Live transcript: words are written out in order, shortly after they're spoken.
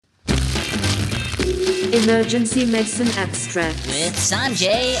Emergency Medicine Abstract with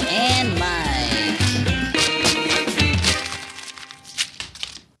Sanjay and Mike.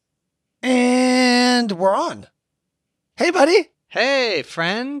 And we're on. Hey, buddy. Hey,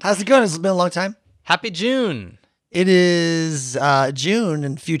 friend. How's it going? It's been a long time. Happy June. It is June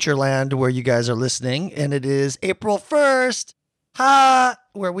in Futureland where you guys are listening, and it is April 1st,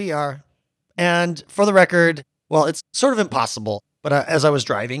 where we are. And for the record, well, it's sort of impossible, but as I was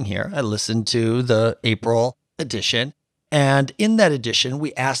driving here, I listened to the April edition, and in that edition,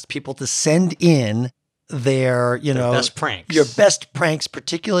 we asked people to send in their, best pranks. Your best pranks,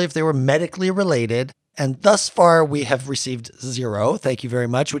 particularly if they were medically related. And thus far, we have received 0. Thank you very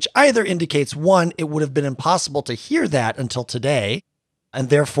much, which either indicates, one, it would have been impossible to hear that until today, and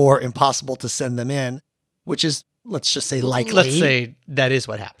therefore impossible to send them in, which is, let's just say, likely. Let's say that is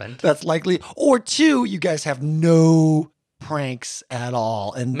what happened. That's likely. Or two, you guys have no pranks at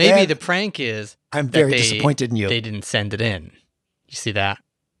all. And maybe the prank is I'm very disappointed in you. They didn't send it in. You see that?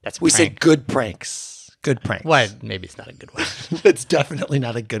 That's a we prank. said good pranks. Good pranks. Why? Maybe it's not a good one. It's definitely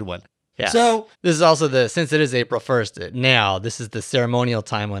not a good one. Yeah. So this is also since it is April 1st now, this is the ceremonial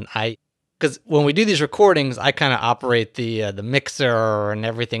time when because when we do these recordings, I kind of operate the mixer and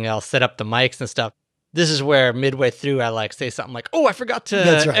everything else, set up the mics and stuff. This is where midway through I say something like, "Oh, I forgot to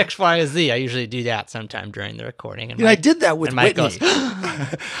right. X, Y, and Z." I usually do that sometime during the recording. And I did that with Mike Whitney.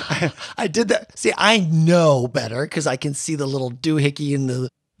 Goes, I did that. See, I know better because I can see the little doohickey and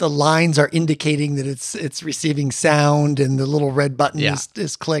the lines are indicating that it's receiving sound and the little red button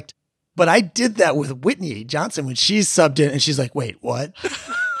is clicked. But I did that with Whitney Johnson when she subbed in and she's like, "Wait, what?"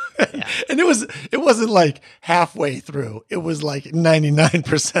 Yeah. And it wasn't like halfway through. It was like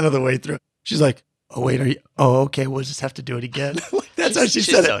 99% of the way through. She's like, "Oh, wait, are you? Oh, okay. We'll just have to do it again." That's how she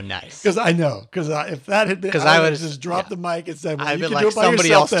said it. She's so nice. Because I know. Because if that had been, I would have just dropped the mic and said, "Well, I've you been can do it by somebody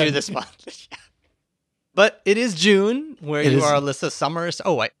yourself else then." do this one. But it is June, where you are, Alyssa. Summer is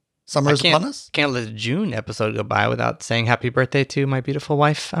upon us? Can't let a June episode go by without saying happy birthday to my beautiful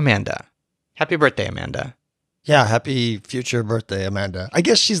wife, Amanda. Happy birthday, Amanda. Yeah, happy future birthday, Amanda. I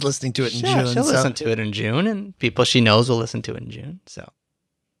guess she's listening to it in June. She'll listen to it in June, and people she knows will listen to it in June. So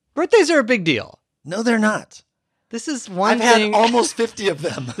birthdays are a big deal. No, they're not. This is one I've thing. had almost 50 of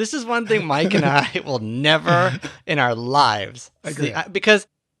them. This is one thing Mike and I will never in our lives see. Because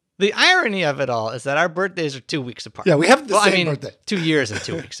the irony of it all is that our birthdays are 2 weeks apart. Yeah, we have the same birthday. 2 years and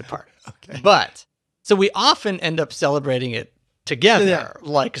 2 weeks apart. Okay. But, so we often end up celebrating it together,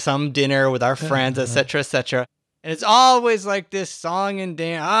 like some dinner with our friends, etc., etc. And it's always like this song and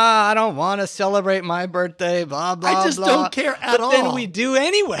dance. I don't want to celebrate my birthday, blah, blah, blah. I just don't care at all. But then we do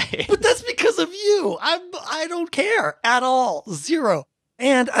anyway. But that's because of you. I don't care at all. 0.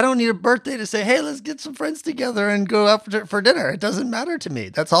 And I don't need a birthday to say, "Hey, let's get some friends together and go out for dinner." It doesn't matter to me.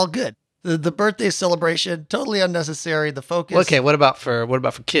 That's all good. The birthday celebration, totally unnecessary. The focus. Okay, what about for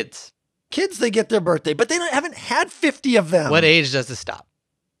kids? Kids, they get their birthday, but they haven't had 50 of them. What age does it stop?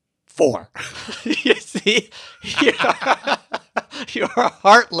 4. You see? You're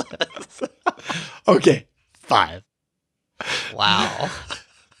heartless. Okay, 5. Wow.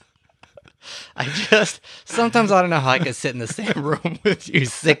 Sometimes I don't know how I can sit in the same room with you.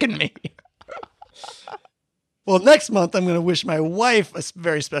 Sicken me. Well, next month, I'm going to wish my wife a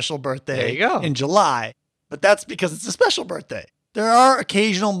very special birthday. There you go. In July. But that's because it's a special birthday. There are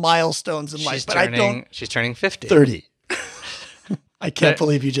occasional milestones in life, but I don't. She's turning 50. 30. I can't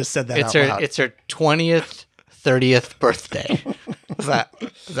believe you just said that out loud. It's her 20th, 30th birthday. Is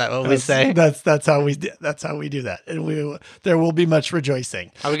that what we say? That's how we do that. And there will be much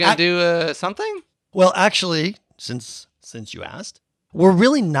rejoicing. Are we going to do something? Well, actually, since you asked, we're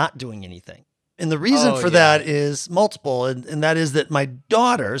really not doing anything. And the reason for that is multiple. And that is that my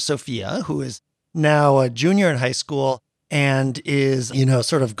daughter, Sophia, who is now a junior in high school and is,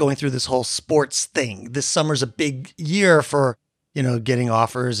 sort of going through this whole sports thing. This summer's a big year for, getting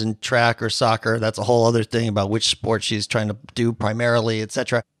offers in track or soccer. That's a whole other thing about which sport she's trying to do primarily,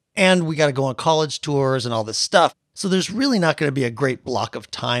 etc. And we got to go on college tours and all this stuff. So there's really not going to be a great block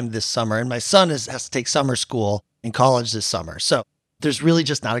of time this summer. And my son has to take summer school in college this summer. So there's really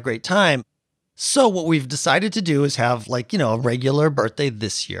just not a great time. So what we've decided to do is have a regular birthday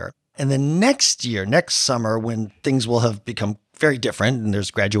this year. And then next summer, when things will have become very different and there's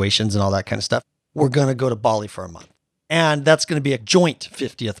graduations and all that kind of stuff, we're going to go to Bali for a month. And that's going to be a joint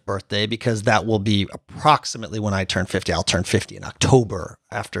 50th birthday because that will be approximately when I turn 50. I'll turn 50 in October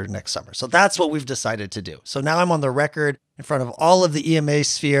after next summer. So that's what we've decided to do. So now I'm on the record in front of all of the EMA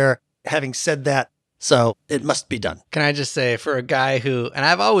sphere, having said that. So it must be done. Can I just say, for a guy who, and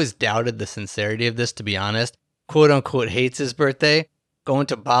I've always doubted the sincerity of this, to be honest, quote unquote, hates his birthday. going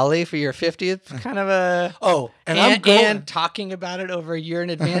to Bali for your 50th, kind of a... And talking about it over a year in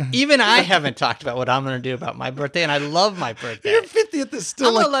advance. Even I haven't talked about what I'm going to do about my birthday, and I love my birthday. Your 50th is still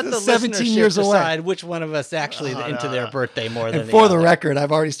I'm like let the 17 years away. Decide which one of us actually into their birthday more than and for the other. record,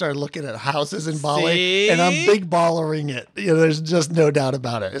 I've already started looking at houses in Bali, See? and I'm big ballering it. There's just no doubt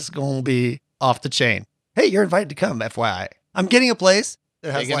about it. It's going to be off the chain. Hey, you're invited to come, FYI. I'm getting a place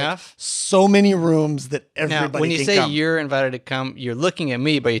that has Big enough? so many rooms that everybody Now, when you can say come. you're invited to come, you're looking at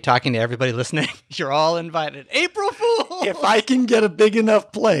me, but you're talking to everybody listening. You're all invited. April Fool! If I can get a big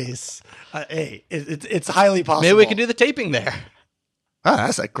enough place, hey, it's highly possible. Maybe we could do the taping there. Oh,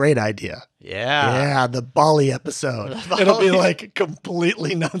 that's a great idea. Yeah. The Bali episode. It'll be like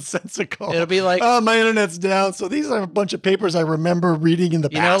completely nonsensical. It'll be like, oh, my internet's down. So these are a bunch of papers I remember reading in the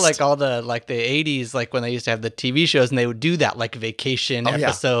past. like all the the 80s, like when they used to have the TV shows and they would do that like vacation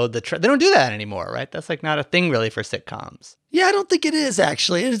episode. They don't do that anymore, right? That's like not a thing really for sitcoms. Yeah, I don't think it is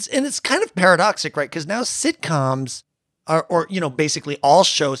actually. And it's kind of paradoxic, right? Because now sitcoms or basically all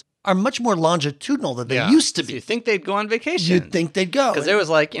shows are much more longitudinal than they used to be. So you think they'd go on vacation? You'd think they'd go. Because there was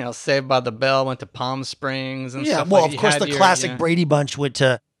Saved by the Bell went to Palm Springs and stuff. Well, of course, the classic Brady Bunch went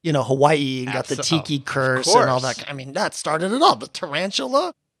to, Hawaii and got the tiki curse and all that. I mean, that started it all. The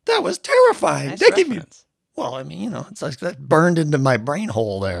tarantula, that was terrifying. Nice They give me, reference. well, I mean, it's like that burned into my brain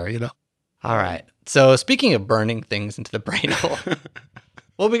hole there, All right. So speaking of burning things into the brain hole,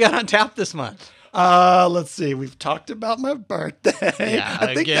 what we got on tap this month? Let's see. We've talked about my birthday. Yeah,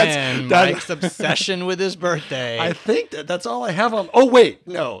 I think again, Mike's obsession with his birthday. I think that's all I have on. Oh, wait.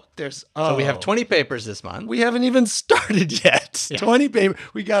 No, there's. So we have 20 papers this month. We haven't even started yet. Yeah. 20 papers.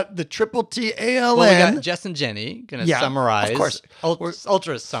 We got the triple TALN. Well, we got Jess and Jenny going to summarize. Of course.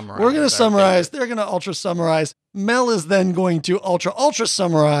 Ultra summarize. We're going to summarize. They're going to ultra summarize. Mel is then going to ultra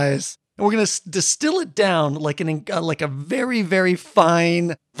summarize. And we're going to distill it down like a very, very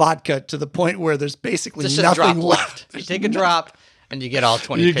fine vodka to the point where there's basically just nothing a drop left. You take a drop and you get all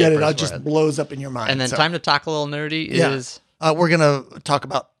 20 You papers. get it. It just blows up in your mind. And then time to talk a little nerdy is... we're going to talk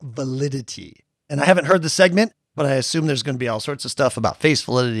about validity. And I haven't heard the segment, but I assume there's going to be all sorts of stuff about face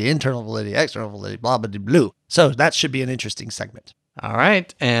validity, internal validity, external validity, blah, blah, blah, blah. So that should be an interesting segment. All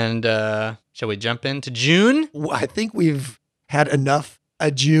right. And shall we jump into June? I think we've had enough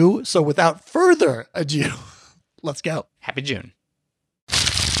adieu. So without further ado, let's go. Happy June.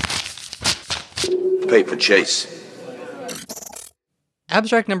 Paper chase.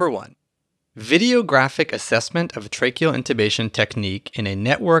 Abstract number 1. Videographic assessment of tracheal intubation technique in a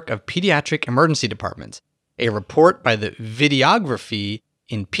network of pediatric emergency departments. A report by the Videography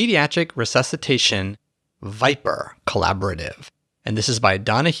in Pediatric Resuscitation Viper Collaborative. And this is by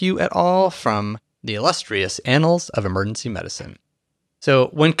Donahue et al. From the illustrious Annals of Emergency Medicine. So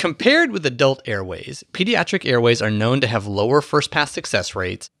when compared with adult airways, pediatric airways are known to have lower first-pass success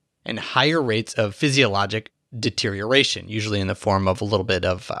rates and higher rates of physiologic deterioration, usually in the form of a little bit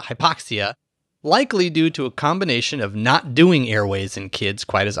of hypoxia, likely due to a combination of not doing airways in kids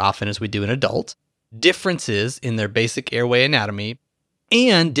quite as often as we do in adults, differences in their basic airway anatomy,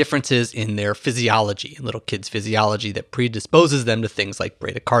 and differences in their physiology, little kids' physiology that predisposes them to things like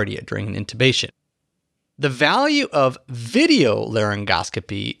bradycardia during an intubation. The value of video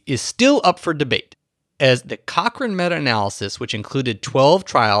laryngoscopy is still up for debate, as the Cochrane meta-analysis, which included 12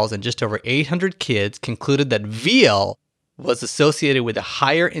 trials and just over 800 kids, concluded that VL was associated with a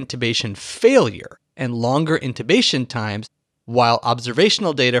higher intubation failure and longer intubation times, while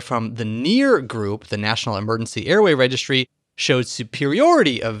observational data from the NEAR group, the National Emergency Airway Registry, showed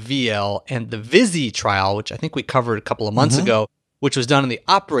superiority of VL, and the VISI trial, which I think we covered a couple of months ago, which was done in the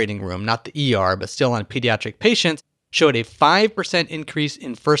operating room, not the ER, but still on pediatric patients, showed a 5% increase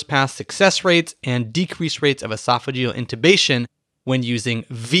in first-pass success rates and decreased rates of esophageal intubation when using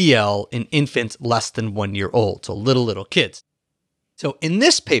VL in infants less than 1 year old, so little kids. So in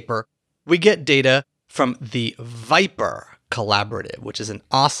this paper, we get data from the Viper Collaborative, which is an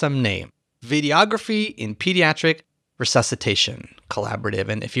awesome name. Videography in Pediatric Resuscitation Collaborative.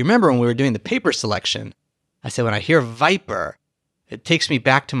 And if you remember when we were doing the paper selection, I said when I hear Viper, it takes me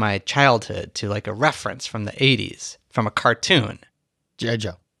back to my childhood, to like a reference from the 80s, from a cartoon. G.I.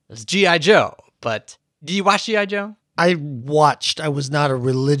 Joe. It was G.I. Joe, but do you watch G.I. Joe? I watched. I was not a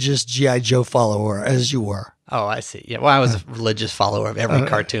religious G.I. Joe follower as you were. Oh, I see. Yeah, well, I was a religious follower of every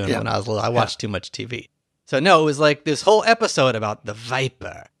cartoon when I was little. I watched too much TV. So no, it was like this whole episode about the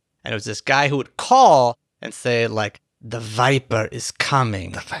Viper. And it was this guy who would call and say like, the Viper is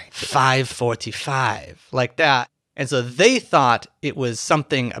coming, 5:45, like that. And so they thought it was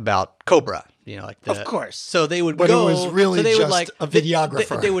something about Cobra, Of course. So they would But go. it was really so they just would a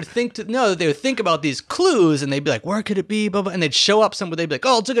videographer. They would think they would think about these clues, and they'd be like, where could it be? Blah, blah, and they'd show up somewhere. They'd be like,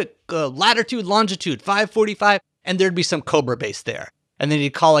 oh, it's like a latitude, longitude, 545, and there'd be some Cobra base there. And then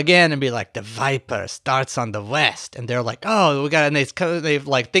he'd call again and be like, the Viper starts on the west. And they're like, oh, we got it. And they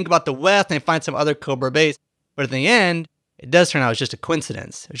like think about the west and they find some other Cobra base. But at the end, it does turn out it's just a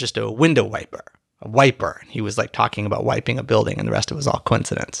coincidence. It was just a window wiper, a wiper. He was like talking about wiping a building and the rest of it was all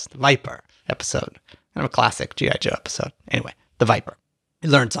coincidence. The Viper episode. Kind of a classic G.I. Joe episode. Anyway, the Viper. You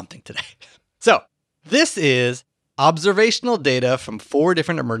learned something today. So this is observational data from 4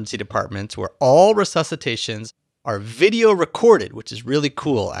 different emergency departments where all resuscitations are video recorded, which is really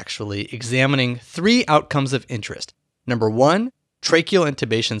cool, actually, examining 3 outcomes of interest. Number 1, tracheal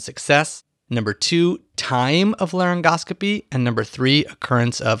intubation success. Number 2, time of laryngoscopy. And number 3,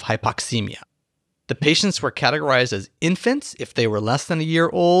 occurrence of hypoxemia. The patients were categorized as infants if they were less than a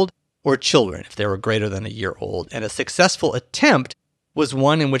year old, or children if they were greater than a year old. And a successful attempt was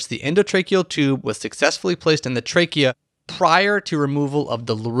one in which the endotracheal tube was successfully placed in the trachea prior to removal of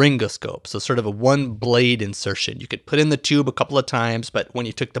the laryngoscope. So sort of a one blade insertion. You could put in the tube a couple of times, but when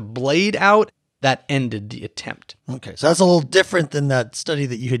you took the blade out, that ended the attempt. Okay, so that's a little different than that study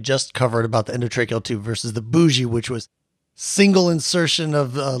that you had just covered about the endotracheal tube versus the bougie, which was single insertion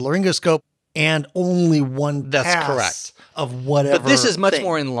of the laryngoscope and only one pass correct. Of whatever. But this is much thing.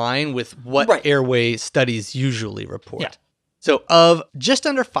 more in line with what Right. airway studies usually report. Yeah. So of just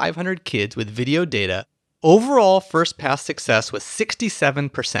under 500 kids with video data, overall first pass success was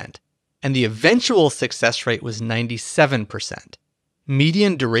 67%, and the eventual success rate was 97%.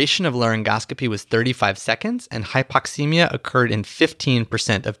 Median duration of laryngoscopy was 35 seconds, and hypoxemia occurred in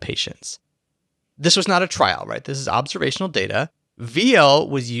 15% of patients. This was not a trial, right? This is observational data. VL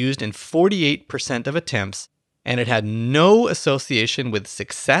was used in 48% of attempts, and it had no association with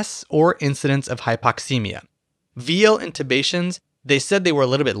success or incidence of hypoxemia. VL intubations, they said they were a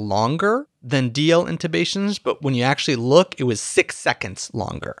little bit longer than DL intubations, but when you actually look, it was 6 seconds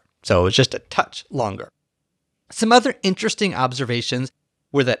longer. So it was just a touch longer. Some other interesting observations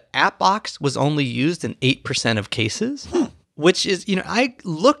were that APOX was only used in 8% of cases, which is, I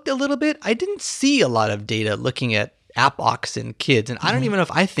looked a little bit. I didn't see a lot of data looking at APOX in kids, and I don't even know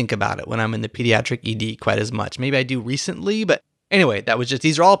if I think about it when I'm in the pediatric ED quite as much. Maybe I do recently, but anyway,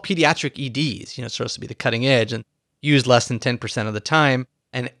 these are all pediatric EDs, it's supposed to be the cutting edge and used less than 10% of the time.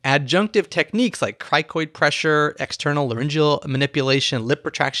 And adjunctive techniques like cricoid pressure, external laryngeal manipulation, lip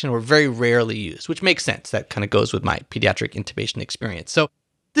retraction were very rarely used, which makes sense. That kind of goes with my pediatric intubation experience. So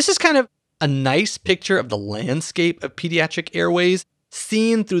this is kind of a nice picture of the landscape of pediatric airways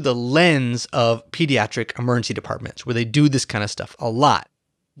seen through the lens of pediatric emergency departments, where they do this kind of stuff a lot.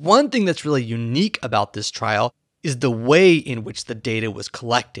 One thing that's really unique about this trial is the way in which the data was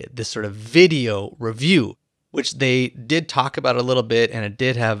collected, this sort of video review, which they did talk about a little bit, and it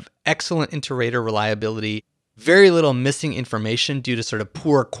did have excellent inter-rater reliability, very little missing information due to sort of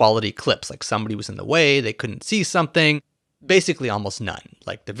poor quality clips, like somebody was in the way, they couldn't see something, basically almost none.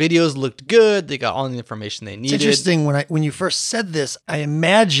 Like the videos looked good, they got all the information they needed. It's interesting, when you first said this, I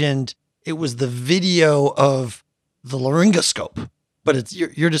imagined it was the video of the laryngoscope. But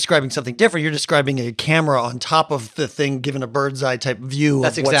you're describing something different. You're describing a camera on top of the thing, given a bird's eye type view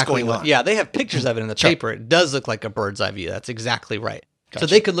That's of what's exactly going on. Yeah, they have pictures of it in the Sure. paper. It does look like a bird's eye view. That's exactly right. Gotcha. So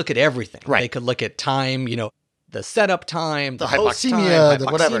they could look at everything. Right. They could look at time, the setup time, The post hypoxemia, time, the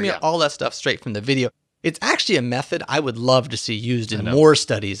whatever, yeah. all that stuff straight from the video. It's actually a method I would love to see used in more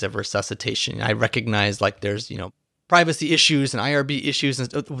studies of resuscitation. I recognize there's, privacy issues and IRB issues.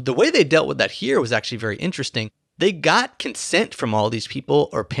 And the way they dealt with that here was actually very interesting. They got consent from all these people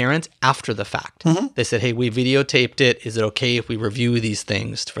or parents after the fact. Mm-hmm. They said, hey, we videotaped it. Is it okay if we review these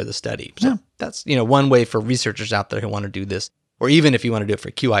things for the study? So that's, one way for researchers out there who want to do this, or even if you want to do it for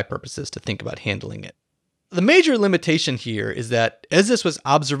QI purposes, to think about handling it. The major limitation here is that as this was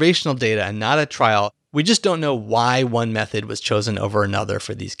observational data and not a trial, we just don't know why one method was chosen over another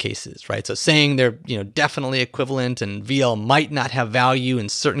for these cases, right? So saying they're, definitely equivalent and VL might not have value in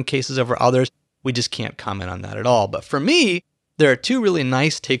certain cases over others, we just can't comment on that at all. But for me, there are 2 really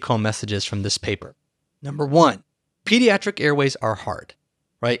nice take-home messages from this paper. Number 1, pediatric airways are hard,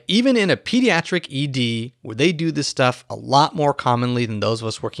 right? Even in a pediatric ED, where they do this stuff a lot more commonly than those of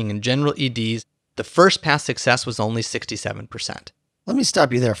us working in general EDs, the first pass success was only 67%. Let me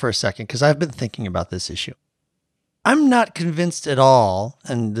stop you there for a second, because I've been thinking about this issue. I'm not convinced at all,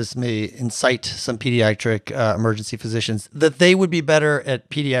 and this may incite some pediatric emergency physicians, that they would be better at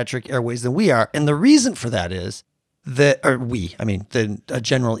pediatric airways than we are. And the reason for that is that, a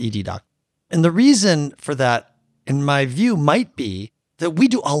general ED doc. And the reason for that, in my view, might be that we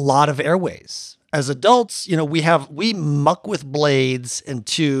do a lot of airways. As adults, we muck with blades and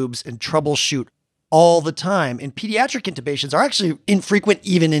tubes and troubleshoot all the time. And pediatric intubations are actually infrequent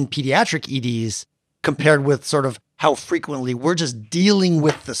even in pediatric EDs compared with sort of how frequently we're just dealing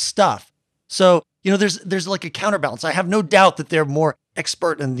with the stuff. So, there's like a counterbalance. I have no doubt that they're more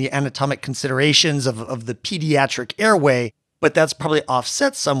expert in the anatomic considerations of the pediatric airway, but that's probably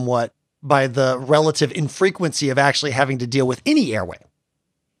offset somewhat by the relative infrequency of actually having to deal with any airway.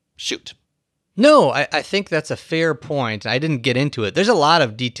 Shoot. No, I think that's a fair point. I didn't get into it. There's a lot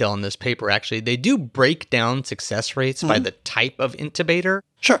of detail in this paper, actually. They do break down success rates by the type of intubator.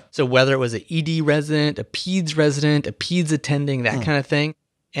 Sure. So whether it was an ED resident, a PEDS resident, a PEDS attending, that kind of thing.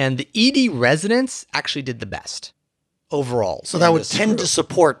 And the ED residents actually did the best overall. So that would tend to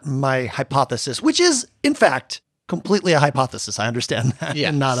support my hypothesis, which is, in fact, completely a hypothesis. I understand that,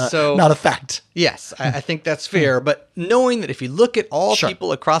 and not a fact. Yes, I think that's fair. But knowing that if you look at all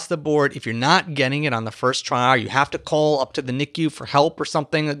people across the board, if you're not getting it on the first try, you have to call up to the NICU for help or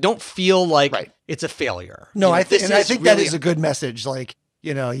something. Don't feel like it's a failure. No, I think that is a good message. Like,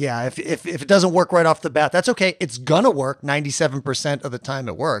 if it doesn't work right off the bat, that's okay. It's gonna work 97% of the time.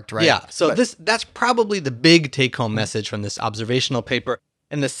 It worked, right? Yeah. So that's probably the big take-home message from this observational paper.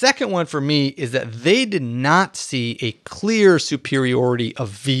 And the second one for me is that they did not see a clear superiority of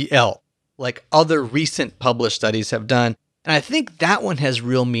VL like other recent published studies have done. And I think that one has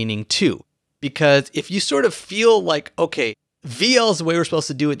real meaning too, because if you sort of feel like, okay, VL is the way we're supposed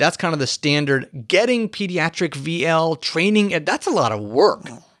to do it, that's kind of the standard, getting pediatric VL training, that's a lot of work,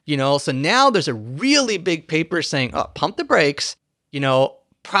 So now there's a really big paper saying, pump the brakes,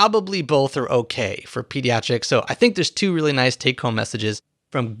 probably both are okay for pediatrics. So I think there's two really nice take-home messages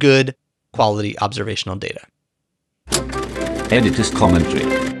from good quality observational data. Editor's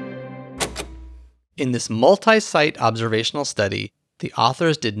commentary. In this multi-site observational study, the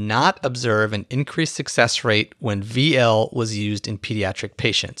authors did not observe an increased success rate when VL was used in pediatric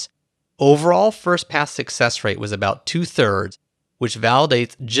patients. Overall first-pass success rate was about 2/3, which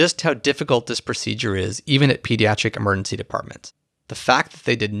validates just how difficult this procedure is, even at pediatric emergency departments. The fact that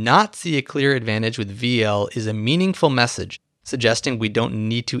they did not see a clear advantage with VL is a meaningful message, suggesting we don't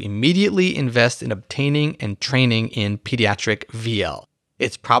need to immediately invest in obtaining and training in pediatric VL.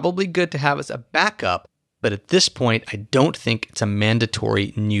 It's probably good to have as a backup, but at this point, I don't think it's a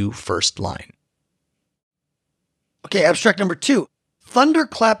mandatory new first line. Okay, abstract number 2.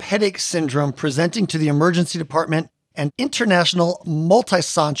 Thunderclap headache syndrome presenting to the emergency department and international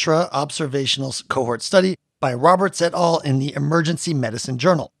multicentra observational cohort study by Roberts et al. In the Emergency Medicine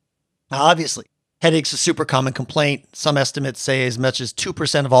Journal. Now, obviously, headache's a super common complaint. Some estimates say as much as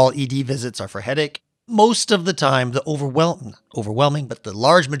 2% of all ED visits are for headache. Most of the time, the overwhelming, but the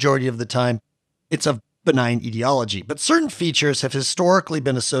large majority of the time, it's of benign etiology. But certain features have historically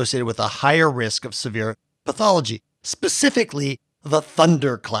been associated with a higher risk of severe pathology, specifically the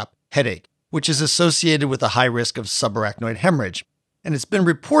thunderclap headache, which is associated with a high risk of subarachnoid hemorrhage. And it's been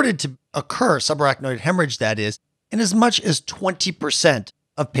reported to occur, subarachnoid hemorrhage that is, in as much as 20%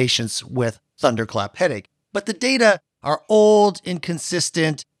 of patients with thunderclap headache. But the data are old,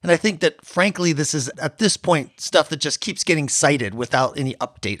 inconsistent, and I think that, frankly, this is, at this point, stuff that just keeps getting cited without any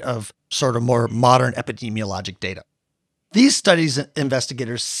update of sort of more modern epidemiologic data. These studies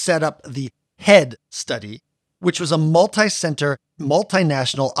investigators set up the HEAD study, which was a multi-center,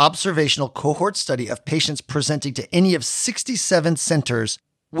 multinational observational cohort study of patients presenting to any of 67 centers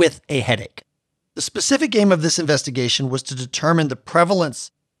with a headache. The specific aim of this investigation was to determine the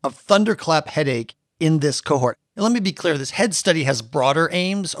prevalence of thunderclap headache in this cohort. And let me be clear, this HEAD study has broader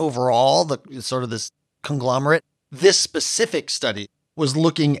aims overall, sort of this conglomerate. This specific study was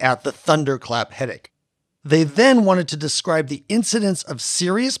looking at the thunderclap headache. They then wanted to describe the incidence of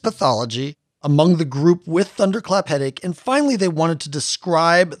serious pathology among the group with thunderclap headache, and finally they wanted to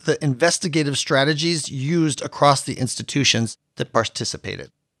describe the investigative strategies used across the institutions that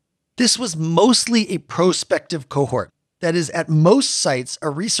participated. This was mostly a prospective cohort. That is, at most sites, a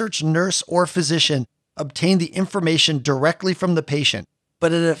research nurse or physician obtained the information directly from the patient,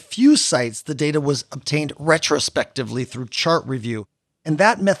 but at a few sites, the data was obtained retrospectively through chart review. And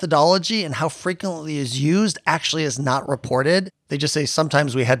that methodology and how frequently it is used actually is not reported. They just say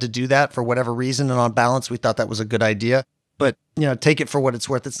sometimes we had to do that for whatever reason, and on balance, we thought that was a good idea. But, take it for what it's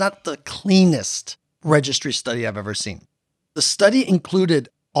worth. It's not the cleanest registry study I've ever seen. The study included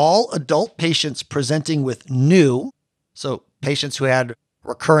all adult patients presenting with new, so patients who had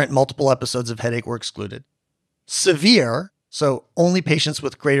recurrent multiple episodes of headache were excluded. Severe, so only patients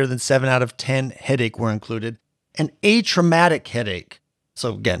with greater than 7 out of 10 headache were included. And atraumatic headache.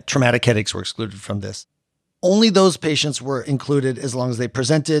 So again, traumatic headaches were excluded from this. Only those patients were included as long as they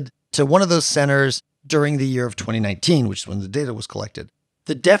presented to one of those centers during the year of 2019, which is when the data was collected.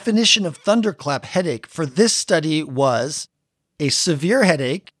 The definition of thunderclap headache for this study was a severe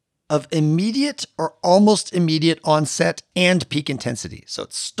headache of immediate or almost immediate onset and peak intensity. So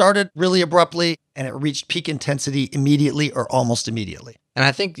it started really abruptly and it reached peak intensity immediately or almost immediately. And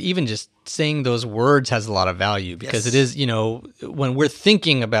I think even just saying those words has a lot of value because it is, when we're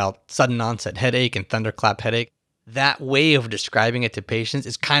thinking about sudden onset headache and thunderclap headache, that way of describing it to patients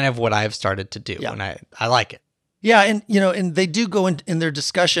is kind of what I've started to do. Yeah. And I like it. Yeah. And, and they do go in their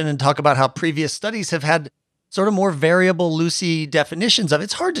discussion and talk about how previous studies have had sort of more variable, loosey definitions of it.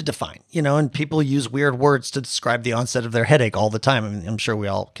 It's hard to define, and people use weird words to describe the onset of their headache all the time. I mean, I'm sure we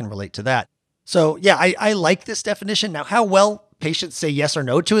all can relate to that. So yeah, I like this definition. Now, how well patients say yes or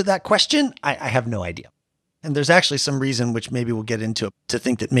no to that question, I have no idea. And there's actually some reason, which maybe we'll get into, to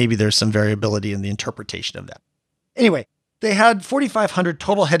think that maybe there's some variability in the interpretation of that. Anyway, they had 4,500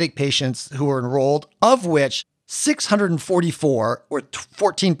 total headache patients who were enrolled, of which 644, or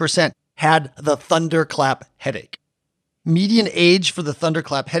 14%, had the thunderclap headache. Median age for the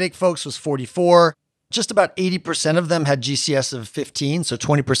thunderclap headache folks was 44. Just about 80% of them had GCS of 15, so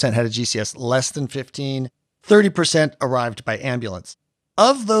 20% had a GCS less than 15. 30% arrived by ambulance.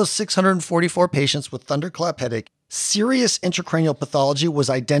 Of those 644 patients with thunderclap headache, serious intracranial pathology was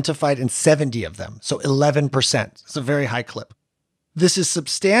identified in 70 of them, so 11%. It's a very high clip. This is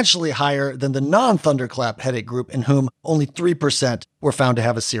substantially higher than the non-thunderclap headache group, in whom only 3% were found to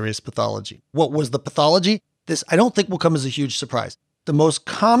have a serious pathology. What was the pathology? This I don't think will come as a huge surprise. The most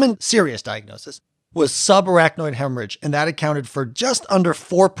common serious diagnosis was subarachnoid hemorrhage, and that accounted for just under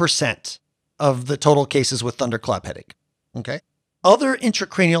 4% of the total cases with thunderclap headache. Okay. Other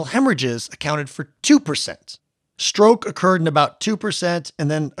intracranial hemorrhages accounted for 2%. Stroke occurred in about 2%,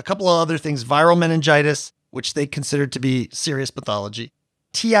 and then a couple of other things, viral meningitis, which they considered to be serious pathology,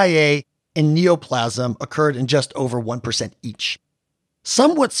 TIA, and neoplasm occurred in just over 1% each.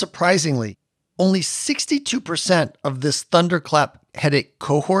 Somewhat surprisingly, only 62% of this thunderclap headache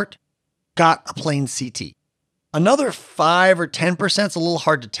cohort got a plain CT. Another 5 or 10%, it's a little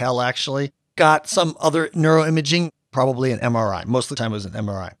hard to tell actually, got some other neuroimaging, probably an MRI. Most of the time it was an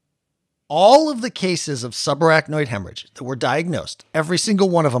MRI. All of the cases of subarachnoid hemorrhage that were diagnosed, every single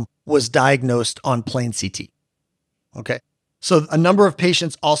one of them was diagnosed on plain CT. Okay. So a number of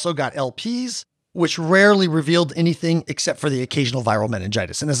patients also got LPs, which rarely revealed anything except for the occasional viral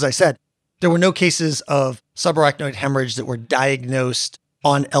meningitis. And as I said, there were no cases of subarachnoid hemorrhage that were diagnosed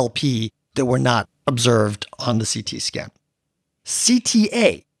on LP that were not observed on the CT scan.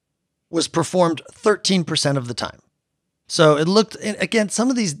 CTA was performed 13% of the time. So it looked, again, some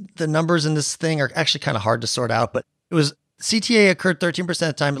of the numbers in this thing are actually kind of hard to sort out, but it was CTA occurred 13% of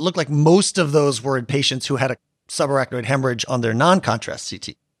the time. It looked like most of those were in patients who had a subarachnoid hemorrhage on their non-contrast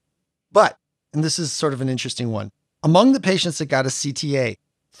CT. But, and this is sort of an interesting one, among the patients that got a CTA,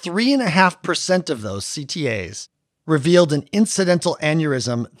 3.5% of those CTAs revealed an incidental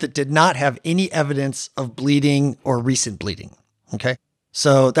aneurysm that did not have any evidence of bleeding or recent bleeding. Okay.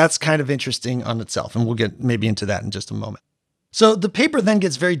 So that's kind of interesting on itself, and we'll get maybe into that in just a moment. So the paper then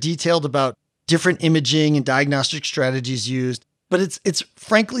gets very detailed about different imaging and diagnostic strategies used, but it's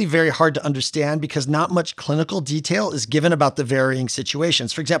frankly very hard to understand because not much clinical detail is given about the varying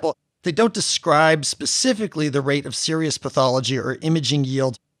situations. For example, they don't describe specifically the rate of serious pathology or imaging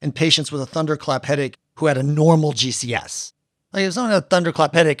yield in patients with a thunderclap headache who had a normal GCS. Like if someone had a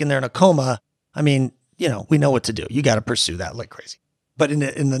thunderclap headache and they're in a coma, I mean, we know what to do. You got to pursue that like crazy. But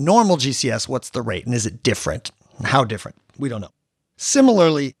in the normal GCS, what's the rate? And is it different? How different? We don't know.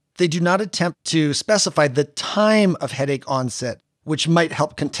 Similarly, they do not attempt to specify the time of headache onset, which might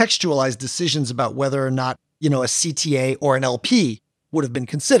help contextualize decisions about whether or not, a CTA or an LP would have been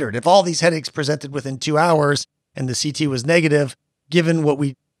considered. If all these headaches presented within 2 hours and the CT was negative, given what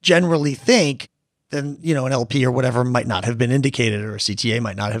we generally think, then, an LP or whatever might not have been indicated, or a CTA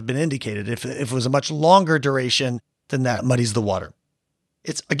might not have been indicated. If it was a much longer duration, then that muddies the water.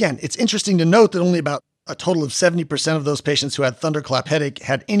 It's interesting to note that only about a total of 70% of those patients who had thunderclap headache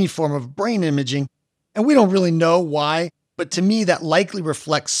had any form of brain imaging, and we don't really know why, but to me that likely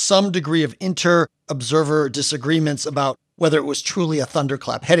reflects some degree of inter-observer disagreements about whether it was truly a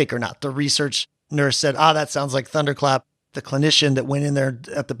thunderclap headache or not. The research nurse said, that sounds like thunderclap. The clinician that went in there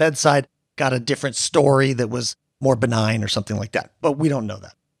at the bedside got a different story that was more benign or something like that, but we don't know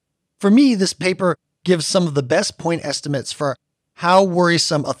that. For me, this paper gives some of the best point estimates for how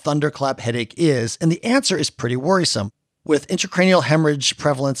worrisome a thunderclap headache is, and the answer is pretty worrisome, with intracranial hemorrhage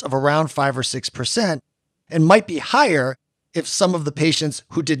prevalence of around 5 or 6%, and might be higher if some of the patients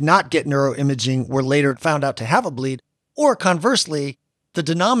who did not get neuroimaging were later found out to have a bleed, or conversely, the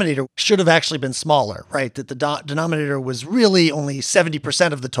denominator should have actually been smaller, right? That the denominator was really only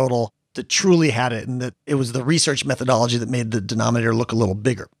 70% of the total that truly had it, and that it was the research methodology that made the denominator look a little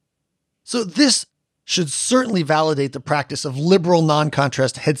bigger. So this should certainly validate the practice of liberal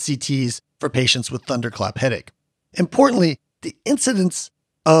non-contrast head CTs for patients with thunderclap headache. Importantly, the incidence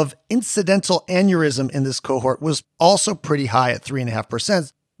of incidental aneurysm in this cohort was also pretty high at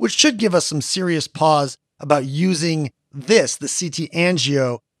 3.5%, which should give us some serious pause about using this, the CT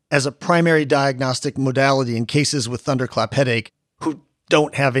angio, as a primary diagnostic modality in cases with thunderclap headache who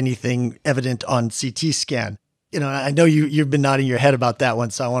don't have anything evident on CT scan. I know you've been nodding your head about that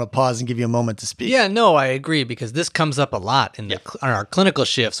one, so I want to pause and give you a moment to speak. Yeah, no, I agree, because this comes up a lot in on our clinical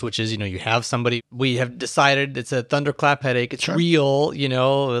shifts, which is, you have somebody, we have decided it's a thunderclap headache, it's real,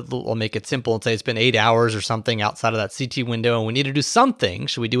 we'll make it simple and say it's been 8 hours or something outside of that CT window, and we need to do something.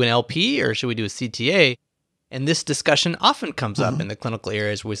 Should we do an LP or should we do a CTA? And this discussion often comes up in the clinical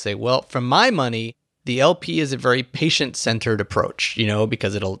areas where we say, well, for my money, the LP is a very patient-centered approach,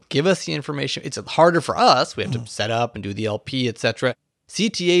 because it'll give us the information. It's harder for us. We have to set up and do the LP, etc.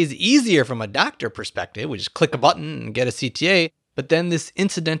 CTA is easier from a doctor perspective. We just click a button and get a CTA. But then this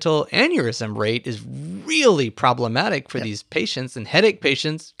incidental aneurysm rate is really problematic for these patients. And headache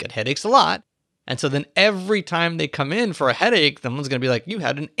patients get headaches a lot. And so then every time they come in for a headache, someone's going to be like, you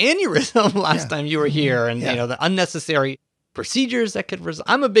had an aneurysm last time you were here. And, the unnecessary procedures that could result.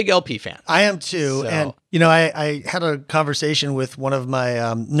 I'm a big LP fan. I am too. So, and, I had a conversation with one of my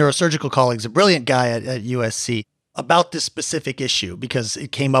neurosurgical colleagues, a brilliant guy at USC, about this specific issue, because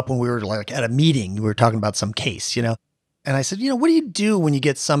it came up when we were at a meeting. We were talking about some case, And I said, what do you do when you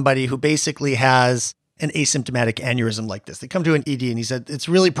get somebody who basically has an asymptomatic aneurysm like this? They come to an ED, and he said, it's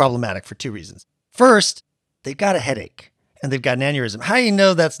really problematic for two reasons. First, they've got a headache and they've got an aneurysm. How do you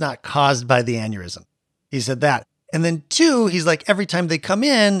know that's not caused by the aneurysm? He said that. And then two, he's like, every time they come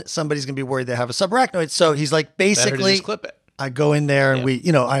in, somebody's going to be worried they have a subarachnoid. So he's like, basically, just clip it. I go in there and we,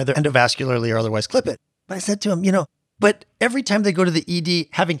 either endovascularly or otherwise clip it. But I said to him, but every time they go to the ED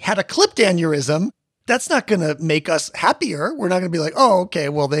having had a clipped aneurysm, that's not going to make us happier. We're not going to be like, oh, okay,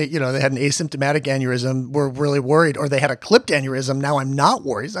 well, they had an asymptomatic aneurysm. We're really worried. Or they had a clipped aneurysm. Now I'm not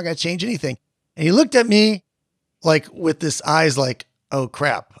worried. It's not going to change anything. And he looked at me with this eyes like, oh,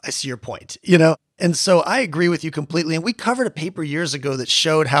 crap, I see your point, And so I agree with you completely. And we covered a paper years ago that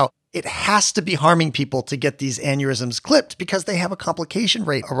showed how it has to be harming people to get these aneurysms clipped because they have a complication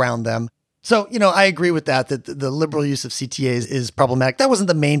rate around them. So, I agree with that the liberal use of CTAs is problematic. That wasn't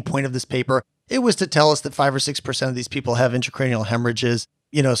the main point of this paper. It was to tell us that 5 or 6% of these people have intracranial hemorrhages,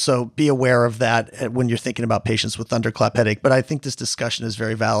 so be aware of that when you're thinking about patients with thunderclap headache. But I think this discussion is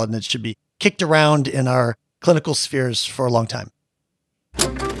very valid and it should be kicked around in our clinical spheres for a long time.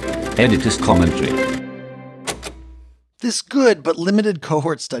 Editor's commentary. This good but limited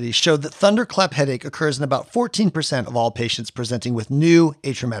cohort study showed that thunderclap headache occurs in about 14% of all patients presenting with new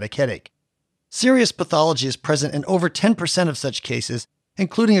atraumatic headache. Serious pathology is present in over 10% of such cases,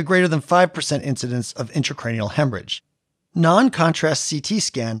 including a greater than 5% incidence of intracranial hemorrhage. Non-contrast CT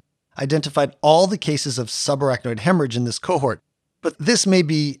scan identified all the cases of subarachnoid hemorrhage in this cohort, but this may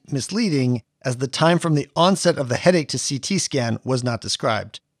be misleading as the time from the onset of the headache to CT scan was not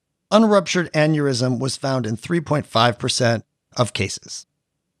described. Unruptured aneurysm was found in 3.5% of cases.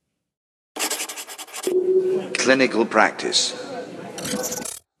 Clinical practice.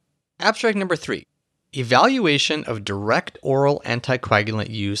 Abstract number 3. Evaluation of direct oral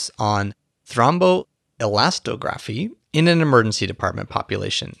anticoagulant use on thromboelastography in an emergency department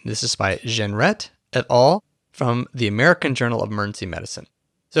population. This is by Genret et al. From the American Journal of Emergency Medicine.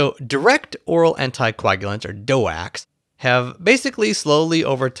 So direct oral anticoagulants, or DOACs, have basically slowly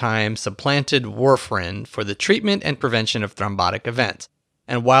over time supplanted warfarin for the treatment and prevention of thrombotic events.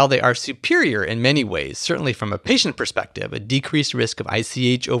 And while they are superior in many ways, certainly from a patient perspective, a decreased risk of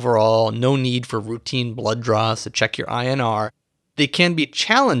ICH overall, no need for routine blood draws to check your INR, they can be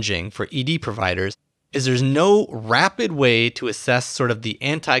challenging for ED providers as there's no rapid way to assess sort of the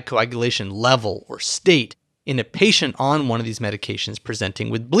anticoagulation level or state in a patient on one of these medications presenting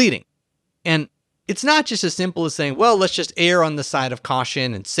with bleeding. And it's not just as simple as saying, well, let's just err on the side of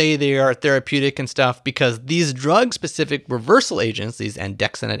caution and say they are therapeutic and stuff, because these drug-specific reversal agents, these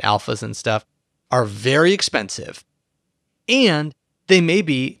andexanet alphas and stuff, are very expensive. And they may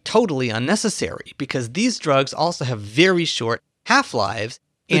be totally unnecessary because these drugs also have very short half-lives.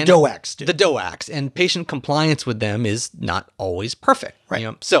 The DOACs do. The DOACs, and patient compliance with them is not always perfect.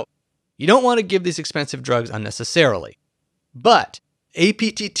 Right. So you don't want to give these expensive drugs unnecessarily. But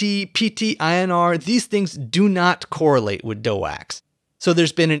APTT, PT, INR, these things do not correlate with DOACs. So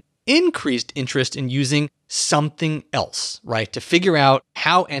there's been an increased interest in using something else, right, to figure out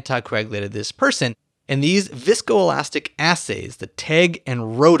how anticoagulated this person. And these viscoelastic assays, the TEG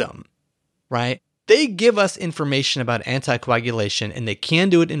and ROTAM, right, they give us information about anticoagulation, and they can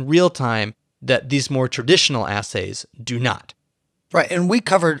do it in real time that these more traditional assays do not. Right. And we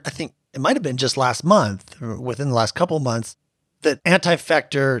covered, I think it might have been just last month, or within the last couple of months, that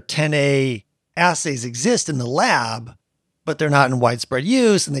anti-factor 10A assays exist in the lab, but they're not in widespread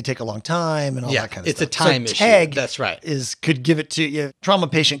use and they take a long time and all that kind of stuff. It's a time issue. TEG That's right. Could give it to you. Trauma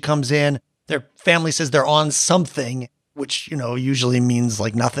patient comes in, their family says they're on something, which, usually means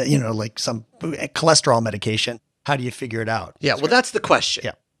like nothing, like some cholesterol medication. How do you figure it out? Yeah, that's the question.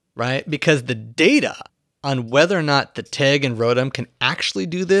 Yeah. Right? Because the data on whether or not the TEG and ROTAM can actually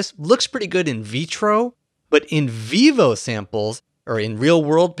do this looks pretty good in vitro, but in vivo samples or in real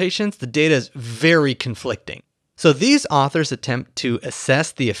world patients, the data is very conflicting. So these authors attempt to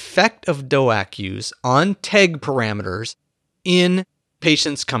assess the effect of DOAC use on TEG parameters in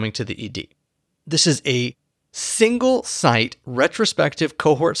patients coming to the ED. This is a single-site retrospective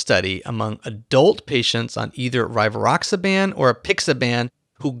cohort study among adult patients on either rivaroxaban or apixaban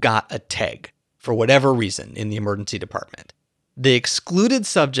who got a TEG for whatever reason in the emergency department. They excluded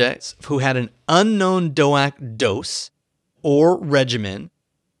subjects who had an unknown DOAC dose or regimen,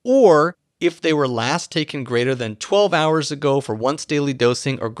 or if they were last taken greater than 12 hours ago for once daily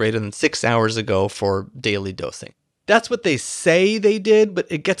dosing or greater than 6 hours ago for daily dosing. That's what they say they did, but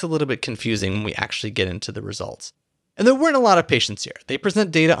it gets a little bit confusing when we actually get into the results. And there weren't a lot of patients here. They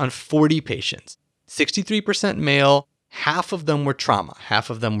present data on 40 patients, 63% male, half of them were trauma, half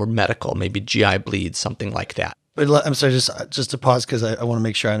of them were medical, maybe GI bleeds, something like that. But I'm sorry, just to pause because I want to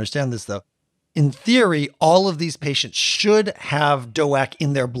make sure I understand this though. In theory, all of these patients should have DOAC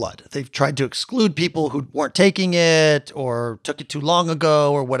in their blood. They've tried to exclude people who weren't taking it or took it too long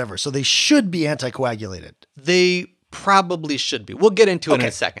ago or whatever. So they should be anticoagulated. They probably should be. We'll get into it in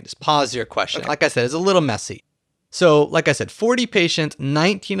a second. Just pause your question. Okay. Like I said, it's a little messy. So like I said, 40 patients,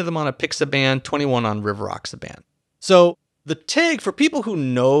 19 of them on apixaban, 21 on rivaroxaban. So the TEG, for people who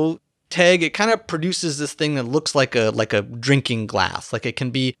know TEG, it kind of produces this thing that looks like a drinking glass. Like it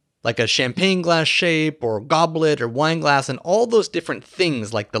can be like a champagne glass shape or goblet or wine glass, and all those different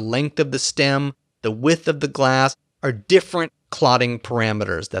things like the length of the stem, the width of the glass are different clotting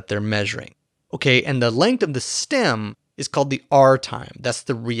parameters that they're measuring. Okay, and the length of the stem is called the R time. That's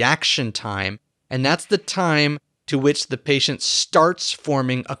the reaction time, and that's the time to which the patient starts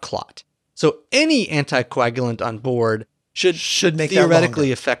forming a clot. So any anticoagulant on board should make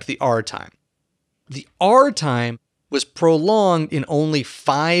theoretically affect the R time. The R time was prolonged in only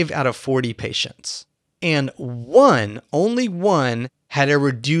 5 out of 40 patients. And only one had a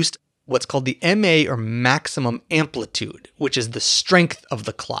reduced what's called the MA or maximum amplitude, which is the strength of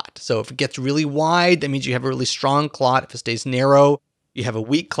the clot. So if it gets really wide, that means you have a really strong clot. If it stays narrow, you have a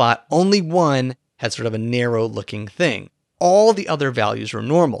weak clot. Only one had sort of a narrow looking thing. All the other values were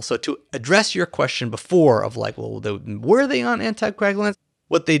normal. So to address your question before of like, well, were they on anticoagulants?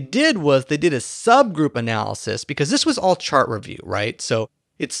 What they did was they did a subgroup analysis because this was all chart review, right? So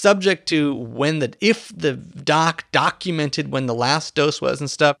it's subject to if the doc documented when the last dose was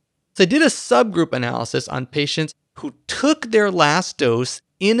and stuff. So they did a subgroup analysis on patients who took their last dose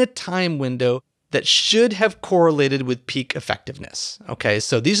in a time window that should have correlated with peak effectiveness. Okay,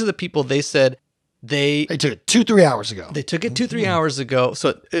 so these are the people they said they took it 2-3 hours ago. They took it 2-3 hours ago.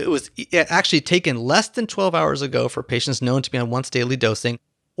 So it was actually taken less than 12 hours ago for patients known to be on once daily dosing,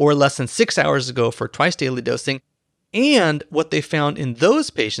 or less than 6 hours ago for twice daily dosing. And what they found in those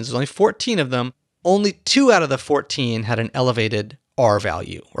patients, there's only 14 of them, only 2 out of the 14 had an elevated R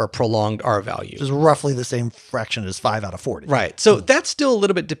value or a prolonged R value. Which is roughly the same fraction as 5 out of 40. Right. So that's still a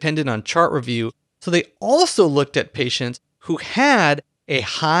little bit dependent on chart review. So they also looked at patients who had a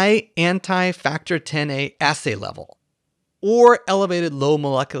high anti-factor 10A assay level or elevated low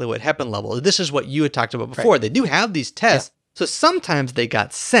molecular weight heparin level. This is what you had talked about before. Right. They do have these tests. Yeah. So sometimes they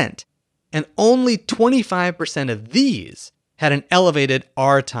got sent, and only 25% of these had an elevated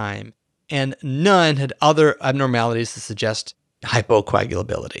R time, and none had other abnormalities to suggest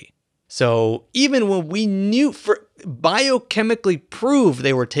hypocoagulability. So even when we knew for biochemically proved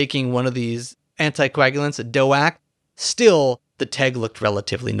they were taking one of these anticoagulants, a DOAC, still the TEG looked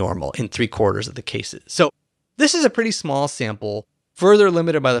relatively normal in 3/4 of the cases. So this is a pretty small sample, further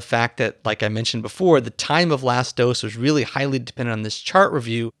limited by the fact that, like I mentioned before, the time of last dose was really highly dependent on this chart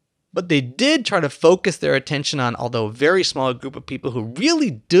review. But they did try to focus their attention on, although a very small group of people who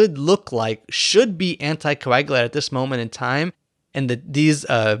really did look like should be anticoagulated at this moment in time, And these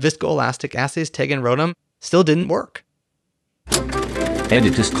viscoelastic assays, TEG and ROTEM, still didn't work.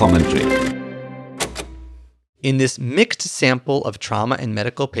 Editor's commentary. In this mixed sample of trauma and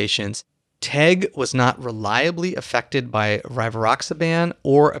medical patients, TEG was not reliably affected by rivaroxaban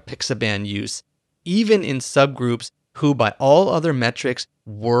or apixaban use, even in subgroups who by all other metrics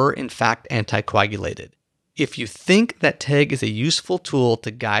were in fact anticoagulated. If you think that TEG is a useful tool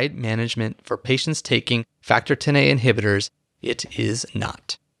to guide management for patients taking factor Xa inhibitors, it is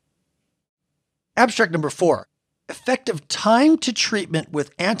not. Abstract number 4. Effective time to treatment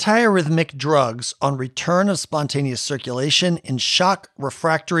with antiarrhythmic drugs on return of spontaneous circulation in shock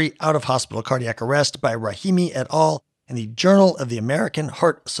refractory out-of-hospital cardiac arrest by Rahimi et al. In the Journal of the American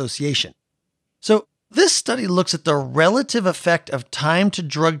Heart Association. So this study looks at the relative effect of time to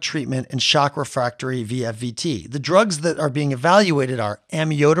drug treatment in shock refractory VFVT. The drugs that are being evaluated are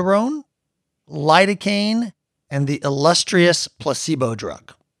amiodarone, lidocaine, and the illustrious placebo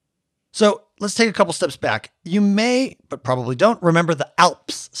drug. So let's take a couple steps back. You may, but probably don't, remember the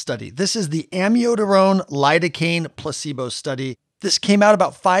ALPS study. This is the amiodarone lidocaine placebo study. This came out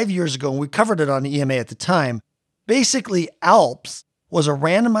about 5 years ago, and we covered it on EMA at the time. Basically, ALPS was a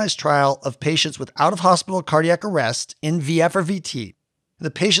randomized trial of patients with out-of-hospital cardiac arrest in VF or VT.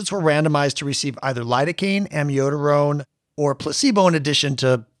 The patients were randomized to receive either lidocaine, amiodarone, or placebo in addition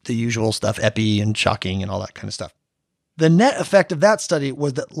to the usual stuff, epi and shocking and all that kind of stuff. The net effect of that study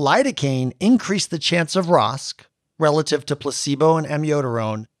was that lidocaine increased the chance of ROSC relative to placebo and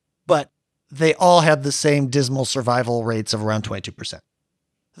amiodarone, but they all had the same dismal survival rates of around 22%.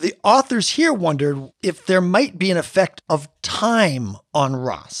 The authors here wondered if there might be an effect of time on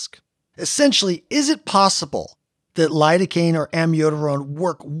ROSC. Essentially, is it possible that lidocaine or amiodarone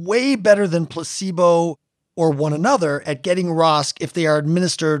work way better than placebo or one another at getting ROSC if they are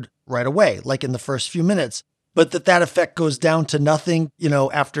administered right away, like in the first few minutes, but that effect goes down to nothing,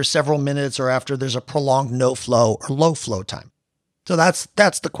 after several minutes or after there's a prolonged no flow or low flow time? So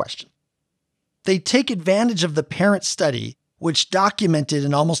that's the question. They take advantage of the parent study, which documented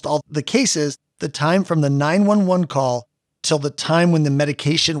in almost all the cases the time from the 911 call till the time when the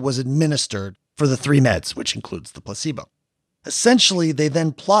medication was administered for the 3 meds, which includes the placebo. Essentially, they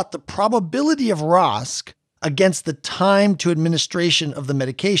then plot the probability of ROSC against the time to administration of the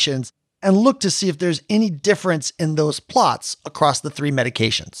medications and look to see if there's any difference in those plots across the 3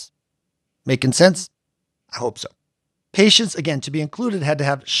 medications. Making sense? I hope so. Patients, again, to be included, had to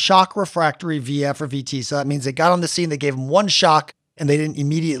have shock refractory VF or VT. So that means they got on the scene, they gave them 1 shock, and they didn't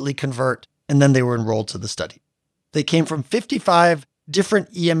immediately convert, and then they were enrolled to the study. They came from 55 different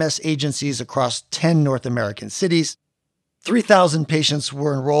EMS agencies across 10 North American cities. 3,000 patients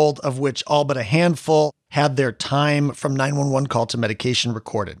were enrolled, of which all but a handful had their time from 911 call to medication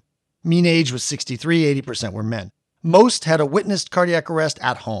recorded. Mean age was 63, 80% were men. Most had a witnessed cardiac arrest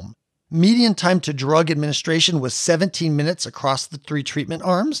at home. Median time to drug administration was 17 minutes across the 3 treatment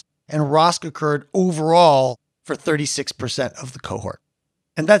arms, and ROSC occurred overall for 36% of the cohort.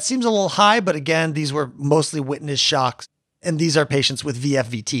 And that seems a little high, but again, these were mostly witness shocks, and these are patients with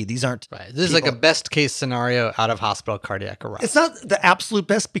VFVT. These aren't Right. This is like a best case scenario out of hospital cardiac arrest. It's not the absolute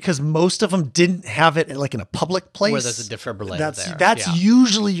best because most of them didn't have it like in a public place. Where there's a defibrillator there. That's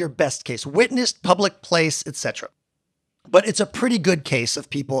usually your best case. Witnessed, public place, etc. But it's a pretty good case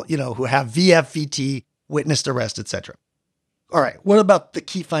of people, who have VFVT, witnessed arrest, etc. All right, what about the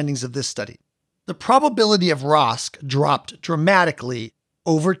key findings of this study? The probability of ROSC dropped dramatically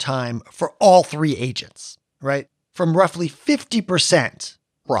over time for all 3 agents, right? From roughly 50%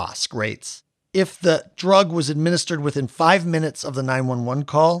 ROSC rates if the drug was administered within 5 minutes of the 911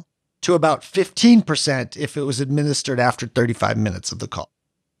 call to about 15% if it was administered after 35 minutes of the call.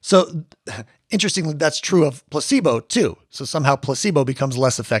 So interestingly, that's true of placebo too. So somehow placebo becomes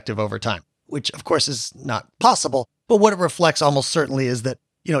less effective over time, which of course is not possible. But what it reflects almost certainly is that,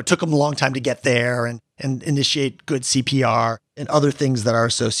 it took them a long time to get there and initiate good CPR and other things that are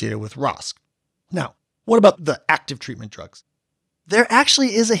associated with ROSC. Now, what about the active treatment drugs? There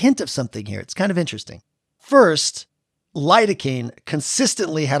actually is a hint of something here. It's kind of interesting. First, lidocaine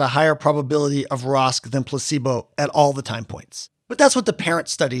consistently had a higher probability of ROSC than placebo at all the time points. But that's what the parent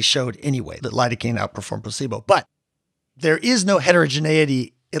study showed anyway, that lidocaine outperformed placebo. But there is no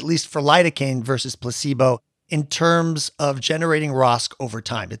heterogeneity, at least for lidocaine versus placebo, in terms of generating ROSC over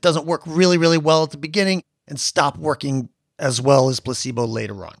time. It doesn't work really, really well at the beginning and stop working as well as placebo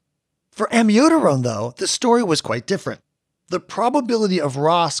later on. For amiodarone, though, the story was quite different. The probability of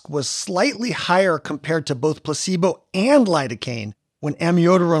ROSC was slightly higher compared to both placebo and lidocaine when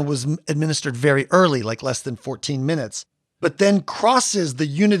amiodarone was administered very early, like less than 14 minutes, but then crosses the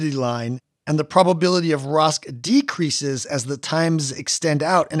unity line and the probability of ROSC decreases as the times extend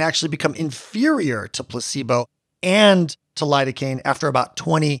out and actually become inferior to placebo and to lidocaine after about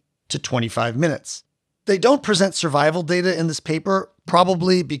 20 to 25 minutes. They don't present survival data in this paper,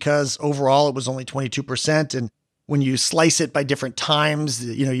 probably because overall it was only 22%. And when you slice it by different times,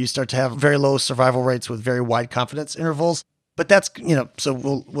 you start to have very low survival rates with very wide confidence intervals. But that's, so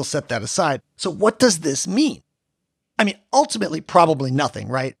we'll set that aside. So what does this mean? I mean, ultimately, probably nothing,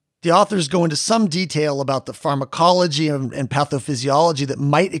 right? The authors go into some detail about the pharmacology and pathophysiology that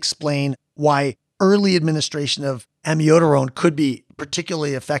might explain why early administration of amiodarone could be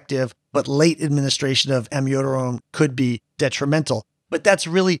particularly effective, but late administration of amiodarone could be detrimental. But that's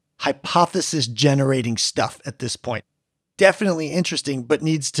really hypothesis-generating stuff at this point. Definitely interesting, but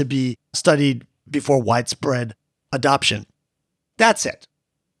needs to be studied before widespread adoption. That's it.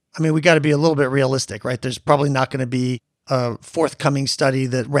 I mean, we got to be a little bit realistic, right? There's probably not going to be a forthcoming study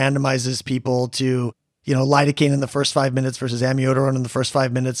that randomizes people to, lidocaine in the first 5 minutes versus amiodarone in the first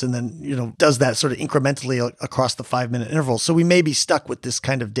 5 minutes, and then, does that sort of incrementally across the 5-minute interval. So we may be stuck with this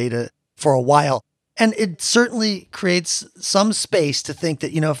kind of data for a while. And it certainly creates some space to think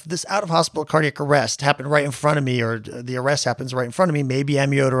that, if this out-of-hospital cardiac arrest happened right in front of me, or the arrest happens right in front of me, maybe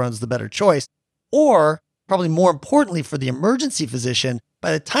amiodarone is the better choice. Or, probably more importantly for the emergency physician,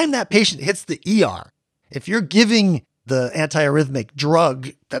 by the time that patient hits the ER, if you're giving the antiarrhythmic drug,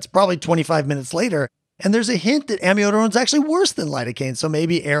 that's probably 25 minutes later, and there's a hint that amiodarone is actually worse than lidocaine, so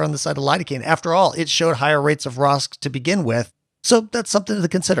maybe err on the side of lidocaine. After all, it showed higher rates of ROSC to begin with, so that's something to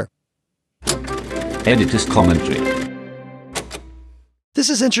consider. Editor's commentary. This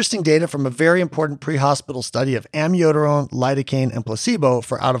is interesting data from a very important pre-hospital study of amiodarone, lidocaine, and placebo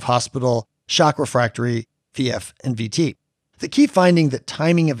for out-of-hospital shock refractory VF and VT. The key finding that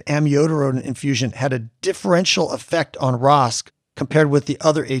timing of amiodarone infusion had a differential effect on ROSC compared with the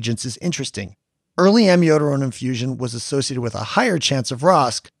other agents is interesting. Early amiodarone infusion was associated with a higher chance of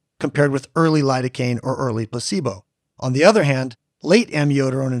ROSC compared with early lidocaine or early placebo. On the other hand, late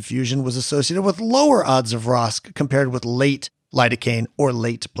amiodarone infusion was associated with lower odds of ROSC compared with late lidocaine or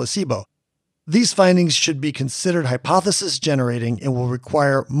late placebo. These findings should be considered hypothesis generating and will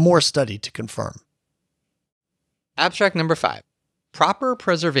require more study to confirm. Abstract number 5. Proper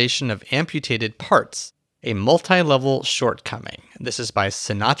preservation of amputated parts, a multi-level shortcoming. This is by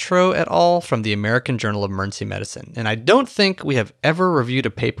Sinatro et al. From the American Journal of Emergency Medicine. And I don't think we have ever reviewed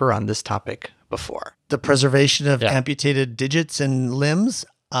a paper on this topic before. The preservation of amputated digits and limbs?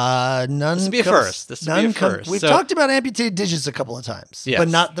 None. This would be a first. We've talked about amputated digits a couple of times, yes, but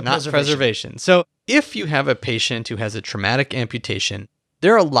not the preservation. So if you have a patient who has a traumatic amputation,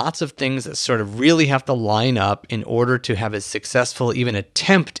 there are lots of things that sort of really have to line up in order to have a successful even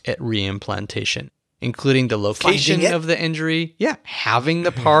attempt at reimplantation, including the location of the injury, having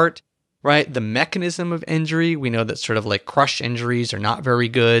the part, right? The mechanism of injury. We know that sort of like crush injuries are not very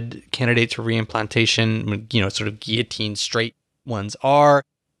good candidates for reimplantation, sort of guillotine straight ones are.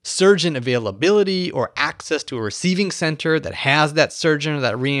 Surgeon availability or access to a receiving center that has that surgeon or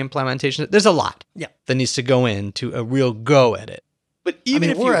that reimplantation. There's a lot that needs to go into a real go at it. But even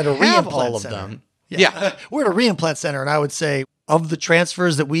if we're you at a have reimplant all of center. them, we're at a reimplant center, and I would say of the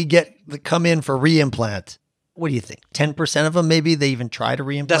transfers that we get that come in for reimplant, what do you think? 10% of them, maybe they even try to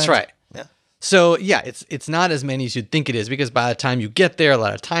reimplant? That's right. Yeah. So it's not as many as you'd think it is, because by the time you get there, a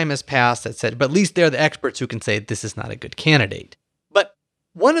lot of time has passed, etc. But at least they're the experts who can say this is not a good candidate. But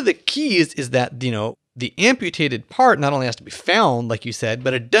one of the keys is that, the amputated part not only has to be found, like you said,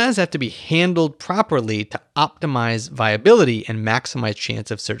 but it does have to be handled properly to optimize viability and maximize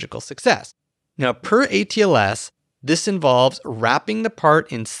chance of surgical success. Now, per ATLS, this involves wrapping the part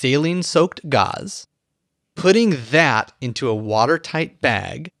in saline-soaked gauze, putting that into a watertight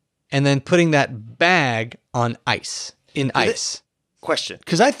bag, and then putting that bag on ice, ice. Question,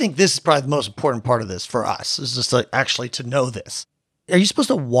 because I think this is probably the most important part of this for us, is just actually to know this. Are you supposed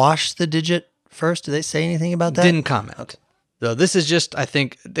to wash the digit first? Do they say anything about that? Didn't comment. Okay. So this is just, I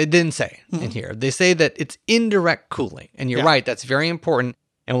think, they didn't say in here. They say that it's indirect cooling. And you're right, that's very important.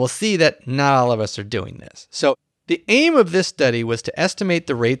 And we'll see that not all of us are doing this. So the aim of this study was to estimate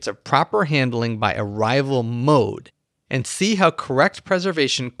the rates of proper handling by arrival mode and see how correct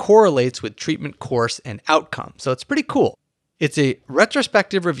preservation correlates with treatment course and outcome. So it's pretty cool. It's a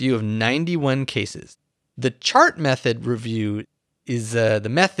retrospective review of 91 cases. The chart method review is the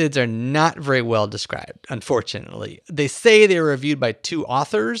methods are not very well described, unfortunately. They say they were reviewed by 2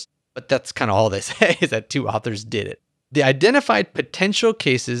 authors, but that's kind of all they say, is that 2 authors did it. They identified potential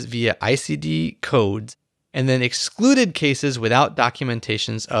cases via ICD codes and then excluded cases without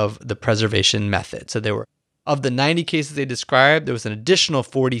documentations of the preservation method. So there were Of the 90 cases they described, there was an additional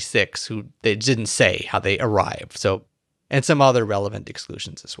 46 who they didn't say how they arrived. So, and some other relevant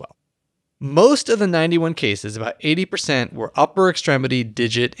exclusions as well. Most of the 91 cases, about 80%, were upper extremity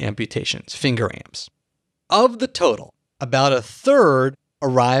digit amputations, finger amps. Of the total, about a third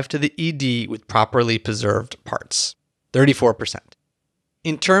arrived to the ED with properly preserved parts, 34%.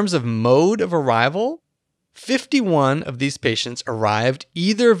 In terms of mode of arrival, 51 of these patients arrived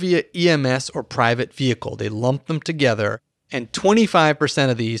either via EMS or private vehicle. They lumped them together, and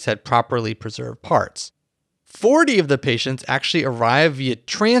 25% of these had properly preserved parts. 40 of the patients actually arrived via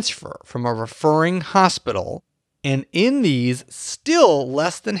transfer from a referring hospital, and in these, still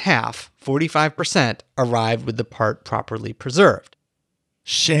less than half, 45%, arrived with the part properly preserved.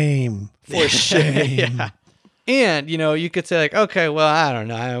 Shame. For shame. Yeah. And, you could say like, okay, well, I don't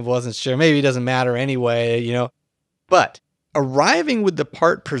know. I wasn't sure. Maybe it doesn't matter anyway, But arriving with the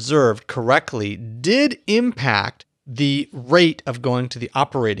part preserved correctly did impact the rate of going to the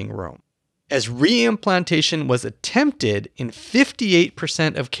operating room, as reimplantation was attempted in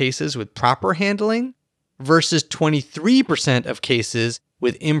 58% of cases with proper handling versus 23% of cases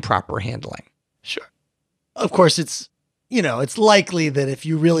with improper handling. Sure. Of course, it's likely that if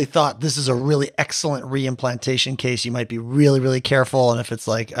you really thought this is a really excellent reimplantation case, you might be really, really careful. And if it's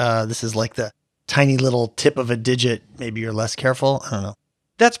like, this is like the tiny little tip of a digit, maybe you're less careful. I don't know.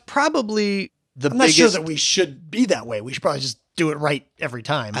 That's probably I'm not sure that we should be that way. We should probably just do it right every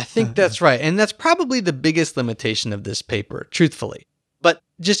time. I think that's right. And that's probably the biggest limitation of this paper, truthfully. But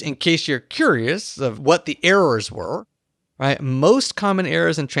just in case you're curious of what the errors were, right? Most common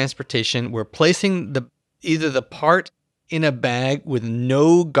errors in transportation were placing either the part in a bag with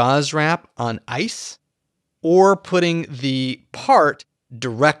no gauze wrap on ice, or putting the part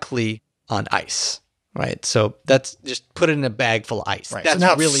directly on ice, right? So that's just put it in a bag full of ice. Right. That's so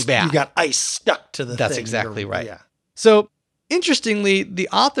now really bad. You got ice stuck to the thing. That's exactly right. Yeah. So interestingly, the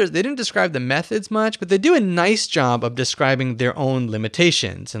authors, they didn't describe the methods much, but they do a nice job of describing their own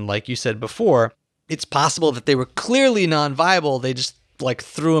limitations. And like you said before, it's possible that they were clearly non-viable. They just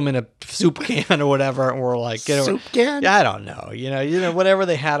threw them in a soup can or whatever, and were like, get over. Soup can? Yeah, I don't know. Whatever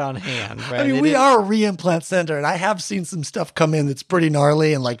they had on hand. Right? I mean, we are a reimplant center, and I have seen some stuff come in that's pretty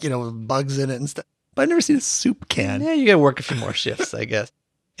gnarly and with bugs in it and stuff. But I've never seen a soup can. Yeah, you got to work a few more shifts, I guess.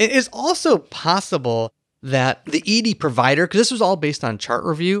 It is also possible that the ED provider, because this was all based on chart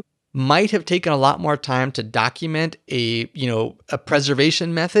review, might have taken a lot more time to document a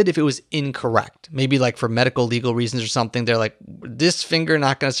preservation method if it was incorrect. Maybe for medical legal reasons or something, they're like, this finger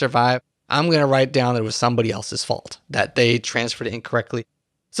not going to survive. I'm going to write down that it was somebody else's fault, that they transferred it incorrectly.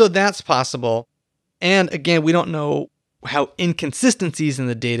 So that's possible. And again, we don't know how inconsistencies in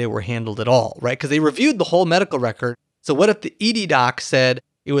the data were handled at all, right? Because they reviewed the whole medical record. So what if the ED doc said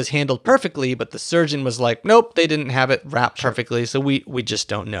it was handled perfectly, but the surgeon was like, nope, they didn't have it wrapped perfectly. So we just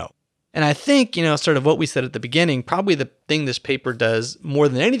don't know. And I think, sort of what we said at the beginning, probably the thing this paper does more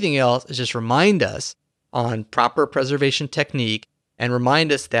than anything else is just remind us on proper preservation technique and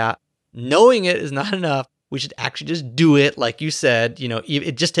remind us that knowing it is not enough. We should actually just do it. Like you said,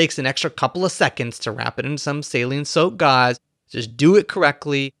 it just takes an extra couple of seconds to wrap it in some saline soaked gauze. Just do it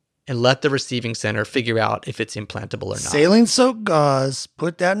correctly and let the receiving center figure out if it's implantable or not. Saline soaked gauze,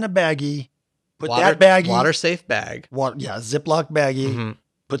 put that in a baggie. That baggie. Water safe bag. Ziploc baggie. Mm-hmm.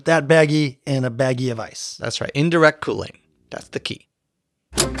 Put that baggie in a baggie of ice. That's right. Indirect cooling. That's the key.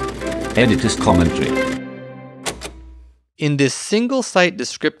 Editor's commentary. In this single-site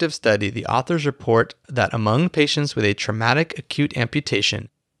descriptive study, the authors report that among patients with a traumatic acute amputation,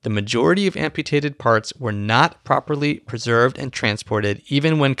 the majority of amputated parts were not properly preserved and transported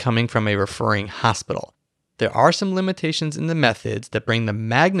even when coming from a referring hospital. There are some limitations in the methods that bring the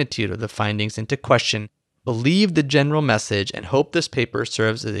magnitude of the findings into question. Believe the general message and hope this paper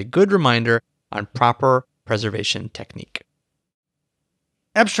serves as a good reminder on proper preservation technique.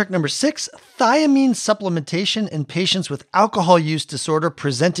 Abstract number 6, thiamine supplementation in patients with alcohol use disorder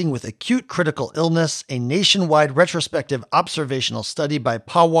presenting with acute critical illness, a nationwide retrospective observational study by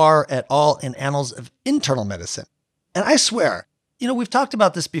Pawar et al. In Annals of Internal Medicine. And I swear, we've talked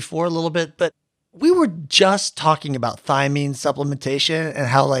about this before a little bit, but we were just talking about thiamine supplementation and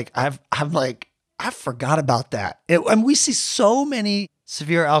how I forgot about that. And we see so many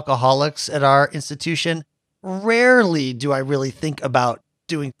severe alcoholics at our institution. Rarely do I really think about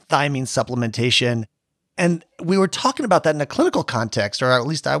doing thiamine supplementation. And we were talking about that in a clinical context, or at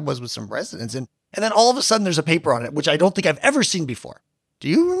least I was with some residents. And then all of a sudden there's a paper on it, which I don't think I've ever seen before. Do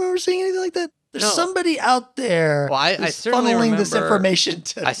you remember seeing anything like that? There's somebody out there I certainly funneling remember this information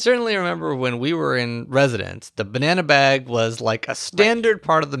to. I certainly remember when we were in residence, the banana bag was like a standard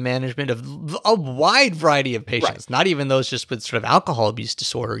part of the management of a wide variety of patients, not even those just with sort of alcohol abuse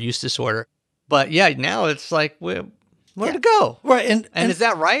disorder, use disorder. But yeah, now it's like, where to go? Right. And is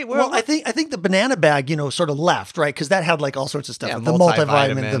that right? I think the banana bag, sort of left, right? Because that had like all sorts of stuff, the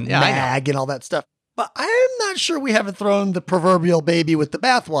multivitamin, the mag and all that stuff. But I'm not sure we haven't thrown the proverbial baby with the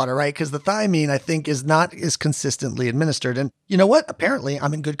bathwater, right? Because the thiamine, I think, is not as consistently administered. And you know what? Apparently,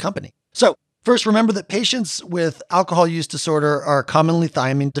 I'm in good company. So first, remember that patients with alcohol use disorder are commonly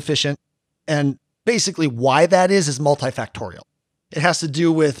thiamine deficient. And basically why that is multifactorial. It has to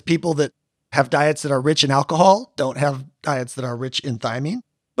do with people that have diets that are rich in alcohol, don't have diets that are rich in thiamine.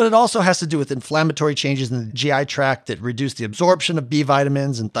 But it also has to do with inflammatory changes in the GI tract that reduce the absorption of B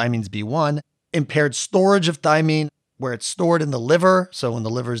vitamins and thiamines B1. Impaired storage of thiamine, where it's stored in the liver. So when the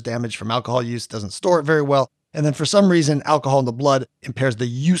liver is damaged from alcohol use, it doesn't store it very well. And then for some reason, alcohol in the blood impairs the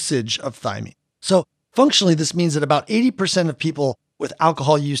usage of thiamine. So functionally, this means that about 80% of people with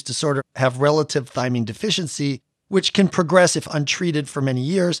alcohol use disorder have relative thiamine deficiency, which can progress if untreated for many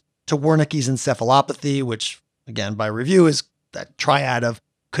years to Wernicke's encephalopathy, which again, by review, is that triad of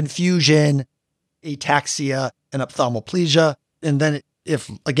confusion, ataxia, and ophthalmoplegia. And then if,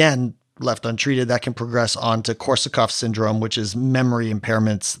 again, left untreated, that can progress on to Korsakoff syndrome, which is memory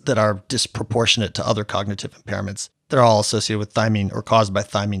impairments that are disproportionate to other cognitive impairments. They're all associated with thiamine or caused by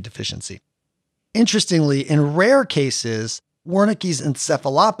thiamine deficiency. Interestingly, in rare cases, Wernicke's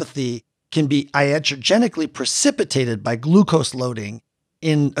encephalopathy can be iatrogenically precipitated by glucose loading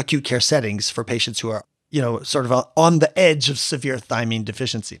in acute care settings for patients who are, sort of on the edge of severe thiamine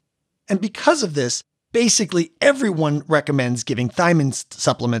deficiency. And because of this, basically, everyone recommends giving thiamine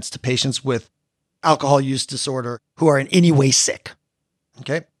supplements to patients with alcohol use disorder who are in any way sick.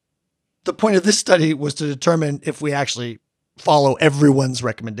 Okay? The point of this study was to determine if we actually follow everyone's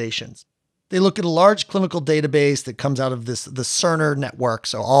recommendations. They look at a large clinical database that comes out of the Cerner network.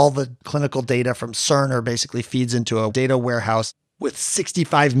 So all the clinical data from Cerner basically feeds into a data warehouse with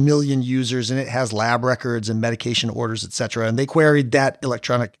 65 million users, and it has lab records and medication orders, et cetera. And they queried that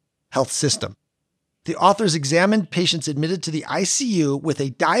electronic health system. The authors examined patients admitted to the ICU with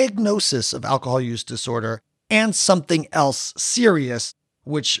a diagnosis of alcohol use disorder and something else serious,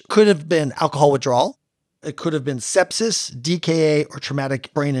 which could have been alcohol withdrawal. It could have been sepsis, DKA, or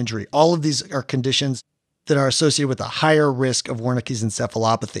traumatic brain injury. All of these are conditions that are associated with a higher risk of Wernicke's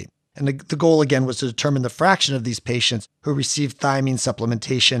encephalopathy. And the goal, again, was to determine the fraction of these patients who received thiamine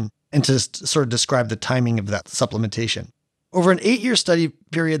supplementation and to sort of describe the timing of that supplementation. Over an 8-year study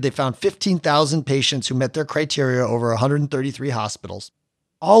period, they found 15,000 patients who met their criteria over 133 hospitals,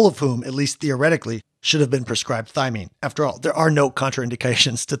 all of whom, at least theoretically, should have been prescribed thiamine. After all, there are no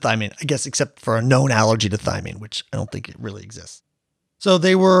contraindications to thiamine, I guess, except for a known allergy to thiamine, which I don't think it really exists. So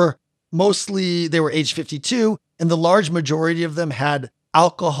they were age 52, and the large majority of them had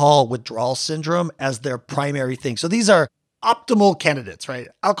alcohol withdrawal syndrome as their primary thing. So these are optimal candidates, right?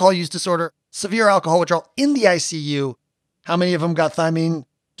 Alcohol use disorder, severe alcohol withdrawal in the ICU. How many of them got thiamine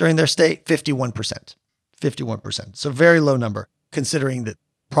during their stay? 51%. 51%. So very low number, considering that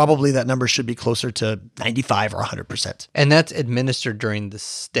probably that number should be closer to 95 or 100%. And that's administered during the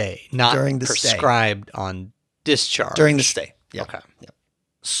stay, not during the prescribed on discharge. During the stay. Yeah. Okay. Yeah.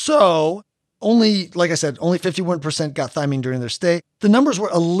 So like I said, only 51% got thiamine during their stay. The numbers were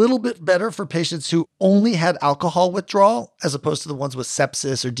a little bit better for patients who only had alcohol withdrawal as opposed to the ones with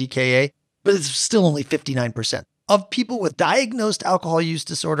sepsis or DKA, but it's still only 59%. Of people with diagnosed alcohol use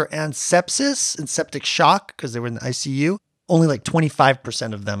disorder and sepsis and septic shock, because they were in the ICU, only like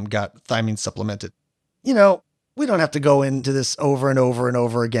 25% of them got thiamine supplemented. We don't have to go into this over and over and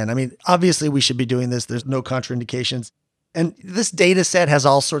over again. I mean, obviously we should be doing this. There's no contraindications. And this data set has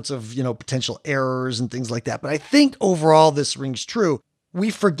all sorts of, potential errors and things like that. But I think overall this rings true. We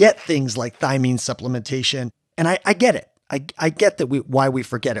forget things like thiamine supplementation. And I get it. I get that why we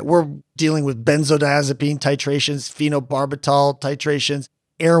forget it. We're dealing with benzodiazepine titrations, phenobarbital titrations,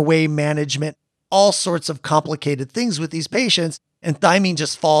 airway management, all sorts of complicated things with these patients, and thiamine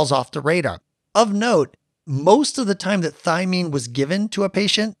just falls off the radar. Of note, most of the time that thiamine was given to a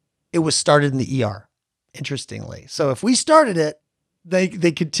patient, it was started in the ER, interestingly. So if we started it, they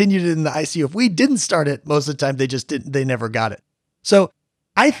continued it in the ICU. If we didn't start it, most of the time they never got it. So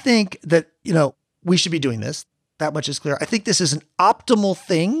I think that, we should be doing this. That much is clear. I think this is an optimal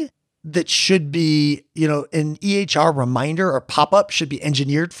thing that should be, an EHR reminder or pop-up should be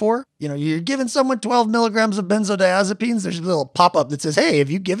engineered for. You're giving someone 12 milligrams of benzodiazepines. There's a little pop-up that says, hey, have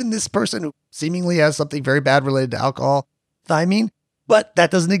you given this person who seemingly has something very bad related to alcohol thiamine? But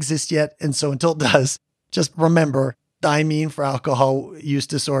that doesn't exist yet. And so until it does, just remember, thiamine for alcohol use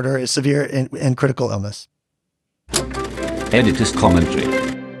disorder is severe and critical illness. Editor's commentary.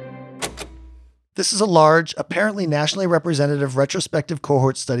 This is a large, apparently nationally representative retrospective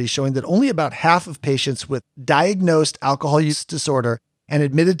cohort study showing that only about half of patients with diagnosed alcohol use disorder and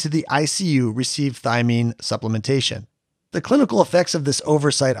admitted to the ICU received thiamine supplementation. The clinical effects of this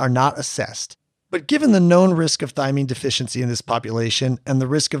oversight are not assessed, but given the known risk of thiamine deficiency in this population and the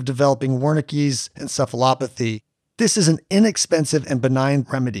risk of developing Wernicke's encephalopathy, this is an inexpensive and benign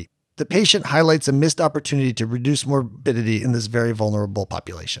remedy. The patient highlights a missed opportunity to reduce morbidity in this very vulnerable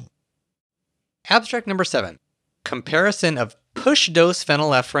population. Abstract number 7. Comparison of push-dose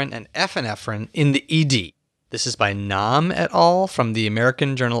phenylephrine and epinephrine in the ED. This is by Nam et al. From the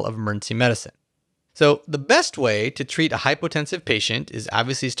American Journal of Emergency Medicine. So the best way to treat a hypotensive patient is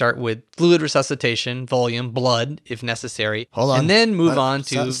obviously start with fluid resuscitation, volume, blood, if necessary, Hold on. and then move on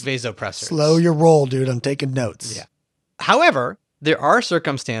to vasopressors. Slow your roll, dude. I'm taking notes. Yeah. However, there are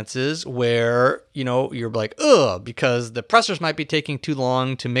circumstances where, you're like, because the pressors might be taking too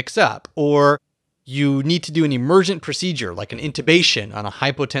long to mix up, or you need to do an emergent procedure like an intubation on a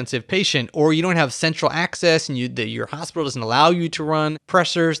hypotensive patient, or you don't have central access and your hospital doesn't allow you to run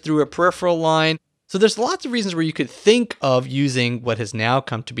pressors through a peripheral line. So there's lots of reasons where you could think of using what has now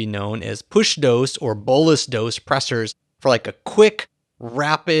come to be known as push dose or bolus dose pressors for like a quick,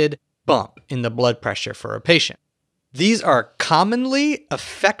 rapid bump in the blood pressure for a patient. These are commonly,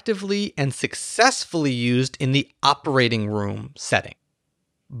 effectively, and successfully used in the operating room setting.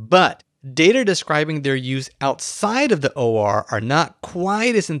 But data describing their use outside of the OR are not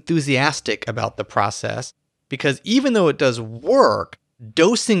quite as enthusiastic about the process because even though it does work,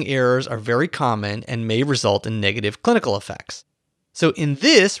 dosing errors are very common and may result in negative clinical effects. So in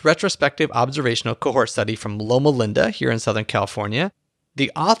this retrospective observational cohort study from Loma Linda here in Southern California,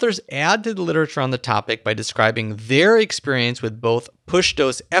 the authors add to the literature on the topic by describing their experience with both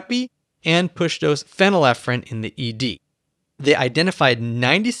push-dose epi and push-dose phenylephrine in the ED. They identified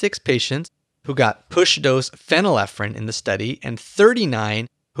 96 patients who got push-dose phenylephrine in the study and 39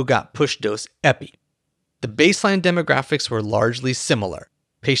 who got push-dose epi. The baseline demographics were largely similar.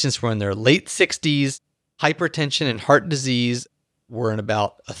 Patients were in their late 60s, hypertension and heart disease were in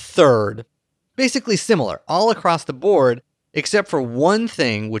about a third. Basically similar all across the board, except for one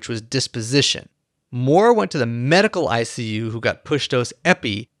thing, which was disposition. More went to the medical ICU who got push-dose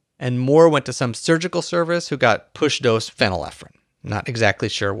epi, and more went to some surgical service who got push-dose phenylephrine. Not exactly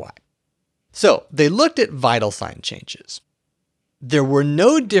sure why. So they looked at vital sign changes. There were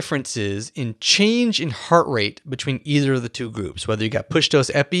no differences in change in heart rate between either of the two groups, whether you got push-dose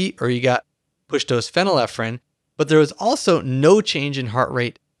epi or you got push-dose phenylephrine, but there was also no change in heart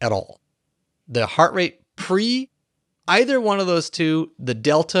rate at all. The heart rate pre either one of those two, the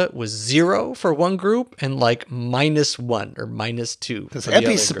delta was 0 for one group and like -1 or -2. Because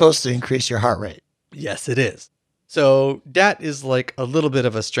epi is supposed to increase your heart rate. Yes, it is. So that is like a little bit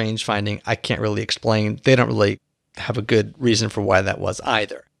of a strange finding. I can't really explain. They don't really have a good reason for why that was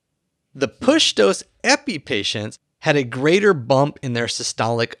either. The push-dose epi patients had a greater bump in their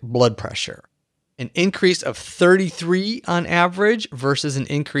systolic blood pressure, an increase of 33 on average versus an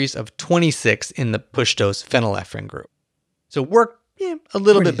increase of 26 in the push-dose phenylephrine group. So worked a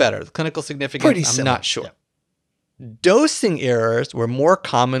little bit better. The clinical significance, I'm not sure. Yeah. Dosing errors were more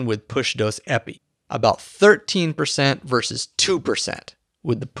common with push-dose epi, about 13% versus 2%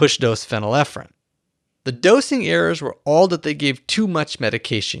 with the push-dose phenylephrine. The dosing errors were all that they gave too much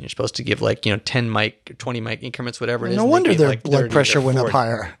medication. You're supposed to give 10 mic, or 20 mic increments, whatever it is. No wonder their blood pressure went up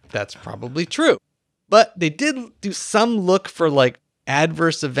higher. That's probably true. But they did do some look for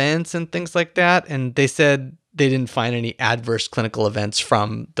adverse events and things like that. And they said they didn't find any adverse clinical events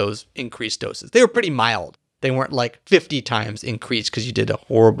from those increased doses. They were pretty mild. They weren't 50 times increased because you did a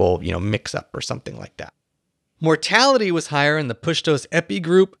horrible, mix up or something like that. Mortality was higher in the push-dose epi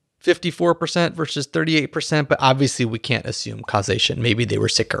group, 54% versus 38%, but obviously we can't assume causation. Maybe they were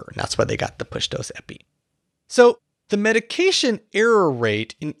sicker, and that's why they got the push-dose epi. So the medication error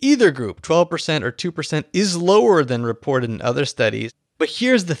rate in either group, 12% or 2%, is lower than reported in other studies. But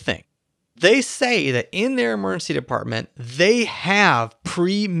here's the thing. They say that in their emergency department, they have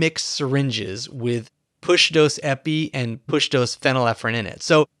pre-mixed syringes with push-dose epi and push-dose phenylephrine in it.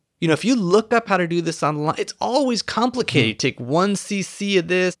 So, if you look up how to do this online, it's always complicated. You take 1 cc of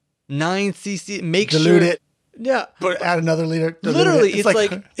this, 9 cc, dilute it. Yeah. But add another liter. Literally,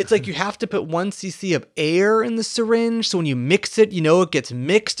 it's like you have to put 1 cc of air in the syringe. So when you mix it, it gets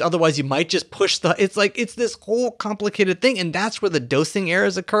mixed. Otherwise, you might just push it's this whole complicated thing. And that's where the dosing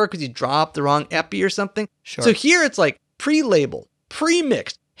errors occur because you drop the wrong epi or something. Sure. So here it's pre-labeled,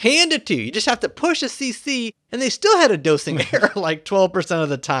 pre-mixed, handed to you. You just have to push a cc, and they still had a dosing error like 12% of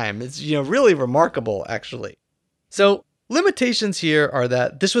the time. It's really remarkable, actually. So limitations here are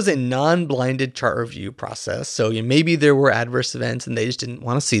that this was a non-blinded chart review process. So maybe there were adverse events and they just didn't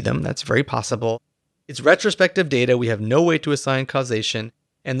want to see them. That's very possible. It's retrospective data. We have no way to assign causation.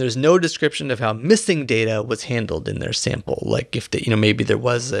 And there's no description of how missing data was handled in their sample. Like if maybe there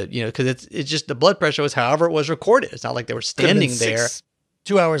was because it's just the blood pressure was however it was recorded. It's not like they were standing there.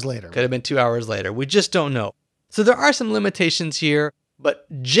 2 hours later. Could have been 2 hours later. We just don't know. So there are some limitations here, but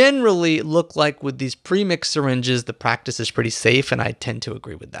generally look like with these pre-mixed syringes, the practice is pretty safe, and I tend to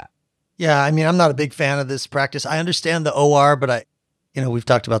agree with that. Yeah, I mean, I'm not a big fan of this practice. I understand the OR, but we've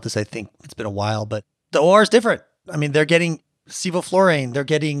talked about this, I think it's been a while, but the OR is different. I mean, they're getting sevoflurane, they're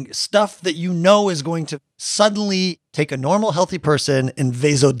getting stuff that is going to suddenly take a normal, healthy person and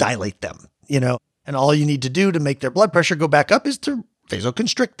vasodilate them, and all you need to do to make their blood pressure go back up is to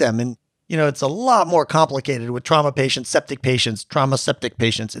vasoconstrict them. And, it's a lot more complicated with trauma patients, septic patients, trauma septic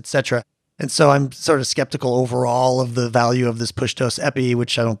patients, etc. And so I'm sort of skeptical overall of the value of this push dose epi,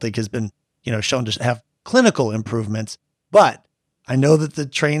 which I don't think has been, shown to have clinical improvements. But I know that the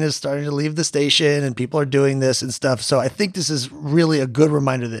train is starting to leave the station and people are doing this and stuff. So I think this is really a good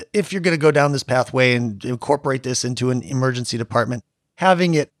reminder that if you're going to go down this pathway and incorporate this into an emergency department,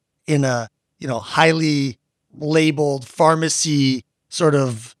 having it in a, highly labeled pharmacy sort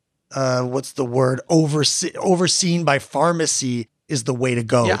of, overseen by pharmacy is the way to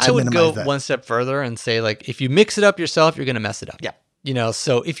go. Yeah, I would go one step further and say, like, if you mix it up yourself, you're going to mess it up. Yeah.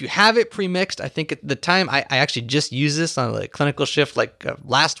 So if you have it pre-mixed, I think at the time, I actually just used this on a clinical shift,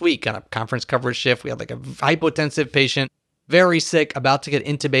 last week on a conference coverage shift. We had a hypotensive patient, very sick, about to get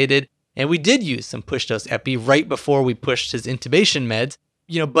intubated. And we did use some push dose epi right before we pushed his intubation meds.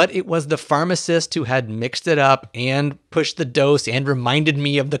 But it was the pharmacist who had mixed it up and pushed the dose and reminded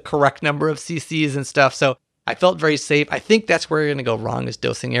me of the correct number of cc's and stuff. So I felt very safe. I think that's where you're going to go wrong is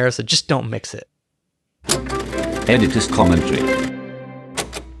dosing error. So just don't mix it. Editor's commentary.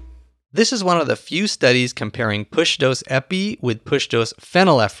 This is one of the few studies comparing push dose epi with push dose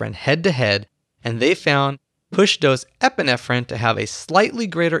phenylephrine head to head, and they found push dose epinephrine to have a slightly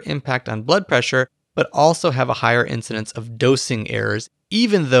greater impact on blood pressure, but also have a higher incidence of dosing errors,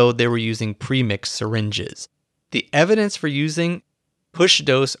 even though they were using pre-mixed syringes. The evidence for using push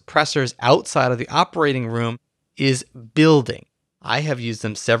dose pressors outside of the operating room is building. I have used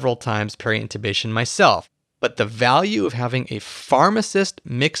them several times peri-intubation myself, but the value of having a pharmacist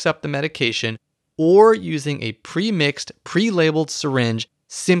mix up the medication or using a pre-mixed, pre-labeled syringe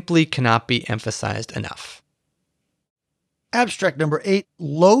simply cannot be emphasized enough. Abstract number 8,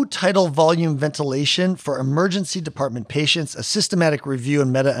 low tidal volume ventilation for emergency department patients, a systematic review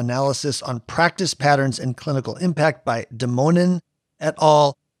and meta-analysis on practice patterns and clinical impact by Demonin et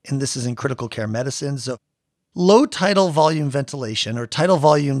al. And this is in critical care medicine. So low tidal volume ventilation, or tidal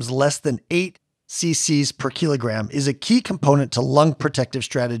volumes less than 8 cc's per kilogram, is a key component to lung protective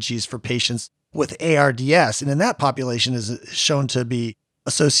strategies for patients with ARDS. And in that population is shown to be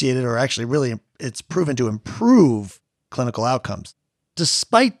associated, or actually really it's proven to improve clinical outcomes.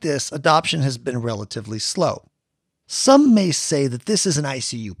 Despite this, adoption has been relatively slow. Some may say that this is an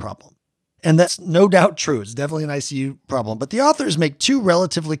ICU problem, and that's no doubt true. It's definitely an ICU problem, but the authors make 2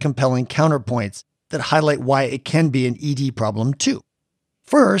 relatively compelling counterpoints that highlight why it can be an ED problem too.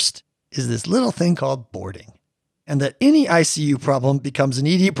 First is this little thing called boarding, and that any ICU problem becomes an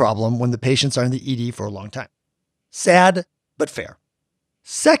ED problem when the patients are in the ED for a long time. Sad, but fair.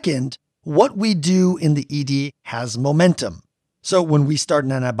 Second, what we do in the ED has momentum. So when we start an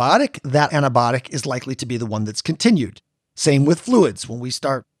antibiotic, that antibiotic is likely to be the one that's continued. Same with fluids. When we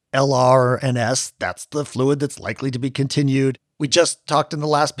start LR or NS, that's the fluid that's likely to be continued. We just talked in the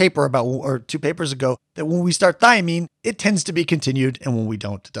last paper about, or 2 papers ago, that when we start thiamine, it tends to be continued, and when we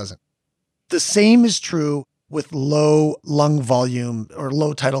don't, it doesn't. The same is true with low lung volume or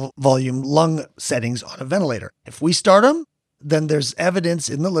low tidal volume lung settings on a ventilator. If we start them, then there's evidence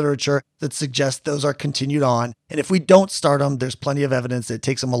in the literature that suggests those are continued on. And if we don't start them, there's plenty of evidence that it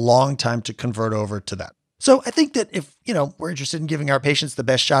takes them a long time to convert over to that. So I think that if, we're interested in giving our patients the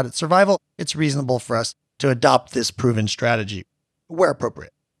best shot at survival, it's reasonable for us to adopt this proven strategy where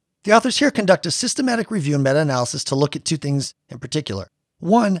appropriate. The authors here conduct a systematic review and meta-analysis to look at 2 things in particular.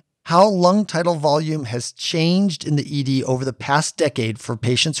 1, how lung tidal volume has changed in the ED over the past decade for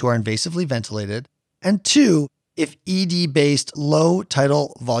patients who are invasively ventilated. And 2, if ED-based low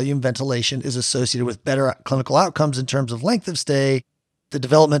tidal volume ventilation is associated with better clinical outcomes in terms of length of stay, the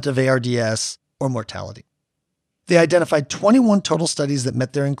development of ARDS, or mortality. They identified 21 total studies that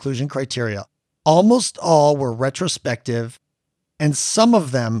met their inclusion criteria. Almost all were retrospective, And some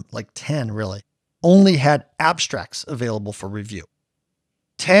of them, like 10 really, only had abstracts available for review.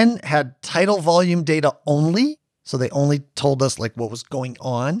 10 had tidal volume data only, so they only told us like what was going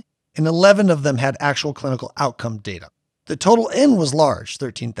on, and 11 of them had actual clinical outcome data. The total N was large,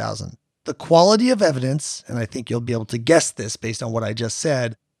 13,000. The quality of evidence, and I think you'll be able to guess this based on what I just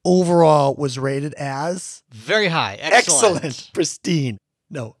said, overall was rated as very high. Excellent. Pristine.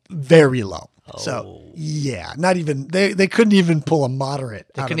 No, very low. Oh. So yeah, not even, they couldn't even pull a moderate.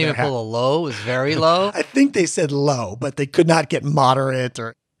 They couldn't even pull a low. It was very low. I think they said low, but they could not get moderate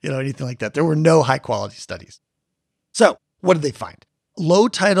or, anything like that. There were no high quality studies. So what did they find? Low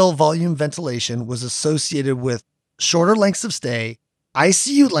tidal volume ventilation was associated with shorter lengths of stay,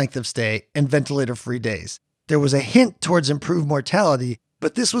 ICU length of stay, and ventilator-free days. There was a hint towards improved mortality,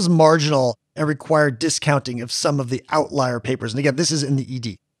 but this was marginal and required discounting of some of the outlier papers. And again, this is in the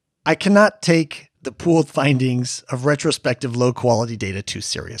ED. I cannot take the pooled findings of retrospective low-quality data too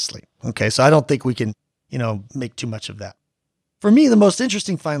seriously. Okay, so I don't think we can, make too much of that. For me, the most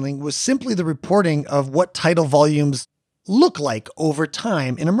interesting finding was simply the reporting of what tidal volumes look like over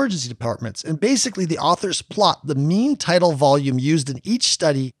time in emergency departments. And basically, the authors plot the mean tidal volume used in each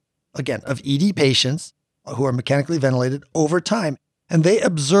study, again, of ED patients who are mechanically ventilated over time. And they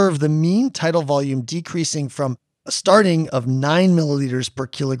observe the mean tidal volume decreasing from a starting of 9 milliliters per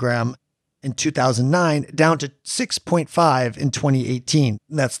kilogram in 2009 down to 6.5 in 2018.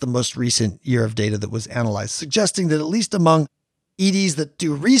 And that's the most recent year of data that was analyzed, suggesting that at least among EDs that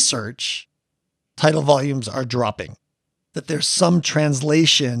do research, tidal volumes are dropping, that there's some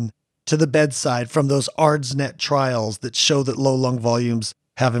translation to the bedside from those ARDS-NET trials that show that low lung volumes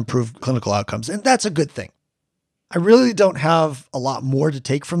have improved clinical outcomes. And that's a good thing. I really don't have a lot more to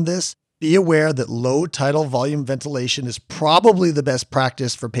take from this. Be aware that low tidal volume ventilation is probably the best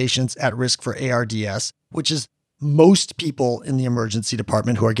practice for patients at risk for ARDS, which is most people in the emergency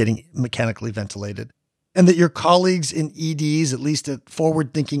department who are getting mechanically ventilated. And that your colleagues in EDs, at least at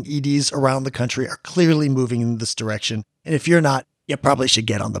forward-thinking EDs around the country, are clearly moving in this direction. And if you're not, you probably should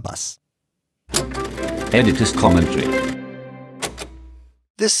get on the bus. Editor's commentary.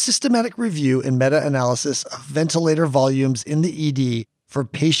 This systematic review and meta-analysis of ventilator volumes in the ED for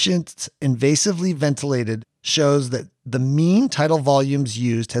patients invasively ventilated shows that the mean tidal volumes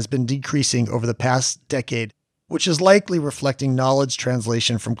used has been decreasing over the past decade, which is likely reflecting knowledge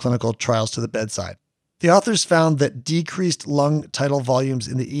translation from clinical trials to the bedside. The authors found that decreased lung tidal volumes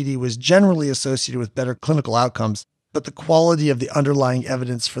in the ED was generally associated with better clinical outcomes, but the quality of the underlying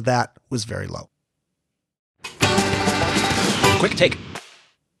evidence for that was very low. Quick take.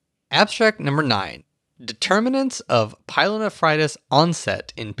 Abstract number 9. Determinants of pyelonephritis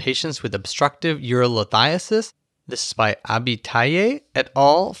onset in patients with obstructive urolithiasis. This is by Abitaye et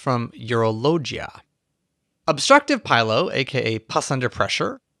al. From Urologia. Obstructive pyelo, aka pus under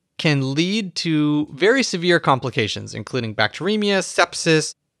pressure, can lead to very severe complications, including bacteremia,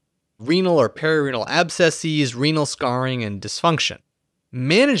 sepsis, renal or perirenal abscesses, renal scarring, and dysfunction.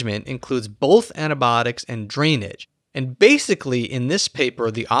 Management includes both antibiotics and drainage. And basically, in this paper,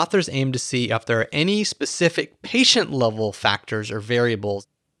 the authors aim to see if there are any specific patient-level factors or variables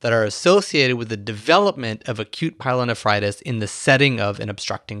that are associated with the development of acute pyelonephritis in the setting of an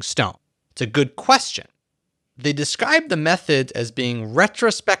obstructing stone. It's a good question. They describe the methods as being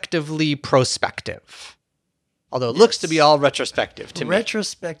retrospectively prospective. Although it looks to be all retrospective to me.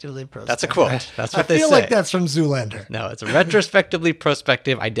 Retrospectively prospective. That's a quote. That's what they say. I feel like that's from Zoolander. No, it's a retrospectively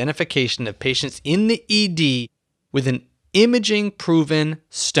prospective identification of patients in the ED with an imaging-proven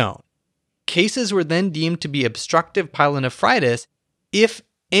stone. Cases were then deemed to be obstructive pyelonephritis if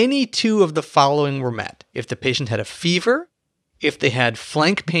any two of the following were met. If the patient had a fever, if they had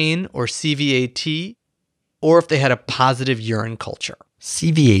flank pain or CVAT, or if they had a positive urine culture.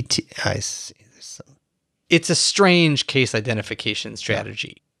 CVAT, I see. It's a strange case identification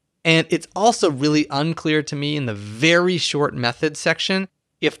strategy. And it's also really unclear to me in the very short methods section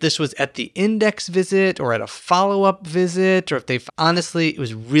if this was at the index visit or at a follow-up visit, or if honestly, it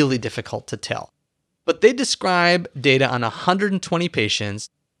was really difficult to tell. But they describe data on 120 patients,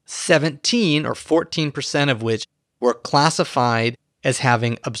 17 or 14% of which were classified as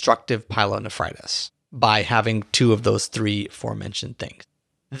having obstructive pyelonephritis by having two of those three aforementioned things.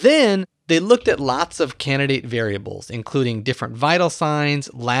 Then they looked at lots of candidate variables, including different vital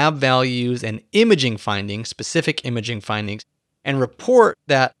signs, lab values, and imaging findings, specific imaging findings, and report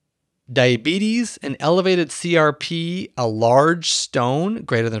that diabetes, an elevated CRP, a large stone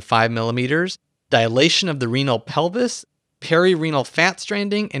greater than 5 millimeters, dilation of the renal pelvis, perirenal fat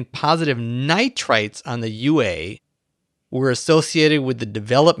stranding, and positive nitrites on the UA were associated with the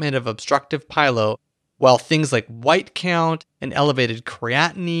development of obstructive pyelo while things like white count and elevated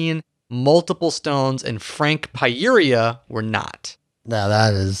creatinine, multiple stones, and frank pyuria were not. Now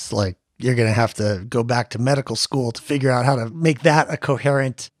that is like, you're going to have to go back to medical school to figure out how to make that a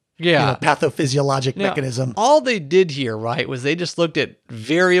coherent pathophysiologic mechanism. All they did here, right, was they just looked at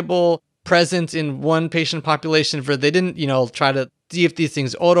variable presence in one patient population. They didn't, try to see if these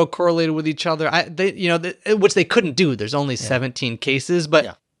things autocorrelated with each other. Which they couldn't do. There's only 17 cases,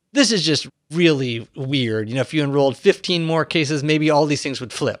 but this is just really weird. If you enrolled 15 more cases, maybe all these things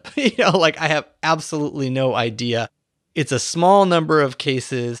would flip. I have absolutely no idea. It's a small number of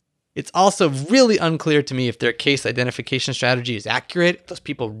cases. It's also really unclear to me if their case identification strategy is accurate. If those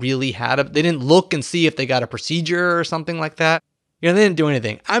people really they didn't look and see if they got a procedure or something like that. They didn't do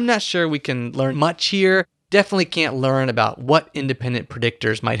anything. I'm not sure we can learn much here. Definitely can't learn about what independent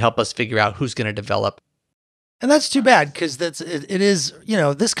predictors might help us figure out who's going to develop. And that's too bad, because it is,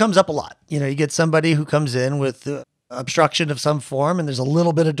 this comes up a lot. You get somebody who comes in with obstruction of some form, and there's a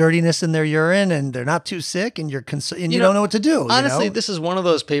little bit of dirtiness in their urine, and they're not too sick, and you're and you don't know what to do. Honestly, this is one of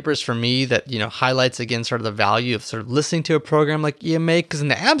those papers for me that, highlights again sort of the value of sort of listening to a program like EMA, because in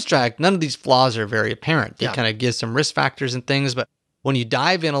the abstract, none of these flaws are very apparent. They kind of give some risk factors and things, but when you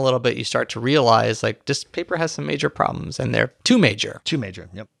dive in a little bit, you start to realize this paper has some major problems, and they're too major. Too major,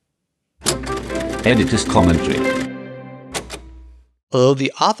 yep. Editor's commentary. Although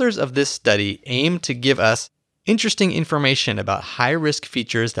the authors of this study aim to give us interesting information about high-risk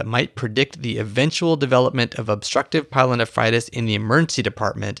features that might predict the eventual development of obstructive pyelonephritis in the emergency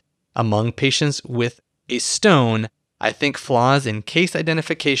department among patients with a stone, I think flaws in case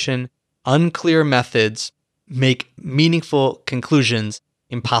identification, unclear methods, make meaningful conclusions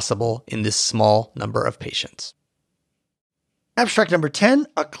impossible in this small number of patients. Abstract number 10,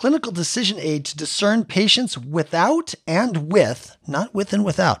 a clinical decision aid to discern patients without and with, not with and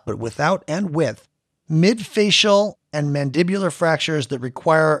without, but without and with, midfacial and mandibular fractures that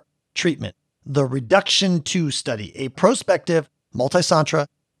require treatment. The Reduction 2 study, a prospective multicentra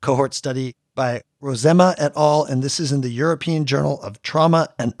cohort study by Rosema et al., and this is in the European Journal of Trauma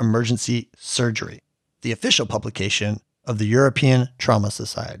and Emergency Surgery, the official publication of the European Trauma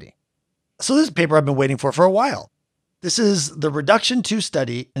Society. So this is a paper I've been waiting for a while. This is the Reduction 2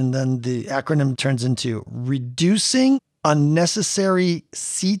 study, and then the acronym turns into Reducing Unnecessary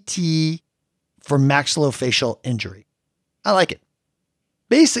CT for Maxillofacial Injury. I like it.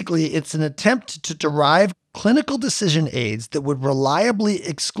 Basically, it's an attempt to derive clinical decision aids that would reliably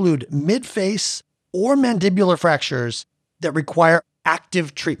exclude midface or mandibular fractures that require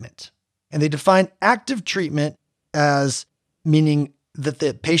active treatment. And they define active treatment as meaning that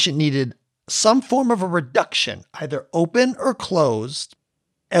the patient needed some form of a reduction, either open or closed,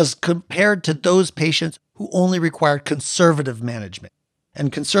 as compared to those patients who only required conservative management.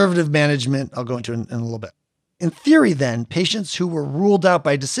 And conservative management, I'll go into in a little bit. In theory, then, patients who were ruled out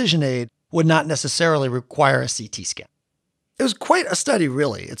by decision aid would not necessarily require a CT scan. It was quite a study,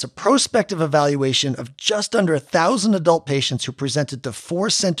 really. It's a prospective evaluation of just under 1,000 adult patients who presented to 4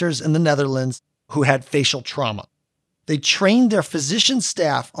 centers in the Netherlands who had facial trauma. They trained their physician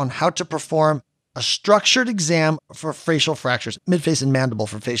staff on how to perform a structured exam for facial fractures, midface and mandible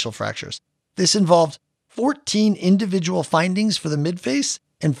for facial fractures. This involved 14 individual findings for the midface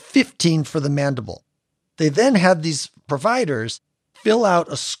and 15 for the mandible. They then had these providers fill out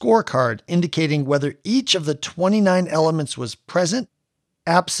a scorecard indicating whether each of the 29 elements was present,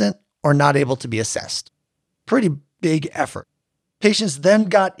 absent, or not able to be assessed. Pretty big effort. Patients then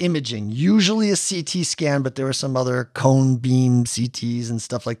got imaging, usually a CT scan, but there were some other cone beam CTs and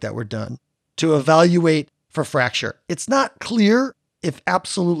stuff like that were done to evaluate for fracture. It's not clear if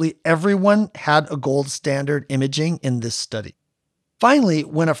absolutely everyone had a gold standard imaging in this study. Finally,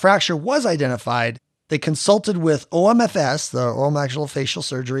 when a fracture was identified, they consulted with OMFS, the oral maxillofacial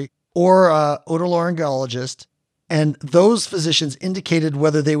surgery, or otolaryngologist, and those physicians indicated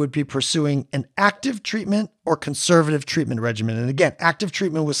whether they would be pursuing an active treatment or conservative treatment regimen. And again, active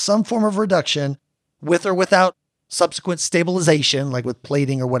treatment was some form of reduction with or without subsequent stabilization, like with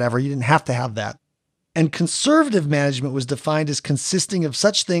plating or whatever. You didn't have to have that. And conservative management was defined as consisting of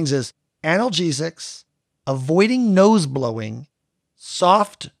such things as analgesics, avoiding nose blowing,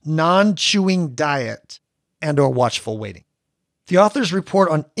 soft, non-chewing diet, and or watchful waiting. The authors report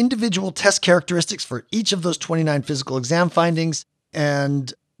on individual test characteristics for each of those 29 physical exam findings,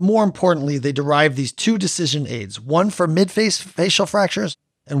 and more importantly, they derive these 2 decision aids, one for midface facial fractures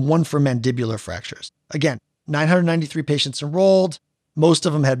and one for mandibular fractures. Again, 993 patients enrolled. Most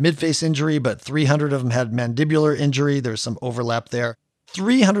of them had midface injury, but 300 of them had mandibular injury. There's some overlap there.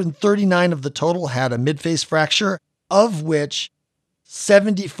 339 of the total had a midface fracture, of which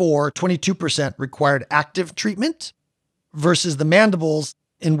 22% required active treatment versus the mandibles,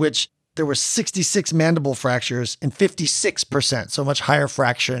 in which there were 66 mandible fractures and 56%, so a much higher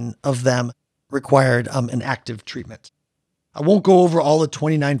fraction of them required an active treatment. I won't go over all the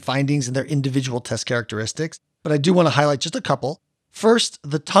 29 findings and their individual test characteristics, but I do want to highlight just a couple. First,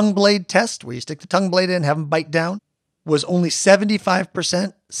 the tongue blade test, where you stick the tongue blade in and have them bite down, was only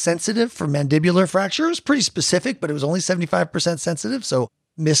 75% sensitive for mandibular fracture. It was pretty specific, but it was only 75% sensitive, so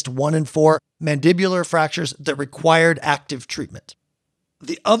missed 1 in 4 mandibular fractures that required active treatment.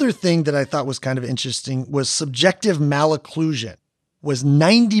 The other thing that I thought was kind of interesting was subjective malocclusion was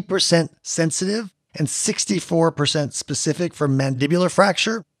 90% sensitive and 64% specific for mandibular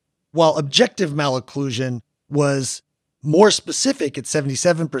fracture, while objective malocclusion was more specific at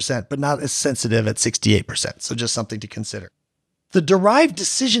 77%, but not as sensitive at 68%. So just something to consider. The derived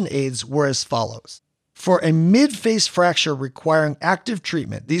decision aids were as follows. For a midface fracture requiring active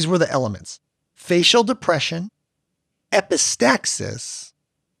treatment, these were the elements: facial depression, epistaxis,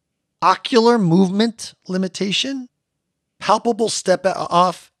 ocular movement limitation, palpable step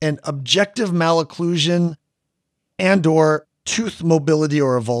off, and objective malocclusion and/or tooth mobility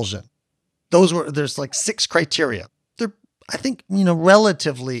or avulsion. There's like 6 criteria. They're, I think,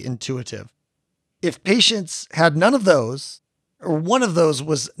 relatively intuitive. If patients had none of those, or one of those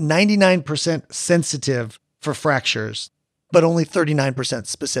was 99% sensitive for fractures, but only 39%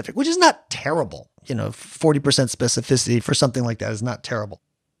 specific, which is not terrible. 40% specificity for something like that is not terrible.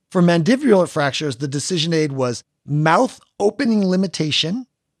 For mandibular fractures, the decision aid was mouth opening limitation,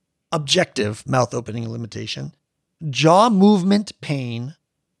 objective mouth opening limitation, jaw movement pain,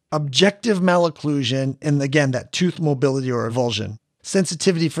 objective malocclusion, and again, that tooth mobility or avulsion.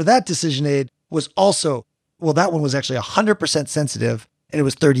 Sensitivity for that decision aid was also, that one was actually 100% sensitive, and it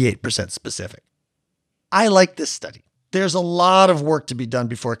was 38% specific. I like this study. There's a lot of work to be done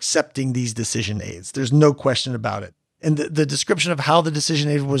before accepting these decision aids. There's no question about it. And the description of how the decision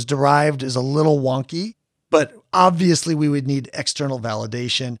aid was derived is a little wonky, but obviously we would need external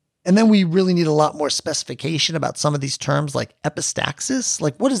validation. And then we really need a lot more specification about some of these terms like epistaxis.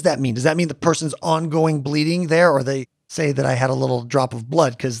 Like, what does that mean? Does that mean the person's ongoing bleeding there, or they say that I had a little drop of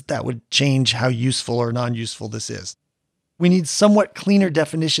blood? Because that would change how useful or non-useful this is. We need somewhat cleaner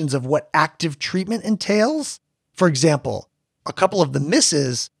definitions of what active treatment entails. For example, a couple of the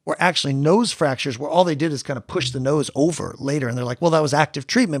misses were actually nose fractures where all they did is kind of push the nose over later. And they're like, well, that was active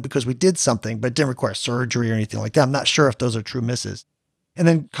treatment because we did something, but it didn't require surgery or anything like that. I'm not sure if those are true misses. And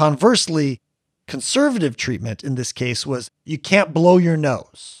then conversely, conservative treatment in this case was you can't blow your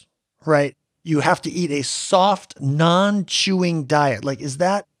nose, right? You have to eat a soft, non-chewing diet. Like, is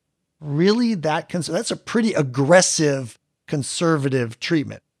that really that? That's a pretty aggressive conservative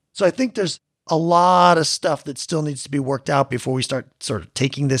treatment. So I think there's a lot of stuff that still needs to be worked out before we start sort of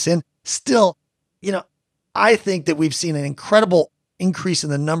taking this in. Still, I think that we've seen an incredible increase in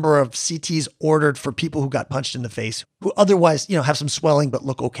the number of CTs ordered for people who got punched in the face, who otherwise, have some swelling but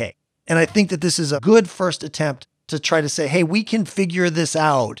look okay. And I think that this is a good first attempt to try to say, hey, we can figure this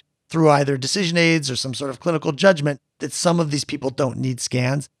out through either decision aids or some sort of clinical judgment that some of these people don't need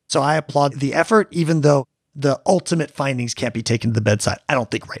scans. So I applaud the effort, even though the ultimate findings can't be taken to the bedside. I don't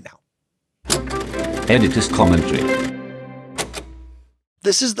think right now. Editor's commentary.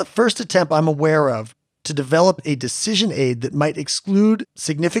 This is the first attempt I'm aware of to develop a decision aid that might exclude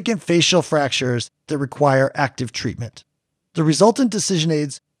significant facial fractures that require active treatment. The resultant decision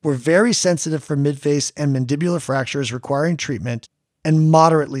aids were very sensitive for midface and mandibular fractures requiring treatment and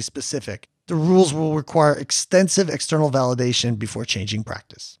moderately specific. The rules will require extensive external validation before changing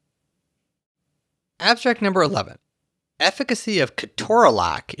practice. Abstract number 11. Efficacy of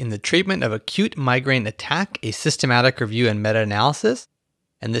Ketorolac in the treatment of acute migraine attack, a systematic review and meta-analysis.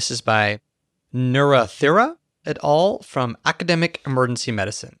 And this is by Nurathira et al. From Academic Emergency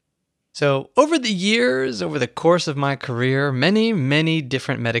Medicine. So over the years, over the course of my career, many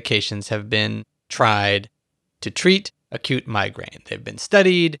different medications have been tried to treat acute migraine. They've been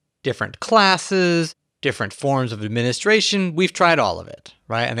studied, different classes, different forms of administration. We've tried all of it,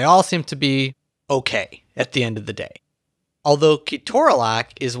 right? And they all seem to be okay at the end of the day. Although Ketorolac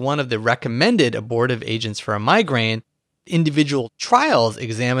is one of the recommended abortive agents for a migraine, individual trials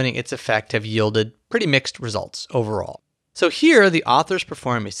examining its effect have yielded pretty mixed results overall. So here, the authors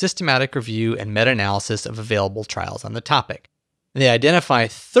perform a systematic review and meta-analysis of available trials on the topic. They identify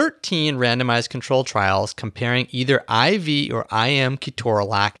 13 randomized controlled trials comparing either IV or IM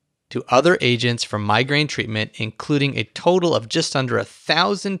Ketorolac to other agents for migraine treatment, including a total of just under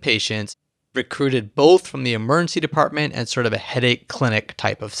 1,000 patients recruited both from the emergency department and sort of a headache clinic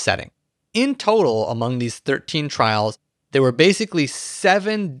type of setting. In total, among these 13 trials, there were basically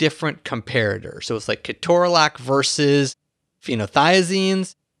 7 different comparators. So it's like Ketorolac versus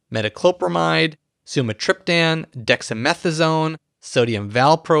phenothiazines, metoclopramide, sumatriptan, dexamethasone, sodium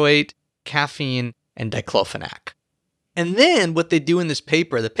valproate, caffeine, and diclofenac. And then what they do in this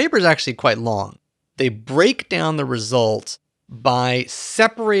paper, the paper is actually quite long. They break down the results by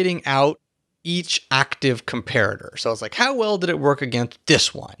separating out each active comparator. So it's like, how well did it work against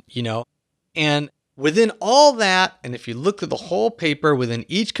this one, And within all that, and if you look at the whole paper within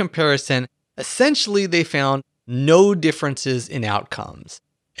each comparison, essentially they found no differences in outcomes.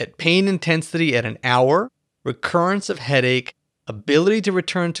 At pain intensity at an hour, recurrence of headache, ability to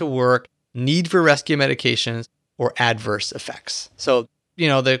return to work, need for rescue medications, or adverse effects. So,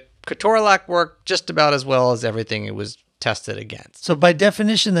 the Ketorolac worked just about as well as everything it was tested against. So by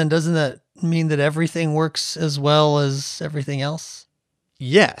definition, then, doesn't that mean that everything works as well as everything else?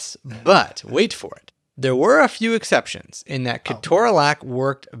 Yes, but wait for it. There were a few exceptions in that Ketorolac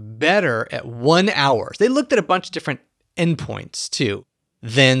worked better at 1 hour. They looked at a bunch of different endpoints too.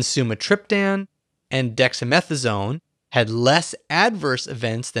 Then sumatriptan and dexamethasone had less adverse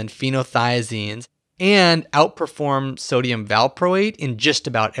events than phenothiazines and outperformed sodium valproate in just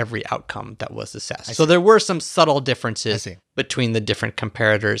about every outcome that was assessed. So there were some subtle differences between the different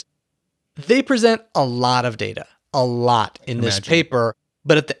comparators. They present a lot of data, a lot in this paper.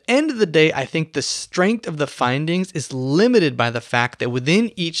 But at the end of the day, I think the strength of the findings is limited by the fact that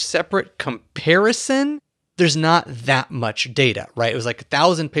within each separate comparison, there's not that much data, right? It was like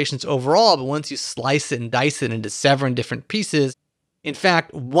 1,000 patients overall, but once you slice it and dice it into 7 different pieces, in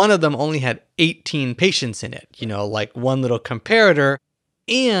fact, one of them only had 18 patients in it, like one little comparator,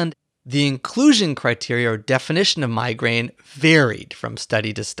 and the inclusion criteria or definition of migraine varied from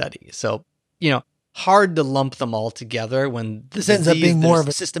study to study. So, hard to lump them all together when this ends up being more of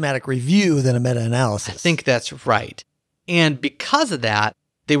a systematic review than a meta-analysis. I think that's right. And because of that,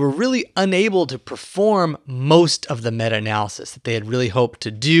 they were really unable to perform most of the meta-analysis that they had really hoped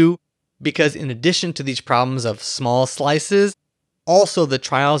to do, because in addition to these problems of small slices, also the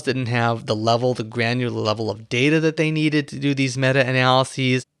trials didn't have the granular level of data that they needed to do these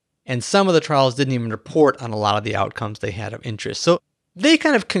meta-analyses, and some of the trials didn't even report on a lot of the outcomes they had of interest. So they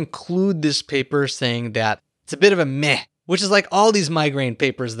kind of conclude this paper saying that it's a bit of a meh, which is like all these migraine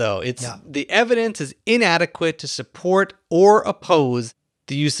papers, though. The evidence is inadequate to support or oppose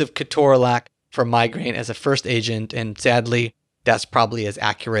the use of Ketorolac for migraine as a first agent, and sadly, that's probably as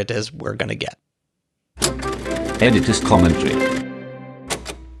accurate as we're going to get. Editor's commentary.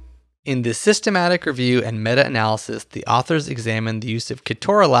 In this systematic review and meta-analysis, the authors examined the use of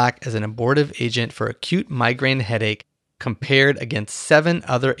Ketorolac as an abortive agent for acute migraine headache compared against 7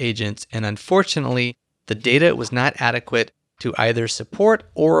 other agents, and unfortunately, the data was not adequate to either support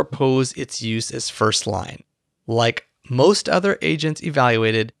or oppose its use as first line. Like most other agents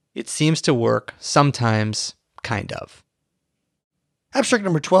evaluated, it seems to work sometimes, kind of. Abstract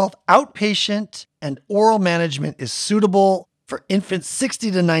number 12, outpatient and oral management is suitable for infants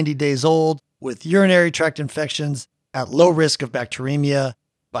 60 to 90 days old with urinary tract infections at low risk of bacteremia,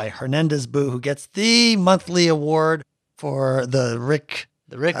 by Hernandez-Boo, who gets the monthly award for the Rick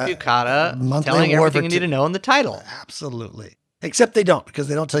Bucata, monthly telling award everything you need to know in the title. Absolutely. Except they don't, because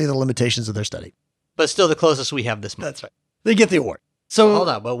they don't tell you the limitations of their study. But still the closest we have this month. That's right. They get the award. So hold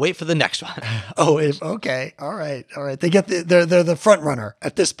on, but wait for the next one. Okay. All right. They get they're the front runner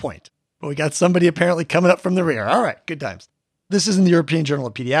at this point. But we got somebody apparently coming up from the rear. All right, good times. This is in the European Journal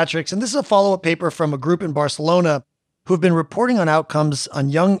of Pediatrics, and this is a follow-up paper from a group in Barcelona who have been reporting on outcomes on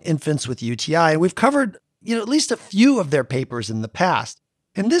young infants with UTI. And we've covered, at least a few of their papers in the past.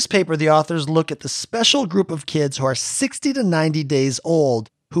 In this paper, the authors look at the special group of kids who are 60 to 90 days old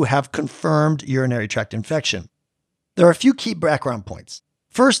who have confirmed urinary tract infection. There are a few key background points.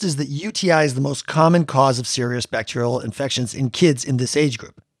 First is that UTI is the most common cause of serious bacterial infections in kids in this age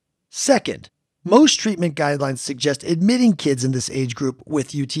group. Second, most treatment guidelines suggest admitting kids in this age group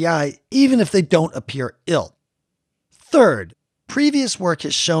with UTI, even if they don't appear ill. Third, previous work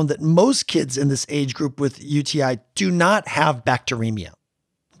has shown that most kids in this age group with UTI do not have bacteremia.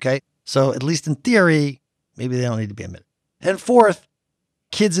 Okay, so at least in theory, maybe they don't need to be admitted. And fourth,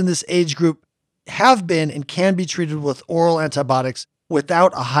 kids in this age group have been and can be treated with oral antibiotics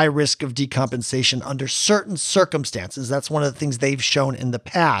without a high risk of decompensation under certain circumstances. That's one of the things they've shown in the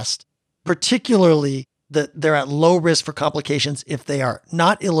past, particularly that they're at low risk for complications if they are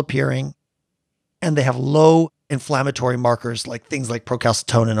not ill-appearing and they have low inflammatory markers like things like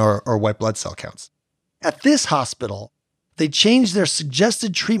procalcitonin or white blood cell counts. At this hospital, they changed their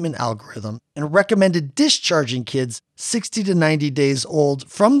suggested treatment algorithm and recommended discharging kids 60 to 90 days old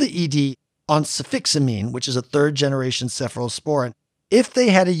from the ED on sulfixamine, which is a third-generation cephalosporin, if they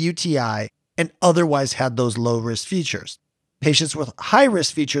had a UTI and otherwise had those low-risk features. Patients with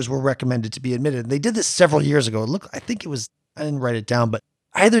high-risk features were recommended to be admitted. And they did this several years ago. Look, I think it was, I didn't write it down, but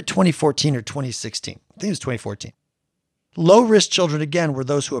either 2014 or 2016. I think it was 2014. Low-risk children, again, were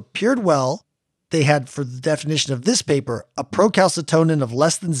those who appeared well. They had, for the definition of this paper, a procalcitonin of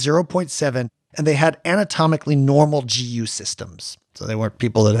less than 0.7, and they had anatomically normal GU systems. So they weren't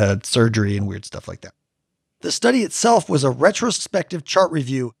people that had surgery and weird stuff like that. The study itself was a retrospective chart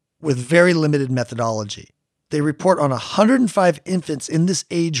review with very limited methodology. They report on 105 infants in this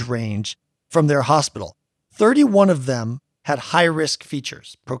age range from their hospital. 31 of them had high-risk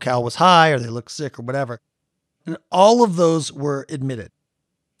features. Procal was high, or they looked sick, or whatever. And all of those were admitted.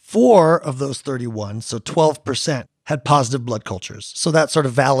 4 of those 31, so 12%, had positive blood cultures. So that sort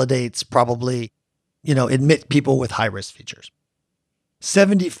of validates probably, admit people with high-risk features.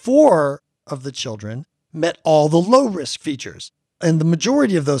 74 of the children met all the low-risk features, and the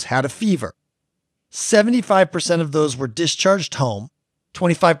majority of those had a fever. 75% of those were discharged home.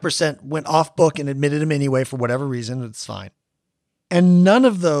 25% went off book and admitted them anyway for whatever reason. It's fine. And none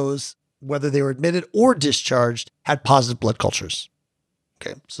of those, whether they were admitted or discharged, had positive blood cultures.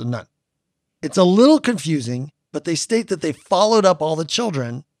 Okay, so none. It's a little confusing, but they state that they followed up all the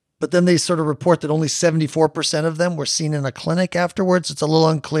children, but then they sort of report that only 74% of them were seen in a clinic afterwards. It's a little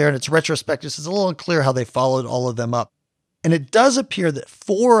unclear, and it's retrospective, so it's a little unclear how they followed all of them up. And it does appear that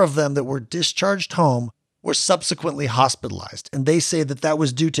 4 of them that were discharged home were subsequently hospitalized. And they say that that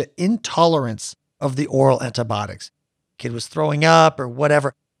was due to intolerance of the oral antibiotics. Kid was throwing up or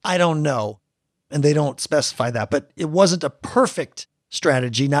whatever. I don't know. And they don't specify that. But it wasn't a perfect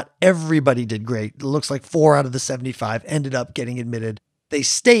strategy. Not everybody did great. It looks like 4 out of the 75 ended up getting admitted. They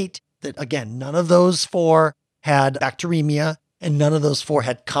state that, again, none of those 4 had bacteremia and none of those 4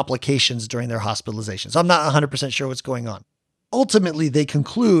 had complications during their hospitalization. So I'm not 100% sure what's going on. Ultimately, they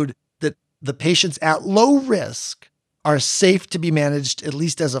conclude that the patients at low risk are safe to be managed, at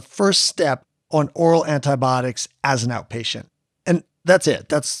least as a first step, on oral antibiotics as an outpatient. And that's it.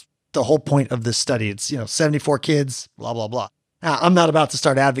 That's the whole point of this study. It's, 74 kids, blah, blah, blah. Now, I'm not about to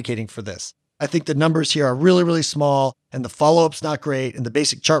start advocating for this. I think the numbers here are really, really small, and the follow-up's not great, and the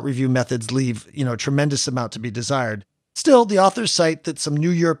basic chart review methods leave, a tremendous amount to be desired. Still, the authors cite that some new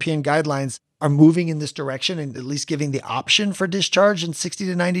European guidelines are moving in this direction and at least giving the option for discharge in 60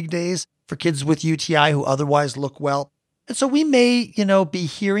 to 90 days for kids with UTI who otherwise look well. And so we may, be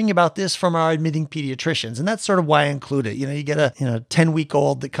hearing about this from our admitting pediatricians. And that's sort of why I include it. You get a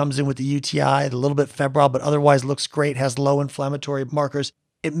 10-week-old that comes in with the UTI, a little bit febrile, but otherwise looks great, has low inflammatory markers.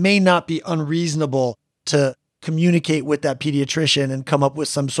 It may not be unreasonable to communicate with that pediatrician and come up with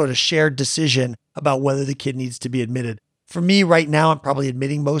some sort of shared decision about whether the kid needs to be admitted. For me right now, I'm probably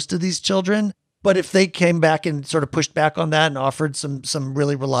admitting most of these children, but if they came back and sort of pushed back on that and offered some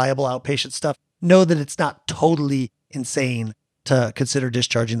really reliable outpatient stuff, know that it's not totally insane to consider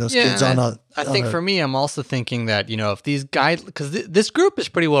discharging those kids on a... I think for me, I'm also thinking that, if these guys, because this group is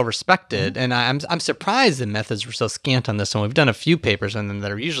pretty well respected, and I'm surprised the methods were so scant on this one. We've done a few papers on them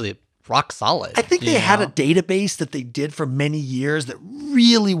that are usually rock solid. I think they had a database that they did for many years that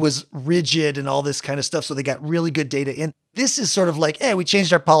really was rigid and all this kind of stuff. So they got really good data in. This is sort of like, hey, we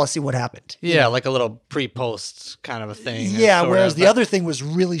changed our policy. What happened? Yeah, like a little pre-post kind of a thing. Yeah, whereas the other thing was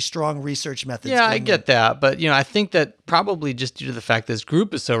really strong research methods. Yeah, I get that. But, I think that probably just due to the fact this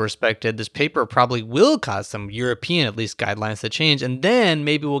group is so respected, this paper probably will cause some European, at least, guidelines to change. And then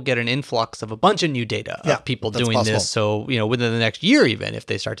maybe we'll get an influx of a bunch of new data of people doing possible. This. So, within the next year even, if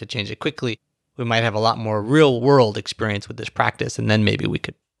they start to change it quickly, we might have a lot more real-world experience with this practice. And then maybe we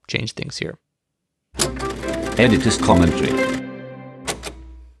could change things here. Editor's commentary.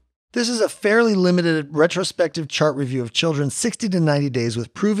 This is a fairly limited retrospective chart review of children 60 to 90 days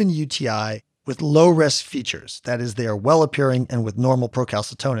with proven UTI with low-risk features. That is, they are well-appearing and with normal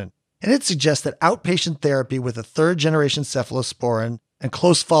procalcitonin. And it suggests that outpatient therapy with a third-generation cephalosporin and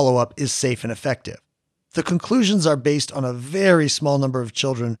close follow-up is safe and effective. The conclusions are based on a very small number of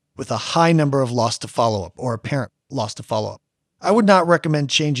children with a high number of loss to follow-up or apparent loss to follow-up. I would not recommend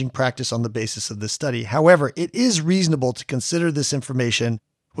changing practice on the basis of this study. However, it is reasonable to consider this information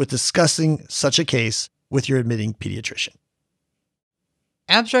with discussing such a case with your admitting pediatrician.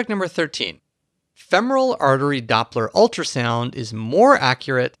 Abstract number 13. Femoral artery Doppler ultrasound is more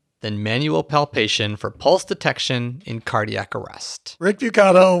accurate than manual palpation for pulse detection in cardiac arrest. Rick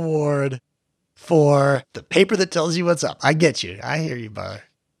Bucato Award for the paper that tells you what's up. I get you. I hear you, Bar.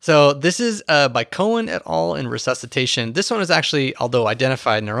 So this is by Cohen et al. In Resuscitation. This one is actually, although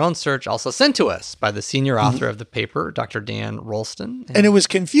identified in our own search, also sent to us by the senior author of the paper, Dr. Dan Rolston. And it was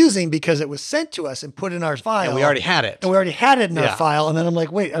confusing because it was sent to us and put in our file. And we already had it. And we already had it in our file. And then I'm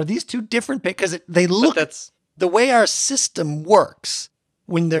like, wait, are these two different? Because they look, the way our system works,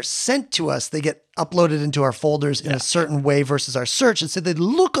 when they're sent to us, they get uploaded into our folders in a certain way versus our search. And so they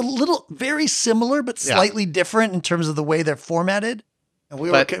look very similar, but slightly different in terms of the way they're formatted. And we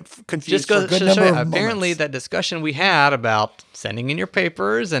were confused for a good number of moments. Apparently, that discussion we had about sending in your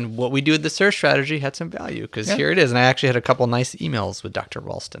papers and what we do with the search strategy had some value, because here it is. And I actually had a couple nice emails with Dr.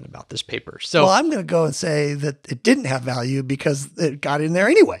 Ralston about this paper. So, well, I'm going to go and say that it didn't have value because it got in there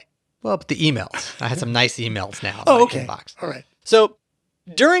anyway. Well, but the emails. I had some nice emails now in my inbox. All right. So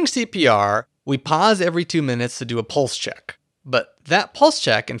during CPR, we pause every 2 minutes to do a pulse check. But that pulse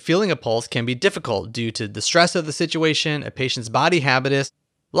check and feeling a pulse can be difficult due to the stress of the situation, a patient's body habitus,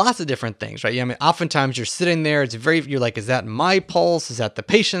 lots of different things, right? I mean, oftentimes you're sitting there, you're like, is that my pulse? Is that the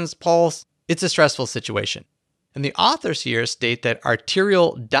patient's pulse? It's a stressful situation. And the authors here state that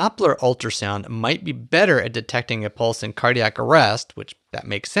arterial Doppler ultrasound might be better at detecting a pulse in cardiac arrest, which that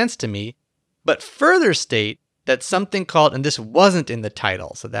makes sense to me, but further state that something called, and this wasn't in the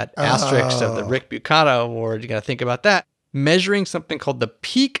title, so that asterisk of the Rick Bucata Award, you got to think about that, measuring something called the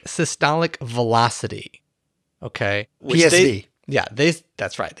peak systolic velocity. Okay. PSV.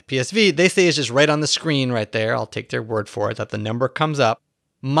 That's right. The PSV, they say is just right on the screen right there. I'll take their word for it that the number comes up,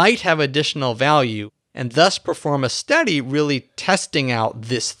 might have additional value, and thus perform a study really testing out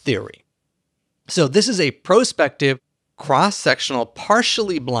this theory. So this is a prospective, cross-sectional,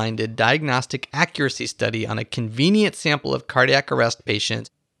 partially blinded diagnostic accuracy study on a convenient sample of cardiac arrest patients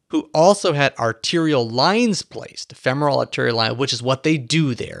who also had arterial lines placed, femoral arterial line, which is what they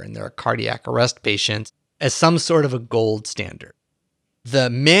do there in their cardiac arrest patients, as some sort of a gold standard. The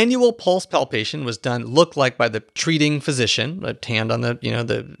manual pulse palpation was looked like by the treating physician, a hand on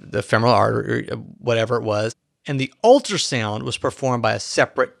the femoral artery, whatever it was, and the ultrasound was performed by a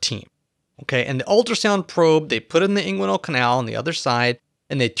separate team. Okay, and the ultrasound probe, they put in the inguinal canal on the other side,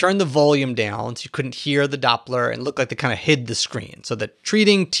 and they turned the volume down so you couldn't hear the Doppler and looked like they kind of hid the screen. So the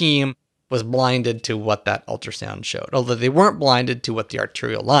treating team was blinded to what that ultrasound showed, although they weren't blinded to what the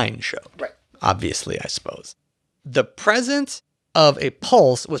arterial line showed. Right. Obviously, I suppose. The presence of a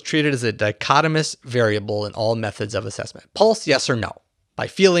pulse was treated as a dichotomous variable in all methods of assessment. Pulse, yes or no, by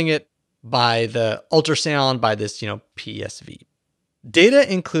feeling it, by the ultrasound, by this, PSV.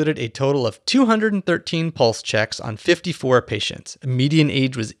 Data included a total of 213 pulse checks on 54 patients. Median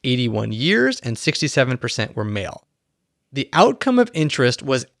age was 81 years and 67% were male. The outcome of interest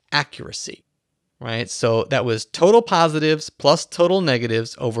was accuracy, right? So that was total positives plus total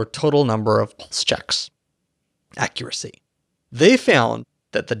negatives over total number of pulse checks. Accuracy. They found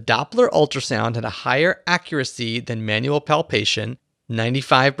that the Doppler ultrasound had a higher accuracy than manual palpation,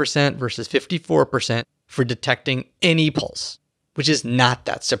 95% versus 54% for detecting any pulse, which is not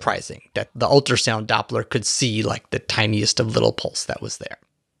that surprising that the ultrasound Doppler could see like the tiniest of little pulse that was there.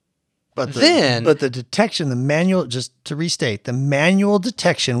 But the detection, the manual, just to restate, the manual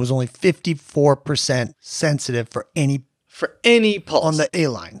detection was only 54% sensitive for any pulse on the A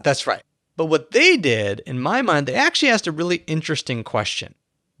line. That's right. But what they did, in my mind, they actually asked a really interesting question,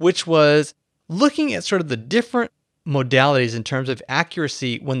 which was looking at sort of the different modalities in terms of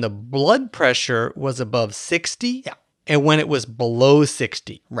accuracy when the blood pressure was above 60 and when it was below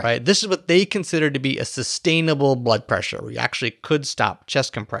 60, right? This is what they consider to be a sustainable blood pressure where you actually could stop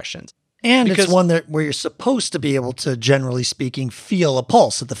chest compressions. And it's one where you're supposed to be able to, generally speaking, feel a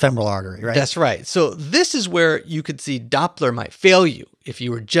pulse at the femoral artery, right? That's right. So this is where you could see Doppler might fail you if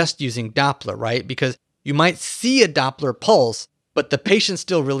you were just using Doppler, right? Because you might see a Doppler pulse, but the patient's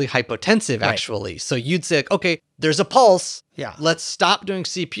still really hypotensive, actually. Right. So you'd say, okay, there's a pulse. Yeah. Let's stop doing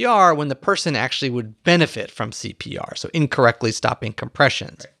CPR when the person actually would benefit from CPR. So incorrectly stopping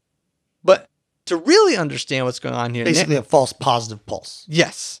compressions. Right. But to really understand what's going on here. Basically a false positive pulse.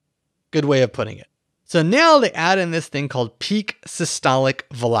 Yes. Good way of putting it. So now they add in this thing called peak systolic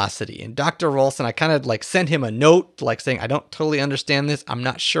velocity. And Dr. Rolston, I kind of like sent him a note like saying, I don't totally understand this. I'm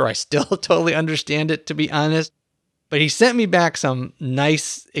not sure I still totally understand it, to be honest. But he sent me back some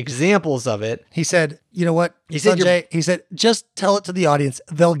nice examples of it. He said, you know what, Sanjay? He said, just tell it to the audience.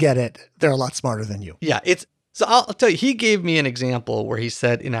 They'll get it. They're a lot smarter than you. Yeah, so I'll tell you, he gave me an example where he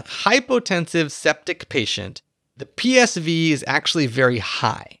said in a hypotensive septic patient, the PSV is actually very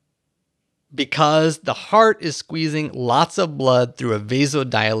high because the heart is squeezing lots of blood through a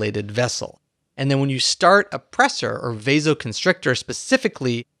vasodilated vessel. And then when you start a pressor or vasoconstrictor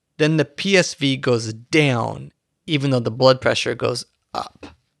specifically, then the PSV goes down, even though the blood pressure goes up.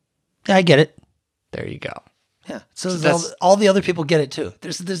 I get it. There you go. Yeah. So all the other people get it too.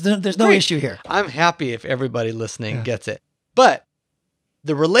 There's no issue here. I'm happy if everybody listening gets it. But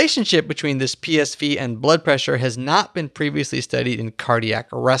the relationship between this PSV and blood pressure has not been previously studied in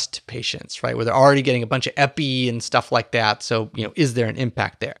cardiac arrest patients, right? Where they're already getting a bunch of epi and stuff like that. So, is there an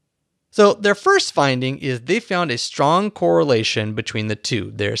impact there? So their first finding is they found a strong correlation between the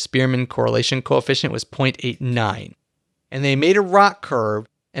two. Their Spearman correlation coefficient was 0.89. And they made a ROC curve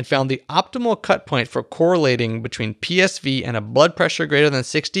and found the optimal cut point for correlating between PSV and a blood pressure greater than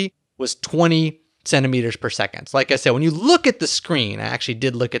 60 was 20 centimeters per second. So like I said, when you look at the screen, I actually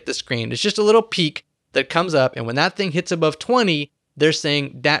did look at the screen, it's just a little peak that comes up. And when that thing hits above 20, they're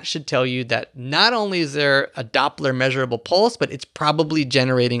saying that should tell you that not only is there a Doppler measurable pulse, but it's probably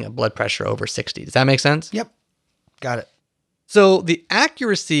generating a blood pressure over 60. Does that make sense? Yep. Got it. So the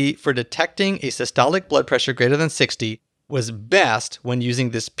accuracy for detecting a systolic blood pressure greater than 60 was best when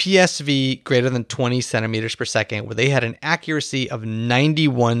using this PSV greater than 20 centimeters per second, where they had an accuracy of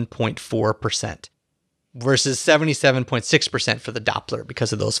 91.4% versus 77.6% for the Doppler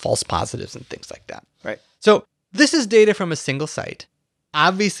because of those false positives and things like that. Right. So this is data from a single site.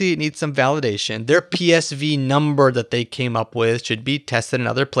 Obviously, it needs some validation. Their PSV number that they came up with should be tested in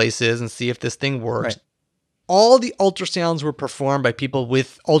other places and see if this thing works. Right. All the ultrasounds were performed by people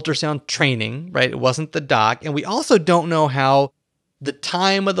with ultrasound training, right? It wasn't the doc. And we also don't know how the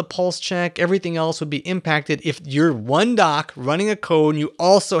time of the pulse check, everything else would be impacted if you're one doc running a code and you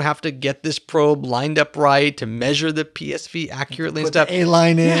also have to get this probe lined up right to measure the PSV accurately and stuff. Put the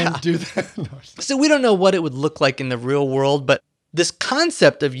A-line in, do that. So we don't know what it would look like in the real world, but this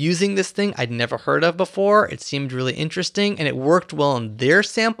concept of using this thing I'd never heard of before. It seemed really interesting and it worked well in their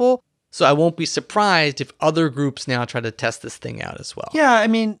sample. So I won't be surprised if other groups now try to test this thing out as well. Yeah, I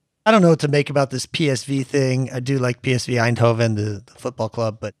mean, I don't know what to make about this PSV thing. I do like PSV Eindhoven, the football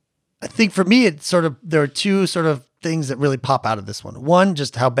club, but I think for me, there are two sort of things that really pop out of this one. One,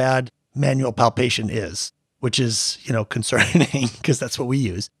 just how bad manual palpation is, which is, concerning because that's what we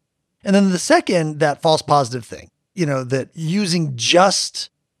use. And then the second, that false positive thing, that using just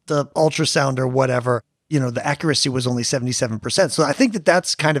the ultrasound or whatever, the accuracy was only 77%. So I think that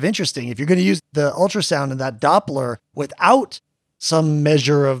that's kind of interesting. If you're going to use the ultrasound and that Doppler without some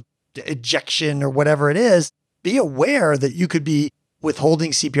measure of ejection or whatever it is, be aware that you could be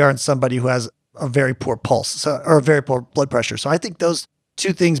withholding CPR in somebody who has a very poor pulse or a very poor blood pressure. So I think those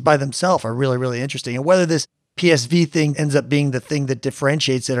two things by themselves are really, really interesting. And whether this PSV thing ends up being the thing that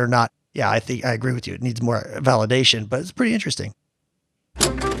differentiates it or not, yeah, I think I agree with you. It needs more validation, but it's pretty interesting.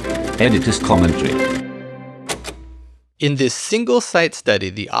 Editor's commentary. In this single site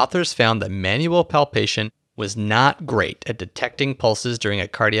study, the authors found that manual palpation was not great at detecting pulses during a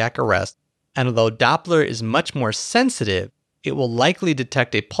cardiac arrest, and although Doppler is much more sensitive, it will likely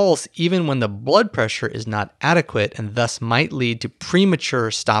detect a pulse even when the blood pressure is not adequate and thus might lead to premature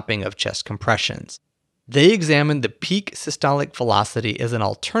stopping of chest compressions. They examined the peak systolic velocity as an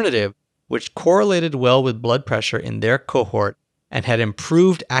alternative, which correlated well with blood pressure in their cohort and had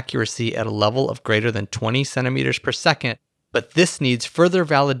improved accuracy at a level of greater than 20 centimeters per second, but this needs further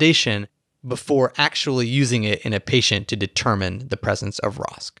validation before actually using it in a patient to determine the presence of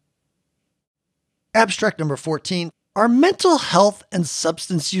ROSC. Abstract number 14. Are mental health and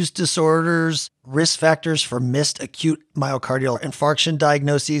substance use disorders risk factors for missed acute myocardial infarction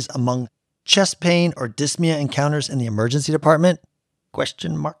diagnoses among chest pain or dyspnea encounters in the emergency department?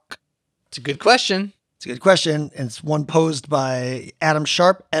 Question mark. It's a good question. It's a good question, and it's one posed by Adam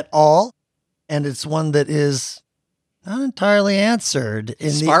Sharp et al., and it's one that is not entirely answered.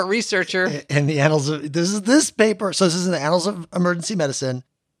 Smart researcher. In the Annals of, this paper, so this is in the Annals of Emergency Medicine.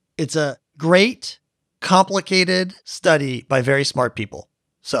 It's a great, complicated study by very smart people.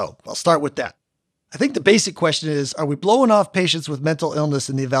 So I'll start with that. I think the basic question is, are we blowing off patients with mental illness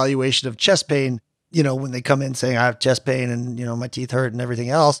in the evaluation of chest pain, when they come in saying, I have chest pain and, my teeth hurt and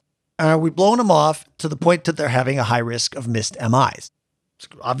everything else? Are we blowing them off to the point that they're having a high risk of missed MIs? It's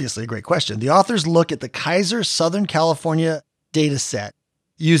obviously a great question. The authors look at the Kaiser Southern California data set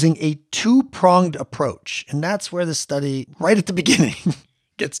using a two-pronged approach. And that's where the study, right at the beginning,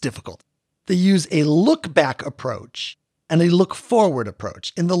 gets difficult. They use a look-back approach and a look-forward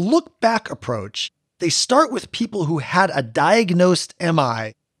approach. In the look-back approach, they start with people who had a diagnosed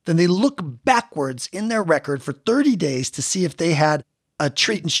MI. Then they look backwards in their record for 30 days to see if they had a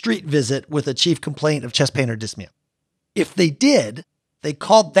treat and street visit with a chief complaint of chest pain or dyspnea. If they did, they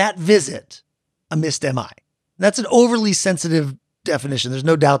called that visit a missed MI. That's an overly sensitive definition. There's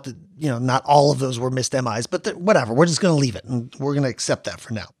no doubt that, not all of those were missed MIs, but whatever. We're just going to leave it and we're going to accept that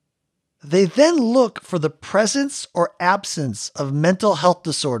for now. They then look for the presence or absence of mental health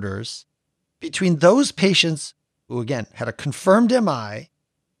disorders between those patients who, again, had a confirmed MI,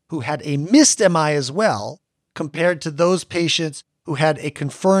 who had a missed MI as well, compared to those patients who had a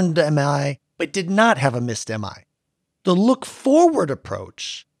confirmed MI but did not have a missed MI. The look-forward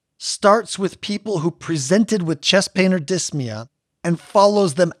approach starts with people who presented with chest pain or dyspnea and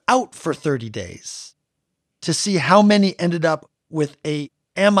follows them out for 30 days to see how many ended up with a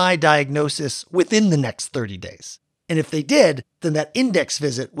MI diagnosis within the next 30 days. And if they did, then that index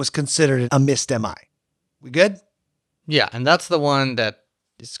visit was considered a missed MI. We good? Yeah, and that's the one that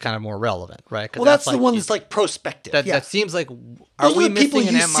is kind of more relevant, right? Well, that's the one that's like prospective. That seems like, are we missing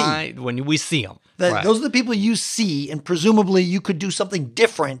an MI when we see them? Right. Those are the people you see, and presumably you could do something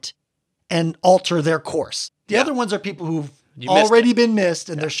different and alter their course. The other ones are people who've already been missed,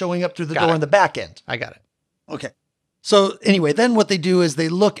 and they're showing up through the door on the back end. I got it. Okay. So anyway, then what they do is they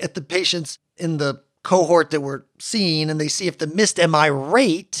look at the patients in the cohort that we're seeing, and they see if the missed MI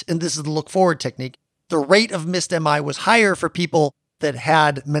rate, and this is the look forward technique, the rate of missed MI was higher for people that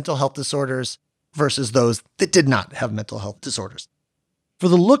had mental health disorders versus those that did not have mental health disorders. For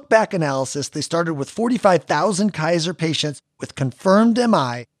the look back analysis, they started with 45,000 Kaiser patients with confirmed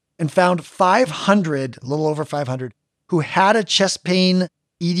MI and found 500, a little over 500, who had a chest pain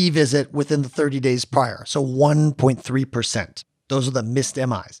ED visit within the 30 days prior, so 1.3%. Those are the missed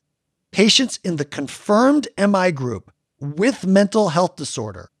MIs. Patients in the confirmed MI group with mental health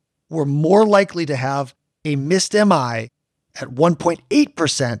disorder were more likely to have a missed MI at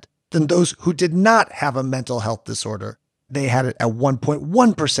 1.8% than those who did not have a mental health disorder. They had it at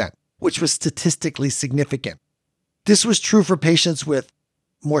 1.1%, which was statistically significant. This was true for patients with,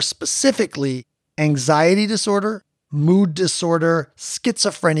 more specifically, anxiety disorder, mood disorder,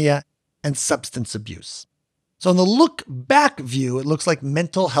 schizophrenia, and substance abuse. So in the look back view, it looks like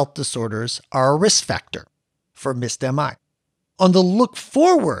mental health disorders are a risk factor for missed MI. On the look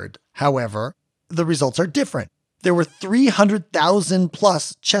forward, however, the results are different. There were 300,000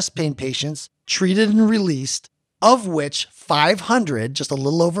 plus chest pain patients treated and released, of which 500, just a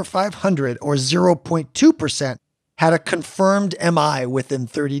little over 500 or 0.2%, had a confirmed MI within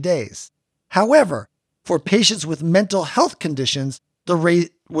 30 days. However, for patients with mental health conditions, the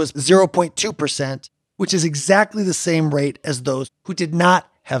rate was 0.2%, which is exactly the same rate as those who did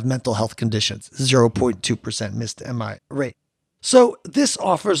not have mental health conditions, 0.2% missed MI rate. So this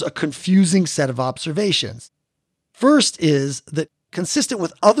offers a confusing set of observations. First is that, consistent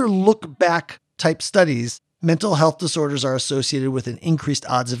with other look-back type studies, mental health disorders are associated with an increased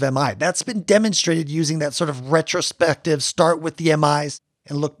odds of MI. That's been demonstrated using that sort of retrospective, start with the MIs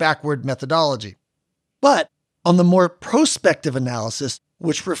and look backward methodology. But on the more prospective analysis,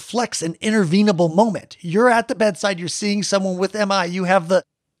 which reflects an intervenable moment, you're at the bedside, you're seeing someone with MI, you have the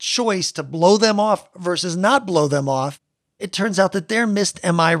choice to blow them off versus not blow them off. It turns out that their missed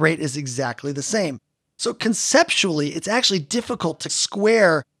MI rate is exactly the same. So conceptually, it's actually difficult to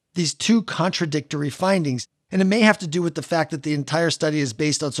square these two contradictory findings. And it may have to do with the fact that the entire study is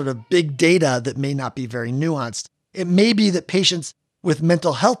based on sort of big data that may not be very nuanced. It may be that patients with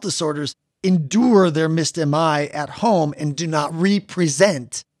mental health disorders endure their missed MI at home and do not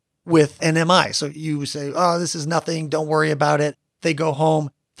represent with an MI. So you say, oh, this is nothing, don't worry about it. They go home,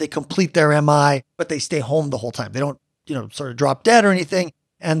 they complete their MI, but they stay home the whole time. They don't, sort of drop dead or anything,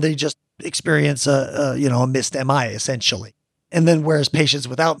 and they just experience a missed MI essentially. And then whereas patients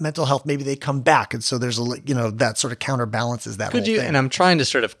without mental health, maybe they come back. And so there's that sort of counterbalances that whole thing. And I'm trying to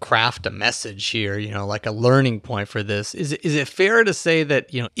sort of craft a message here, like a learning point for this. Is it fair to say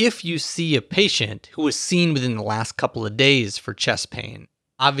that, if you see a patient who was seen within the last couple of days for chest pain,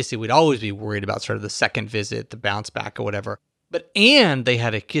 obviously we'd always be worried about sort of the second visit, the bounce back or whatever. And they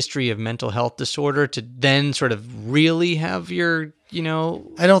had a history of mental health disorder to then sort of really have your,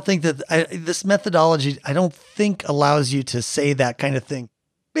 I don't think that this methodology, I don't think allows you to say that kind of thing.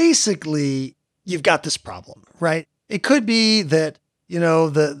 Basically, you've got this problem, right? It could be that,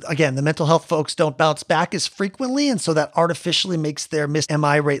 the mental health folks don't bounce back as frequently, and so that artificially makes their missed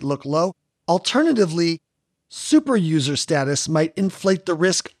MI rate look low. Alternatively, super user status might inflate the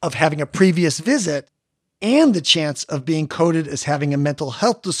risk of having a previous visit and the chance of being coded as having a mental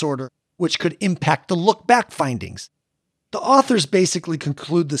health disorder, which could impact the look back findings. The authors basically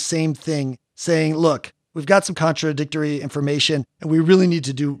conclude the same thing, saying, look, we've got some contradictory information and we really need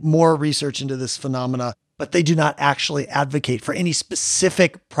to do more research into this phenomena, but they do not actually advocate for any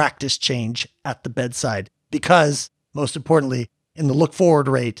specific practice change at the bedside because, most importantly, in the look forward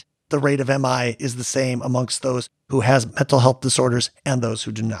rate, the rate of MI is the same amongst those who has mental health disorders and those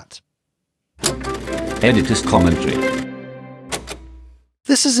who do not. Editor's commentary.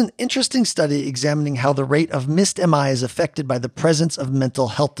 This is an interesting study examining how the rate of missed MI is affected by the presence of mental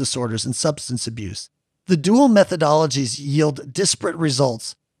health disorders and substance abuse. The dual methodologies yield disparate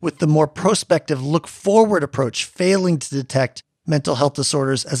results, with the more prospective look-forward approach failing to detect mental health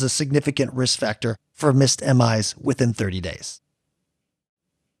disorders as a significant risk factor for missed MIs within 30 days.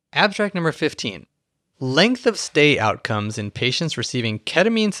 Abstract number 15. Length of stay outcomes in patients receiving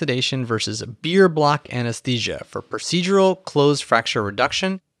ketamine sedation versus beer block anesthesia for procedural closed fracture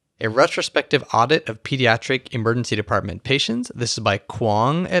reduction, a retrospective audit of pediatric emergency department patients. This is by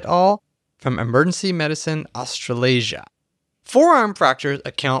Kwong et al. From Emergency Medicine Australasia. Forearm fractures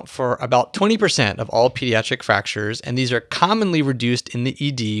account for about 20% of all pediatric fractures, and these are commonly reduced in the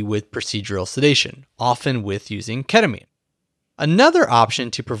ED with procedural sedation, often with using ketamine. Another option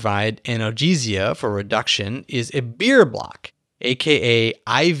to provide analgesia for reduction is a beer block, aka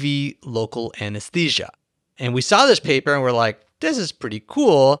IV local anesthesia. And we saw this paper and we're like, this is pretty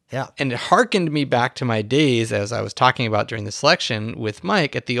cool. Yeah. And it harkened me back to my days, as I was talking about during the selection with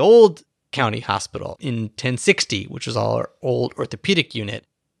Mike, at the old county hospital in 1060, which was our old orthopedic unit.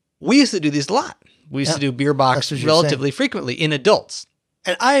 We used to do these a lot. We used to do beer blocks relatively frequently in adults.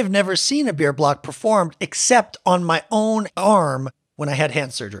 And I have never seen a beer block performed except on my own arm when I had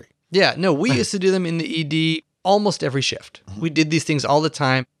hand surgery. Yeah, no, we used to do them in the ED almost every shift. We did these things all the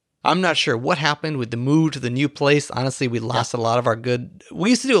time. I'm not sure what happened with the move to the new place. Honestly, we lost a lot of our good...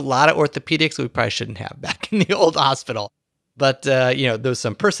 We used to do a lot of orthopedics that we probably shouldn't have back in the old hospital. But, there was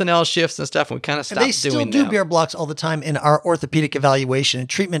some personnel shifts and stuff, and we kind of stopped doing them. They still do beer blocks all the time in our orthopedic evaluation and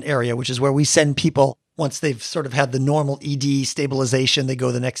treatment area, which is where we send people once they've sort of had the normal ED stabilization. They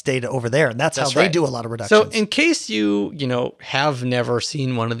go the next day to over there, and that's how they do a lot of reductions. So in case you have never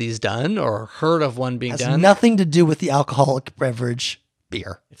seen one of these done or heard of one being done. Has nothing to do with the alcoholic beverage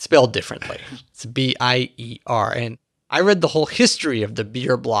beer. It's spelled differently. It's B-I-E-R. And I read the whole history of the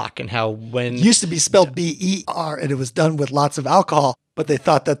beer block and how when... It used to be spelled B-E-R, and it was done with lots of alcohol, but they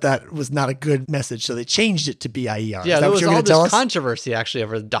thought that was not a good message, so they changed it to B-I-E-R. Yeah, there was all this controversy, actually,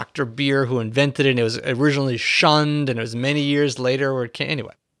 over Dr. Beer who invented it, and it was originally shunned, and it was many years later where it came...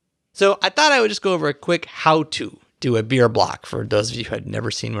 Anyway, so I thought I would just go over a quick how to do a beer block for those of you who had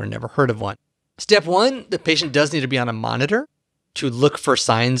never seen or never heard of one. Step 1, the patient does need to be on a monitor to look for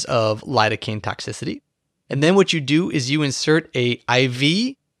signs of lidocaine toxicity. And then what you do is you insert a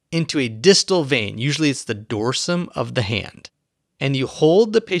IV into a distal vein. Usually it's the dorsum of the hand. And you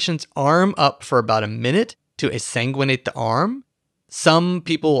hold the patient's arm up for about a minute to exsanguinate the arm. Some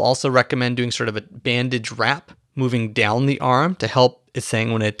people also recommend doing sort of a bandage wrap, moving down the arm to help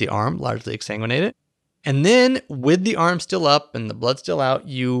exsanguinate the arm, largely exsanguinate it. And then with the arm still up and the blood still out,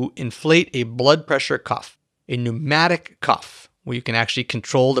 you inflate a blood pressure cuff, a pneumatic cuff, where you can actually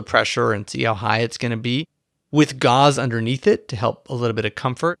control the pressure and see how high it's going to be, with gauze underneath it to help a little bit of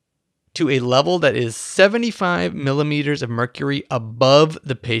comfort, to a level that is 75 millimeters of mercury above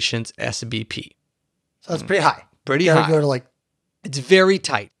the patient's SBP. So it's pretty high. Pretty high. Go to it's very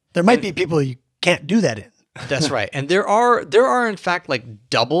tight. There might be people you can't do that in. That's right. And there are in fact like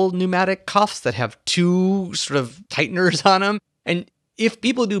double pneumatic cuffs that have two sort of tighteners on them. And if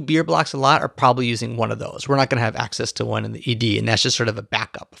people do beer blocks a lot, are probably using one of those. We're not going to have access to one in the ED, and that's just sort of a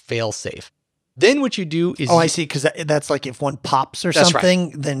backup, fail safe. Then what you do is... I see, because that's like if one pops or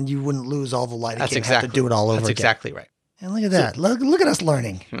something, then you wouldn't lose all the lidocaine. That's exactly. Have to do it all over again. That's exactly right. And look at that. Look at us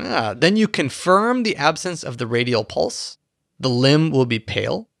learning. Then you confirm the absence of the radial pulse. The limb will be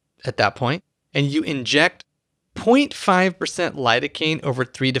pale at that point, and you inject 0.5% lidocaine over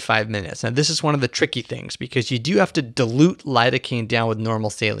 3 to 5 minutes. Now, this is one of the tricky things because you do have to dilute lidocaine down with normal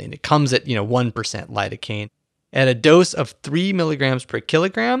saline. It comes at 1% lidocaine at a dose of 3 milligrams per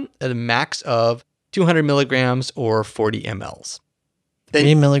kilogram at a max of 200 milligrams or 40 mLs.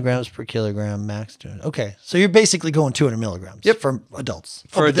 3 milligrams per kilogram max. Okay, so you're basically going 200 milligrams. Yep. For adults.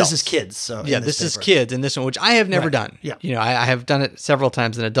 For adults. This is kids. So yeah, this is kids in this one, which I have never done. Yeah. I have done it several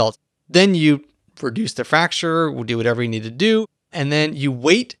times in adults. Then you reduce the fracture, we'll do whatever you need to do, and then you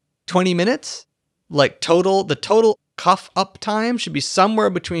wait 20 minutes. The total cuff up time should be somewhere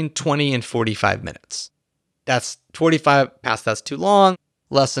between 20 and 45 minutes. That's 45 past that's too long,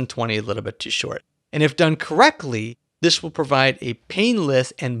 less than 20, a little bit too short. And if done correctly, this will provide a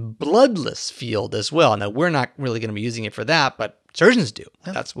painless and bloodless field as well. Now, we're not really going to be using it for that, but surgeons do.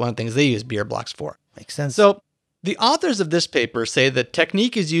 Yeah. That's one of the things they use beer blocks for. Makes sense. So the authors of this paper say the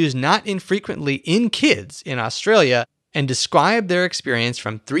technique is used not infrequently in kids in Australia and describe their experience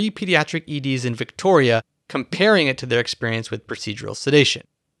from 3 pediatric EDs in Victoria, comparing it to their experience with procedural sedation.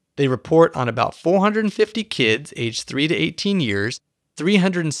 They report on about 450 kids aged 3 to 18 years.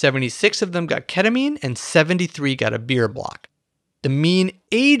 376 of them got ketamine and 73 got a beer block. The mean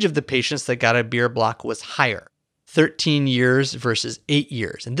age of the patients that got a beer block was higher, 13 years versus 8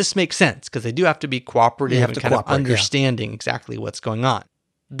 years. And this makes sense because they do have to be cooperative and kind of understanding exactly what's going on.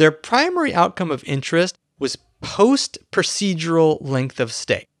 Their primary outcome of interest was post-procedural length of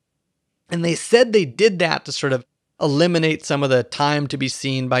stay. And they said they did that to sort of eliminate some of the time to be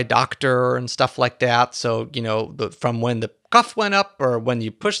seen by doctor and stuff like that. So, from when the cuff went up or when you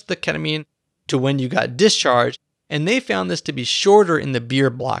pushed the ketamine to when you got discharged. And they found this to be shorter in the beer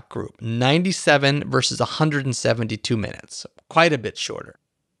block group, 97 versus 172 minutes, quite a bit shorter.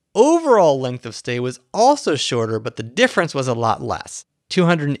 Overall length of stay was also shorter, but the difference was a lot less,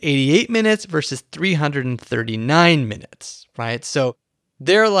 288 minutes versus 339 minutes, right? So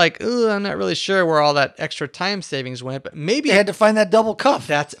they're like, I'm not really sure where all that extra time savings went, but maybe they had to find that double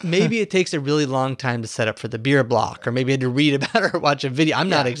cuff. Maybe it takes a really long time to set up for the beer block, or maybe I had to read about it or watch a video. I'm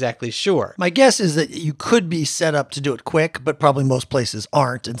not exactly sure. My guess is that you could be set up to do it quick, but probably most places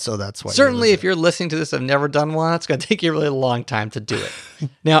aren't, and so that's why. Certainly, if you're listening to this, I've never done one, it's going to take you a really long time to do it.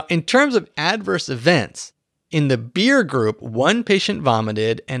 Now, in terms of adverse events, in the beer group, one patient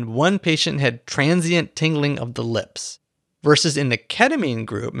vomited and one patient had transient tingling of the lips. Versus in the ketamine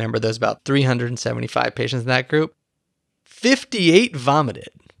group, remember there's about 375 patients in that group, 58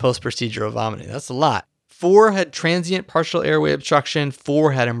 vomited, post-procedural vomiting. That's a lot. 4 had transient partial airway obstruction,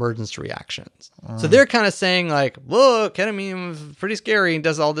 4 had emergency reactions. So they're kind of saying like, whoa, ketamine was pretty scary and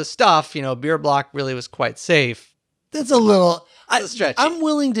does all this stuff. Beer block really was quite safe. That's a little stretchy. I'm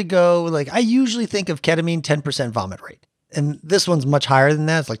willing to go, I usually think of ketamine 10% vomit rate. And this one's much higher than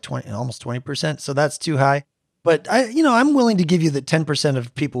that. It's like 20, almost 20%. So that's too high. But I'm willing to give you that 10%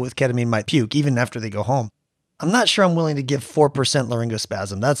 of people with ketamine might puke even after they go home. I'm not sure I'm willing to give 4%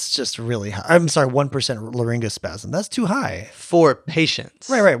 laryngospasm. That's just really high. I'm sorry, 1% laryngospasm. That's too high. For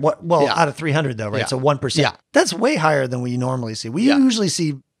patients. Right. Out of 300 though, right? Yeah. So 1%. Yeah. That's way higher than we normally see. We usually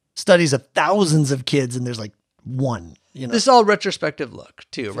see studies of thousands of kids and there's like one. This is all retrospective look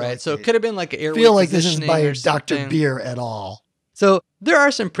too, right? So it could have been like an airway feel like this is by or Dr. something. Beer at all. So there are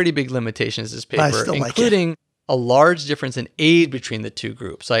some pretty big limitations to this paper, including a large difference in age between the two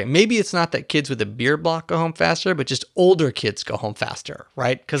groups. Like maybe it's not that kids with a beer block go home faster, but just older kids go home faster,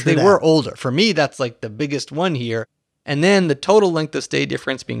 right? Because they were older. For me, that's like the biggest one here. And then the total length of stay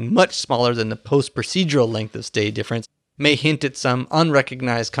difference being much smaller than the post-procedural length of stay difference may hint at some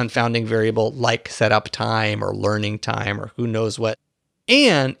unrecognized confounding variable like setup time or learning time or who knows what.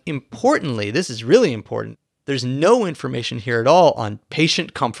 And importantly, this is really important, there's no information here at all on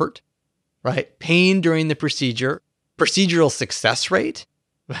patient comfort, right? Pain during the procedure, procedural success rate,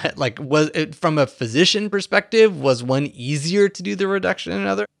 right? Like was it from a physician perspective, was one easier to do the reduction than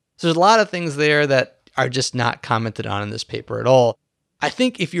another? So there's a lot of things there that are just not commented on in this paper at all. I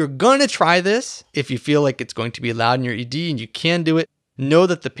think if you're going to try this, if you feel like it's going to be allowed in your ED and you can do it, know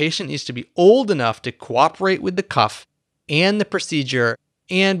that the patient needs to be old enough to cooperate with the cuff and the procedure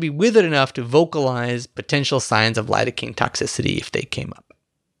and be with it enough to vocalize potential signs of lidocaine toxicity if they came up.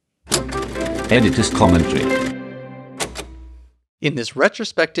 Editor's commentary. In this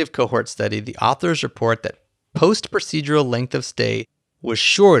retrospective cohort study, the authors report that post-procedural length of stay was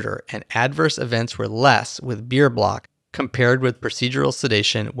shorter and adverse events were less with beer block compared with procedural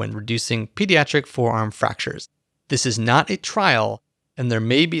sedation when reducing pediatric forearm fractures. This is not a trial, and there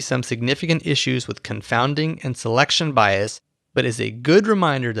may be some significant issues with confounding and selection bias, but is a good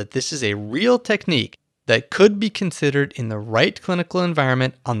reminder that this is a real technique that could be considered in the right clinical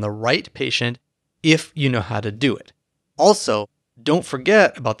environment on the right patient if you know how to do it. Also, don't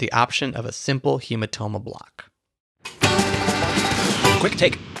forget about the option of a simple hematoma block. Quick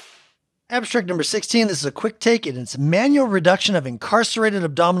take. Abstract number 16, this is a quick take, and it's manual reduction of incarcerated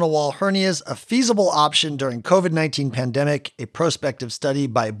abdominal wall hernias, a feasible option during COVID-19 pandemic, a prospective study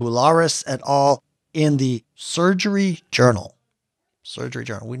by Boularis et al. In the Surgery Journal. Surgery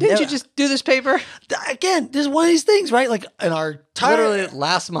Journal. Didn't you just do this paper? Again, this is one of these things, right? Like in our literally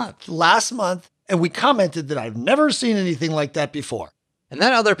last month. And we commented that I've never seen anything like that before. And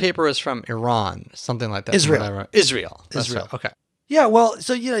that other paper was from Iran, something like that. Israel. Israel. Okay. Yeah, well,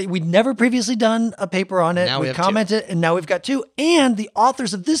 so, we'd never previously done a paper on it. Now we commented, and now we've got 2. And the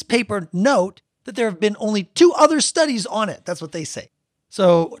authors of this paper note that there have been only 2 other studies on it. That's what they say.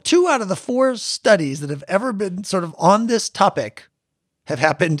 So 2 out of the 4 studies that have ever been sort of on this topic have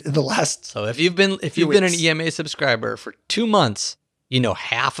happened in the last. So if you've been an EMA subscriber for 2 months, you know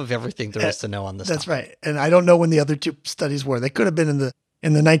half of everything there is to know on this. That's right. And I don't know when the other 2 studies were. They could have been in the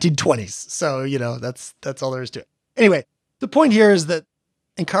 1920s. So, that's all there is to it. Anyway, the point here is that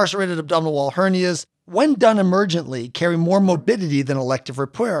incarcerated abdominal wall hernias, when done emergently, carry more morbidity than elective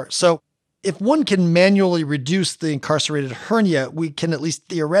repair. So if one can manually reduce the incarcerated hernia, we can at least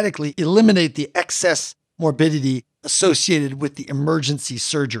theoretically eliminate the excess morbidity associated with the emergency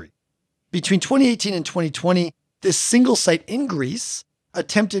surgery. Between 2018 and 2020, this single site in Greece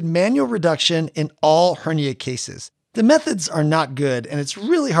attempted manual reduction in all hernia cases. The methods are not good, and it's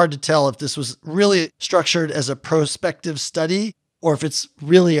really hard to tell if this was really structured as a prospective study or if it's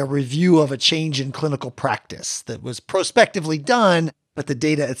really a review of a change in clinical practice that was prospectively done, but the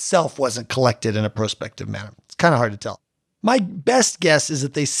data itself wasn't collected in a prospective manner. It's kind of hard to tell. My best guess is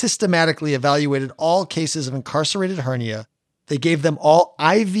that they systematically evaluated all cases of incarcerated hernia. They gave them all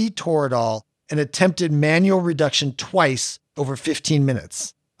IV Toradol and attempted manual reduction twice over 15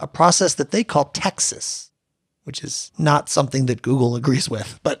 minutes, a process that they call Texas, which is not something that Google agrees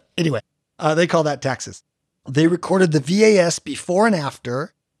with. But anyway, they call that Texas. They recorded the VAS before and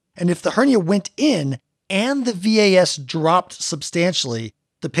after, and if the hernia went in and the VAS dropped substantially,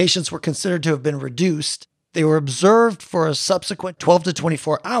 the patients were considered to have been reduced. They were observed for a subsequent 12 to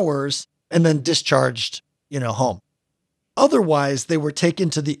 24 hours and then discharged, home. Otherwise, they were taken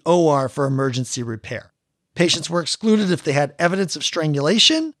to the OR for emergency repair. Patients were excluded if they had evidence of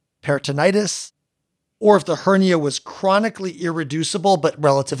strangulation, peritonitis, or if the hernia was chronically irreducible but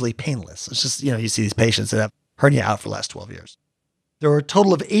relatively painless. It's just, you see these patients that have hernia out for the last 12 years. There were a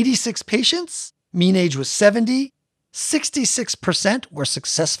total of 86 patients. Mean age was 70. 66% were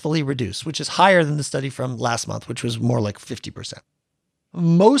successfully reduced, which is higher than the study from last month, which was more like 50%.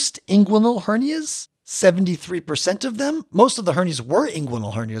 Most inguinal hernias, 73% of them, most of the hernias were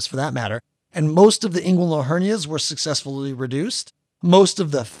inguinal hernias for that matter, and most of the inguinal hernias were successfully reduced. Most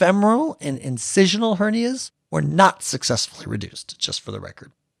of the femoral and incisional hernias were not successfully reduced, just for the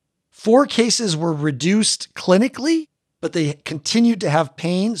record. 4 cases were reduced clinically, but they continued to have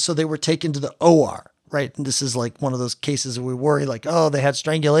pain, so they were taken to the OR, right? And this is like one of those cases where we worry like, oh, they had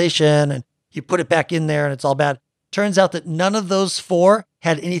strangulation and you put it back in there and it's all bad. Turns out that none of those 4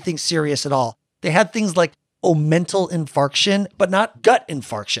 had anything serious at all. They had things like omental infarction, but not gut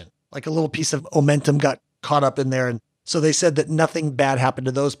infarction. Like a little piece of omentum got caught up in there. And so they said that nothing bad happened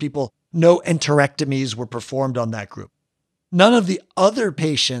to those people. No enterectomies were performed on that group. None of the other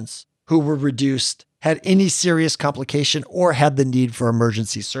patients who were reduced had any serious complication or had the need for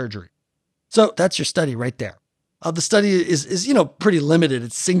emergency surgery. So that's your study right there. The study is pretty limited.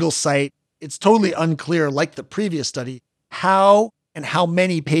 It's single site. It's totally unclear, like the previous study, how and how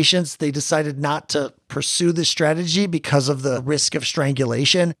many patients they decided not to pursue this strategy because of the risk of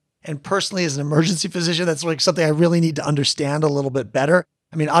strangulation. And personally, as an emergency physician, that's like something I really need to understand a little bit better.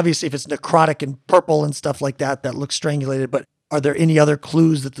 I mean, obviously, if it's necrotic and purple and stuff like that, that looks strangulated, but are there any other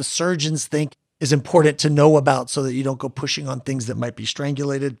clues that the surgeons think is important to know about so that you don't go pushing on things that might be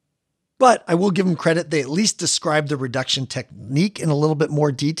strangulated? But I will give them credit. They at least described the reduction technique in a little bit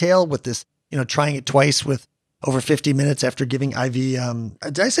more detail with this, trying it twice with over 50 minutes after giving IV.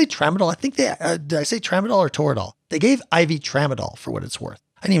 Did I say tramadol? I think did I say tramadol or Toradol? They gave IV tramadol for what it's worth.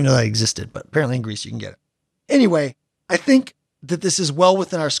 I didn't even know that existed, but apparently in Greece you can get it. Anyway, I think that this is well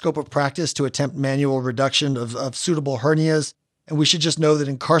within our scope of practice to attempt manual reduction of suitable hernias. And we should just know that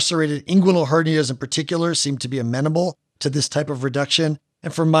incarcerated inguinal hernias in particular seem to be amenable to this type of reduction.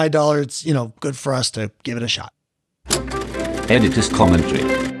 And for my dollar, it's, good for us to give it a shot. Editor's commentary.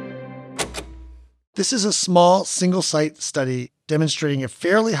 This is a small single-site study demonstrating a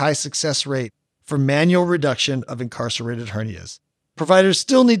fairly high success rate for manual reduction of incarcerated hernias. Providers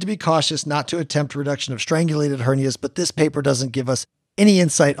still need to be cautious not to attempt reduction of strangulated hernias, but this paper doesn't give us any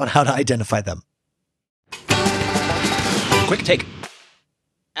insight on how to identify them. Quick take.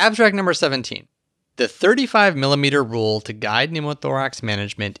 Abstract number 17. The 35 millimeter rule to guide pneumothorax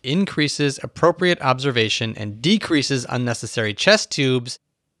management increases appropriate observation and decreases unnecessary chest tubes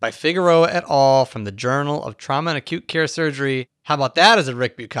by Figueroa et al. From the Journal of Trauma and Acute Care Surgery. How about that as a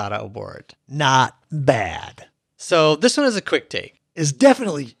Rick Bucata award? Not bad. So this one is a quick take. Is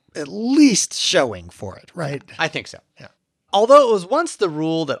definitely at least showing for it, right? I think so. Yeah. Although it was once the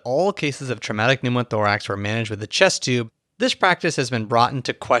rule that all cases of traumatic pneumothorax were managed with a chest tube, this practice has been brought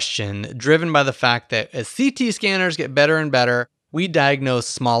into question, driven by the fact that as CT scanners get better and better, we diagnose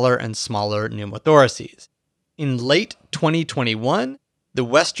smaller and smaller pneumothoraces. In late 2021, the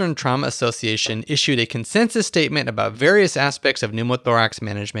Western Trauma Association issued a consensus statement about various aspects of pneumothorax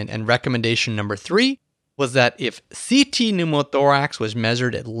management, and recommendation number 3 was that if CT pneumothorax was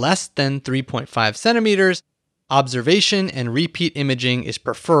measured at less than 3.5 centimeters, observation and repeat imaging is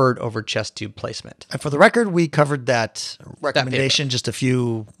preferred over chest tube placement. And for the record, we covered that recommendation just a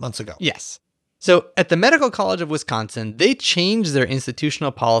few months ago. Yes. So at the Medical College of Wisconsin, they changed their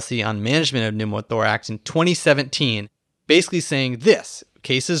institutional policy on management of pneumothorax in 2017 basically saying this: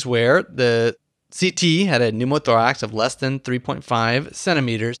 cases where the CT had a pneumothorax of less than 3.5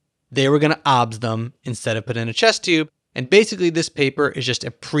 centimeters, they were going to OBS them instead of put in a chest tube. And basically this paper is just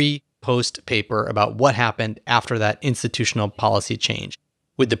a pre-post paper about what happened after that institutional policy change,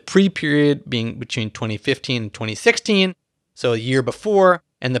 with the pre-period being between 2015 and 2016, so a year before,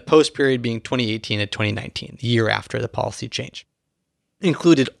 and the post-period being 2018 and 2019, the year after the policy change.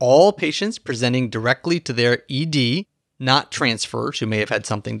 Included all patients presenting directly to their ED, not transfers, who may have had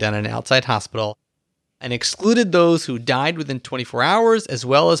something done in an outside hospital, and excluded those who died within 24 hours, as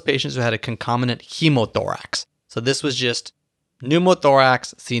well as patients who had a concomitant hemothorax. So this was just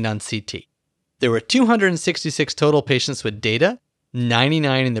pneumothorax seen on CT. There were 266 total patients with data,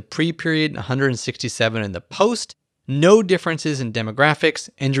 99 in the pre-period, 167 in the post. No differences in demographics,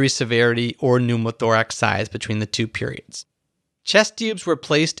 injury severity, or pneumothorax size between the two periods. Chest tubes were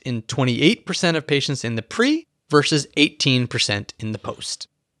placed in 28% of patients in the pre versus 18% in the post.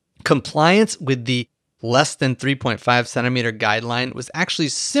 Compliance with the less than 3.5 centimeter guideline was actually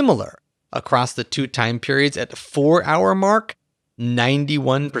similar across the two time periods at the 4-hour mark,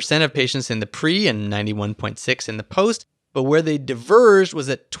 91% of patients in the pre and 91.6% in the post, but where they diverged was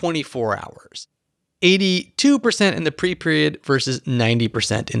at 24 hours. 82% in the pre-period versus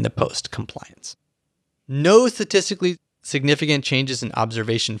 90% in the post compliance. No statistically significant changes in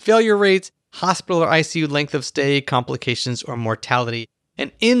observation failure rates, hospital or ICU length of stay, complications, or mortality.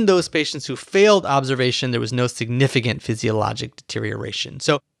 And in those patients who failed observation, there was no significant physiologic deterioration.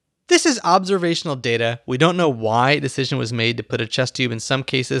 So this is observational data. We don't know why a decision was made to put a chest tube in some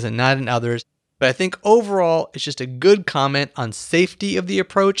cases and not in others. But I think overall, it's just a good comment on safety of the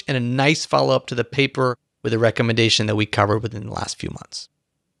approach and a nice follow-up to the paper with a recommendation that we covered within the last few months.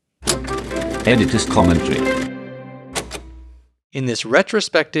 Editor's commentary. In this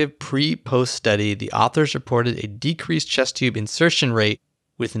retrospective pre-post study, the authors reported a decreased chest tube insertion rate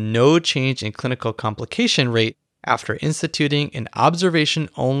with no change in clinical complication rate after instituting an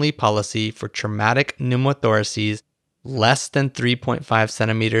observation-only policy for traumatic pneumothoraces less than 3.5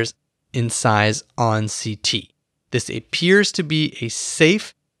 centimeters in size on CT. This appears to be a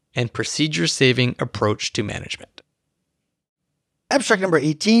safe and procedure-saving approach to management. Abstract number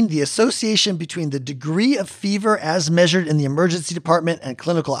 18, the association between the degree of fever as measured in the emergency department and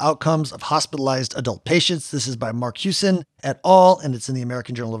clinical outcomes of hospitalized adult patients. This is by Mark Hewson et al., and it's in the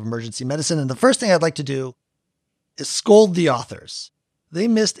American Journal of Emergency Medicine. And the first thing I'd like to do is scold the authors. They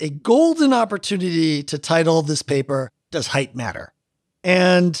missed a golden opportunity to title this paper, Does Height Matter?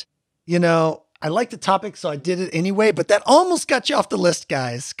 And you know, I like the topic, so I did it anyway, but that almost got you off the list,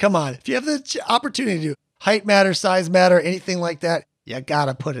 guys. Come on. If you have the opportunity to do height matter, size matter, anything like that, you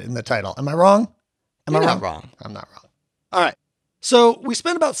gotta put it in the title. Am I wrong? You're not wrong. I'm not wrong. All right. So we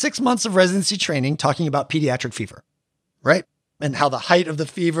spent about 6 months of residency training talking about pediatric fever, right? And how the height of the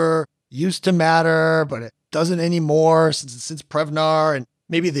fever used to matter, but it doesn't anymore since Prevnar, and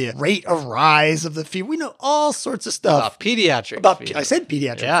maybe the rate of rise of the fever. We know all sorts of stuff. Pediatric fever. I said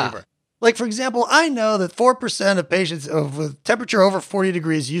pediatric fever. Like, for example, I know that 4% of patients with temperature over 40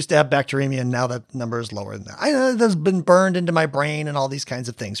 degrees used to have bacteremia, and now that number is lower than that. I know that's been burned into my brain and all these kinds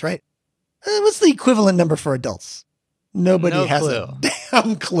of things, right? What's the equivalent number for adults? Nobody has a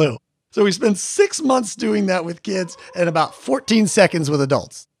damn clue. So we spent 6 months doing that with kids and about 14 seconds with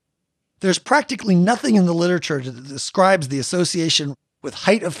adults. There's practically nothing in the literature that describes the association with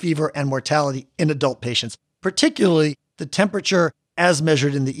height of fever and mortality in adult patients, particularly the temperature as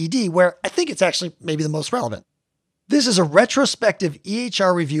measured in the ED, where I think it's actually maybe the most relevant. This is a retrospective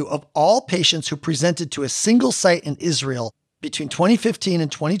EHR review of all patients who presented to a single site in Israel between 2015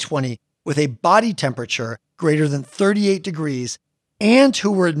 and 2020 with a body temperature greater than 38 degrees and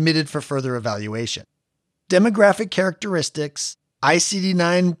who were admitted for further evaluation. Demographic characteristics,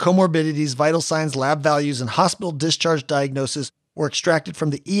 ICD-9 comorbidities, vital signs, lab values, and hospital discharge diagnosis were extracted from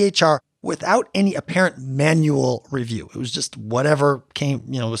the EHR without any apparent manual review. It was just whatever came,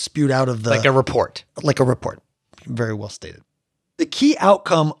 was spewed out of the... Like a report. Like a report. Very well stated. The key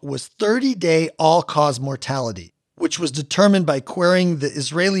outcome was 30-day all-cause mortality, which was determined by querying the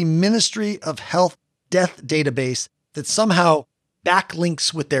Israeli Ministry of Health death database that somehow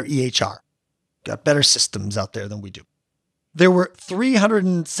backlinks with their EHR. Got better systems out there than we do. There were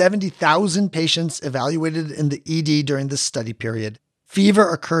 370,000 patients evaluated in the ED during this study period. Fever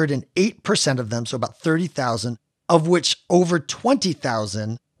occurred in 8% of them, so about 30,000, of which over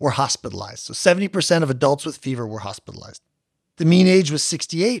 20,000 were hospitalized. So 70% of adults with fever were hospitalized. The mean age was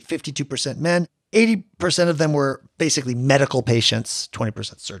 68, 52% men. 80% of them were basically medical patients,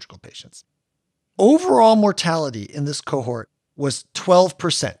 20% surgical patients. Overall mortality in this cohort was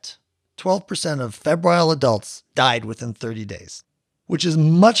 12%. 12% of febrile adults died within 30 days, which is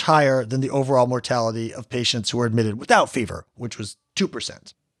much higher than the overall mortality of patients who were admitted without fever, which was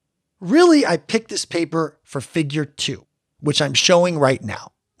 2%. Really, I picked this paper for figure 2, which I'm showing right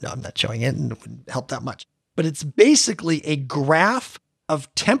now. No, I'm not showing it, and it wouldn't help that much. But it's basically a graph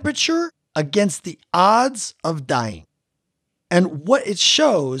of temperature against the odds of dying. And what it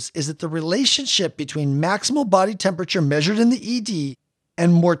shows is that the relationship between maximal body temperature measured in the ED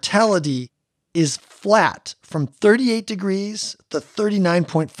and mortality is flat from 38 degrees to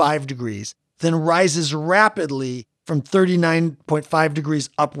 39.5 degrees, then rises rapidly from 39.5 degrees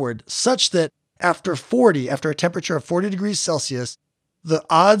upward, such that after a temperature of 40 degrees Celsius, the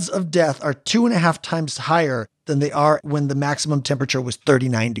odds of death are 2.5 times higher than they are when the maximum temperature was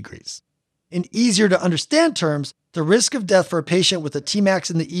 39 degrees. In easier to understand terms, the risk of death for a patient with a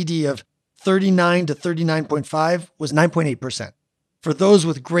Tmax in the ED of 39 to 39.5 was 9.8%. For those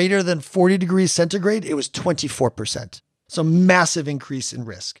with greater than 40 degrees centigrade, it was 24%. So massive increase in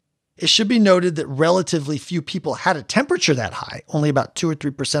risk. It should be noted that relatively few people had a temperature that high. Only about 2 or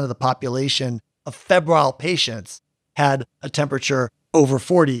 3% of the population of febrile patients had a temperature over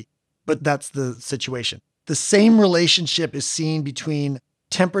 40, but that's the situation. The same relationship is seen between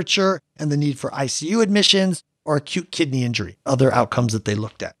temperature and the need for ICU admissions or acute kidney injury, other outcomes that they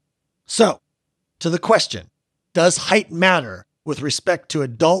looked at. So, to the question, does height matter with respect to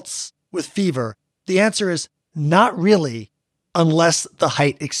adults with fever? The answer is not really, unless the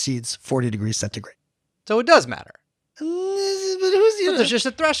height exceeds 40 degrees centigrade. So it does matter. But who's, There's just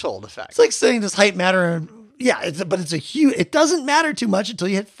a threshold effect. It's like saying, does height matter? Yeah, it doesn't matter too much until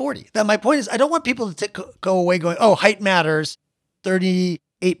you hit 40. That my point is, I don't want people to go away going, oh, height matters.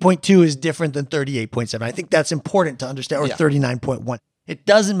 38.2 is different than 38.7. I think that's important to understand, or 39.1. It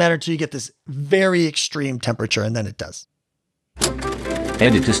doesn't matter until you get this very extreme temperature, and then it does.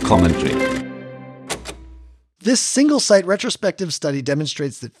 Editor's commentary. This single-site retrospective study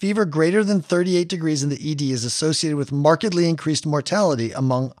demonstrates that fever greater than 38 degrees in the ED is associated with markedly increased mortality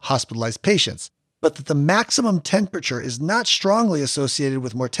among hospitalized patients, but that the maximum temperature is not strongly associated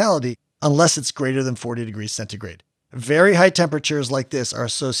with mortality unless it's greater than 40 degrees centigrade. Very high temperatures like this are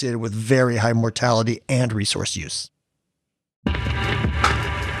associated with very high mortality and resource use.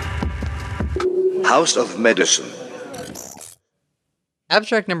 House of Medicine.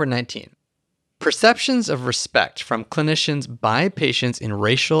 Abstract number 19. Perceptions of respect from clinicians by patients in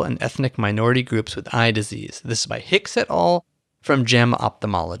racial and ethnic minority groups with eye disease. This is by Hicks et al. From JEM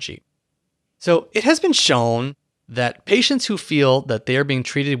Ophthalmology. So it has been shown that patients who feel that they are being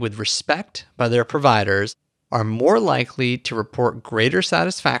treated with respect by their providers are more likely to report greater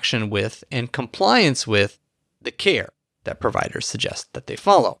satisfaction with and compliance with the care that providers suggest that they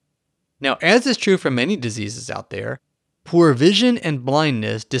follow. Now, as is true for many diseases out there, poor vision and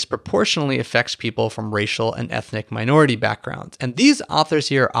blindness disproportionately affects people from racial and ethnic minority backgrounds. And these authors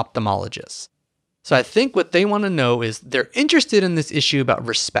here are ophthalmologists. So I think what they want to know is they're interested in this issue about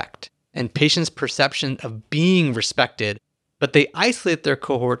respect and patients' perception of being respected, but they isolate their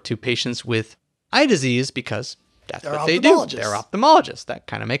cohort to patients with eye disease because that's what they do. They're ophthalmologists. That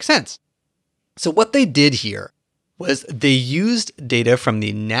kind of makes sense. So what they did here was they used data from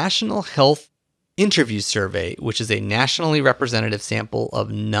the National Health Interview Survey, which is a nationally representative sample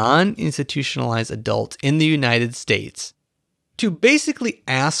of non-institutionalized adults in the United States, to basically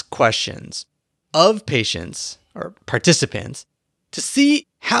ask questions of patients or participants to see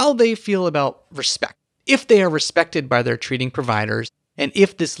how they feel about respect, if they are respected by their treating providers, and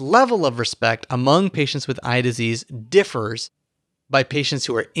if this level of respect among patients with eye disease differs by patients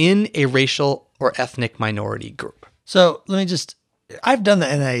who are in a racial or ethnic minority group. So I've done the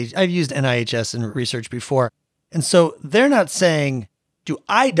NIH, I've used NIHS in research before. And so they're not saying, do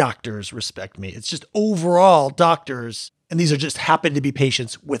eye doctors respect me? It's just overall doctors. And these are just happen to be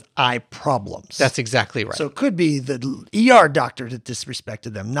patients with eye problems. That's exactly right. So it could be the ER doctor that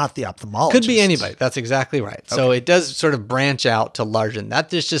disrespected them, not the ophthalmologist. Could be anybody. That's exactly right. Okay. So it does sort of branch out to larger than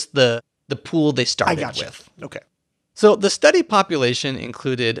that. Is just the pool they started with. Okay. So the study population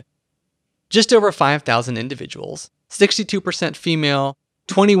included just over 5,000 individuals, 62% female,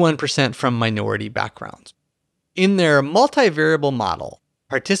 21% from minority backgrounds. In their multivariable model,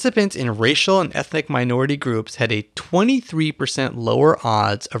 participants in racial and ethnic minority groups had a 23% lower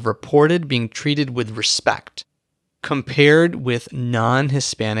odds of reported being treated with respect compared with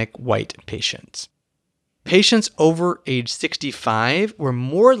non-Hispanic white patients. Patients over age 65 were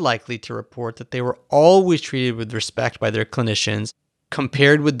more likely to report that they were always treated with respect by their clinicians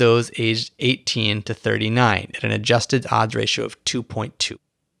compared with those aged 18 to 39 at an adjusted odds ratio of 2.2.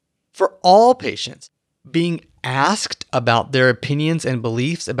 For all patients, being asked about their opinions and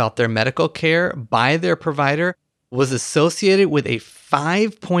beliefs about their medical care by their provider was associated with a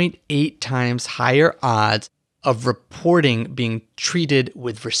 5.8 times higher odds of reporting being treated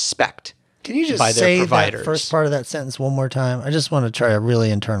with respect. Can you just by their say providers. that first part of that sentence one more time? I just want to try to really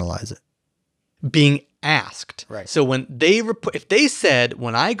internalize it. Being asked. Right. So when they if they said,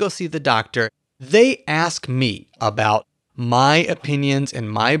 when I go see the doctor, they ask me about my opinions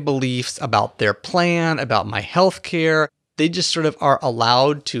and my beliefs about their plan, about my health care, they just sort of are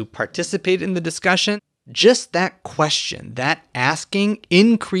allowed to participate in the discussion. Just that question, that asking,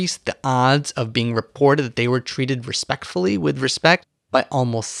 increased the odds of being reported that they were treated respectfully with respect by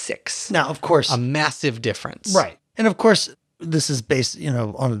almost 6. Now, of course, a massive difference. Right. And of course, this is based,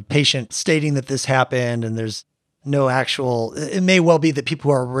 on a patient stating that this happened, and there's no actual, it may well be that people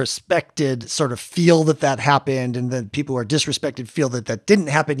who are respected sort of feel that that happened, and then people who are disrespected feel that that didn't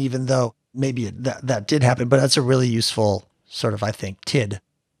happen, even though maybe that did happen. But that's a really useful sort of, I think, TID.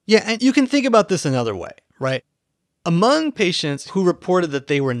 Yeah, and you can think about this another way, right? Among patients who reported that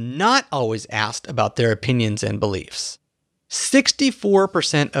they were not always asked about their opinions and beliefs,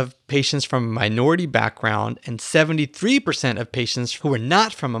 64% of patients from a minority background and 73% of patients who were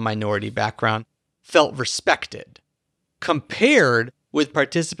not from a minority background felt respected, compared with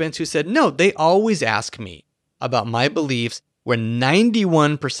participants who said, no, they always ask me about my beliefs, where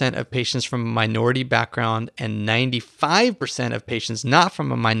 91% of patients from a minority background and 95% of patients not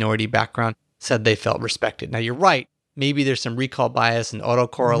from a minority background said they felt respected. Now, you're right. Maybe there's some recall bias and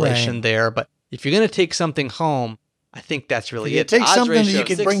autocorrelation there, but if you're going to take something home, I think that's really it. Take something that you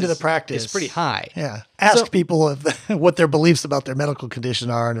can bring to the practice. It's pretty high. Yeah. Ask people what their beliefs about their medical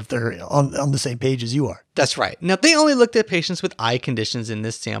condition are and if they're on the same page as you are. That's right. Now, they only looked at patients with eye conditions in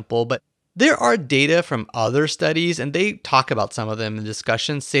this sample, but there are data from other studies, and they talk about some of them in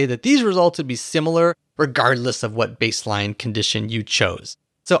discussions, say that these results would be similar regardless of what baseline condition you chose.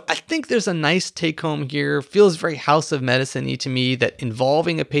 So I think there's a nice take home here. Feels very House of Medicine-y to me, that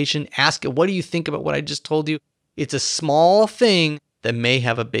involving a patient, ask it, what do you think about what I just told you? It's a small thing that may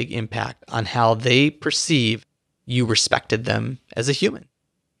have a big impact on how they perceive you respected them as a human.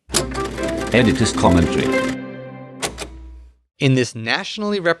 Editor's commentary. In this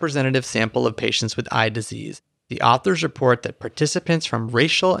nationally representative sample of patients with eye disease, the authors report that participants from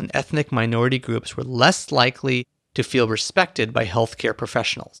racial and ethnic minority groups were less likely to feel respected by healthcare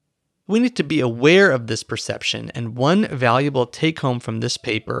professionals. We need to be aware of this perception, and one valuable take-home from this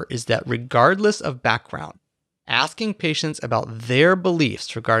paper is that regardless of background, asking patients about their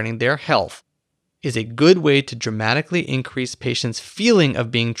beliefs regarding their health is a good way to dramatically increase patients' feeling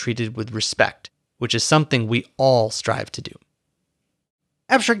of being treated with respect, which is something we all strive to do.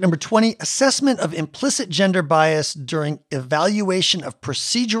 Abstract number 20, assessment of implicit gender bias during evaluation of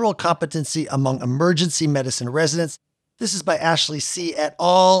procedural competency among emergency medicine residents. This is by Ashley C. et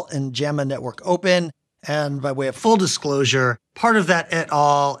al. In JAMA Network Open. And by way of full disclosure, part of that et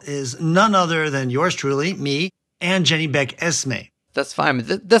al. Is none other than yours truly, me, and Jenny Beck-Esmay. That's fine.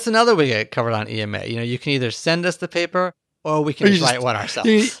 That's another way to get covered on EMA. You can either send us the paper, or we can just write one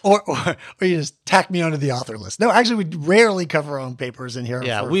ourselves. Or you just tack me onto the author list. No, actually, we rarely cover our own papers in here.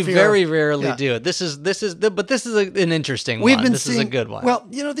 Yeah, we very rarely do. But this is an interesting one. This is a good one. Well,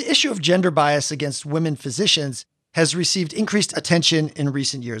 the issue of gender bias against women physicians has received increased attention in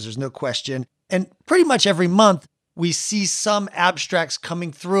recent years. There's no question. And pretty much every month, we see some abstracts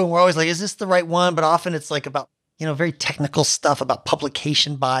coming through, and we're always like, is this the right one? But often it's like about very technical stuff about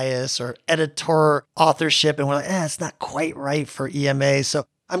publication bias or editor authorship. And we're like, it's not quite right for EMA. So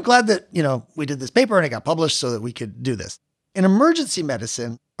I'm glad that, we did this paper and it got published so that we could do this. In emergency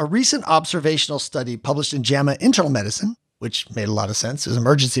medicine, a recent observational study published in JAMA Internal Medicine, which made a lot of sense, is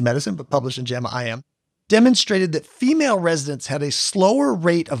emergency medicine, but published in JAMA IM, demonstrated that female residents had a slower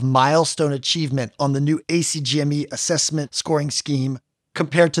rate of milestone achievement on the new ACGME assessment scoring scheme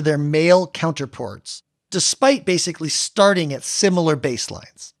compared to their male counterparts, despite basically starting at similar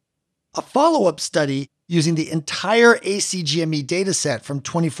baselines. A follow-up study using the entire ACGME dataset from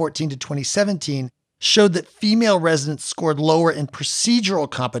 2014 to 2017 showed that female residents scored lower in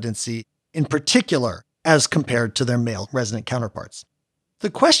procedural competency, in particular, as compared to their male resident counterparts. The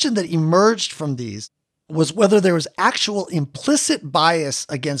question that emerged from these was whether there was actual implicit bias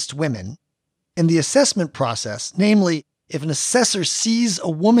against women in the assessment process, namely, if an assessor sees a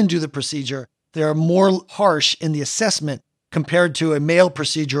woman do the procedure, they are more harsh in the assessment compared to a male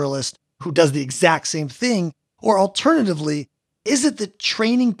proceduralist who does the exact same thing. Or alternatively, is it that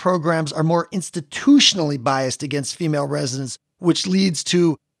training programs are more institutionally biased against female residents, which leads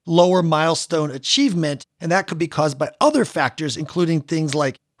to lower milestone achievement? And that could be caused by other factors, including things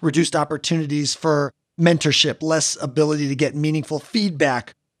like reduced opportunities for mentorship, less ability to get meaningful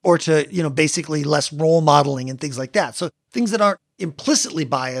feedback, or to, basically less role modeling and things like that. So things that aren't implicitly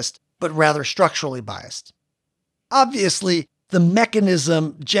biased, but rather structurally biased. Obviously, the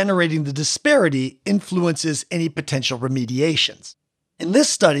mechanism generating the disparity influences any potential remediations. In this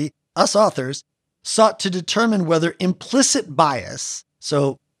study, us authors sought to determine whether implicit bias,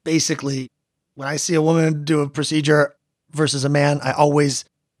 so basically, when I see a woman do a procedure versus a man, I always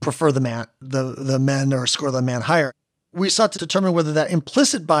prefer the men or score the man higher. We sought to determine whether that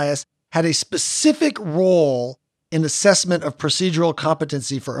implicit bias had a specific role in assessment of procedural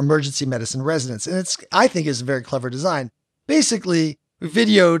competency for emergency medicine residents. And I think it's a very clever design. Basically, we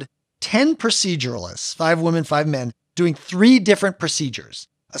videoed 10 proceduralists, 5 women, 5 men, doing 3 different procedures,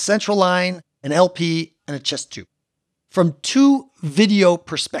 a central line, an LP, and a chest tube, from 2 video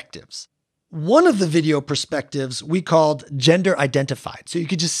perspectives. One of the video perspectives we called gender identified. So you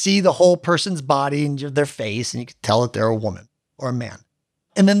could just see the whole person's body and their face, and you could tell that they're a woman or a man.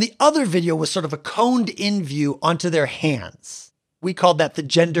 And then the other video was sort of a coned in view onto their hands. We called that the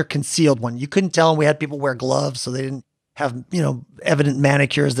gender concealed one. You couldn't tell, and we had people wear gloves so they didn't have, evident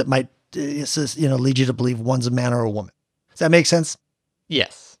manicures that might, lead you to believe one's a man or a woman. Does that make sense?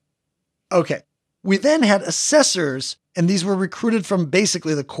 Yes. Okay. We then had assessors, and these were recruited from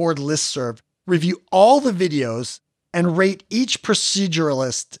basically the cord listserv, review all the videos and rate each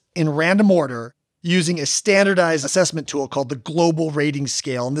proceduralist in random order using a standardized assessment tool called the global rating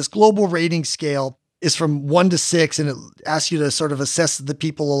scale. And this global rating scale is from 1 to 6, and it asks you to sort of assess the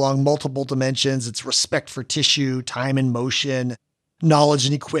people along multiple dimensions. It's respect for tissue, time and motion, knowledge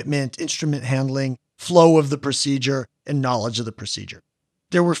and equipment, instrument handling, flow of the procedure, and knowledge of the procedure.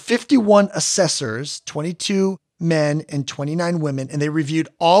 There were 51 assessors, 22 men and 29 women, and they reviewed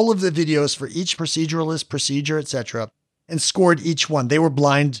all of the videos for each proceduralist, procedure, etc., and scored each one. They were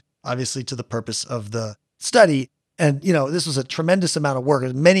blind, obviously, to the purpose of the study. And, this was a tremendous amount of work,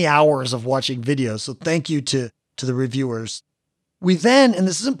 many hours of watching videos. So thank you to the reviewers. We then, and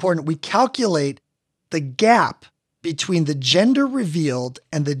this is important, we calculate the gap between the gender revealed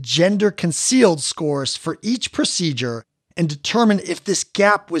and the gender concealed scores for each procedure and determine if this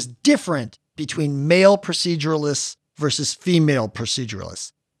gap was different between male proceduralists versus female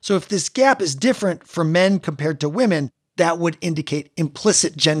proceduralists. So if this gap is different for men compared to women, that would indicate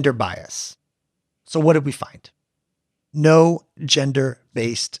implicit gender bias. So what did we find? No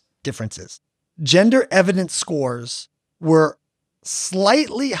gender-based differences. Gender evidence scores were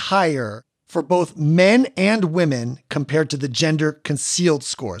slightly higher for both men and women compared to the gender concealed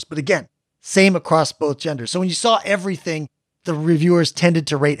scores. But again, same across both genders. So when you saw everything, the reviewers tended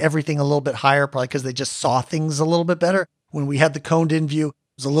to rate everything a little bit higher, probably because they just saw things a little bit better. When we had the coned in view, it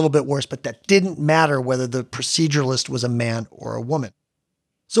was a little bit worse, but that didn't matter whether the proceduralist was a man or a woman.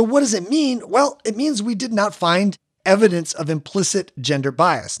 So what does it mean? Well, it means we did not find evidence of implicit gender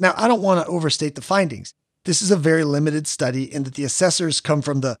bias. Now, I don't want to overstate the findings. This is a very limited study in that the assessors come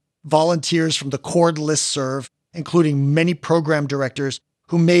from the volunteers from the cord listserv, including many program directors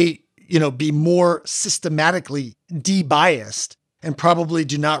who may be more systematically de-biased and probably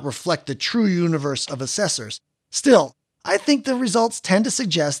do not reflect the true universe of assessors. Still, I think the results tend to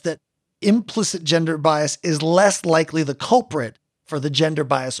suggest that implicit gender bias is less likely the culprit for the gender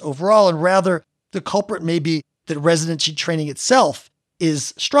bias overall, and rather the culprit may be that residency training itself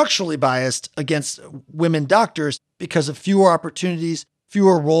is structurally biased against women doctors because of fewer opportunities,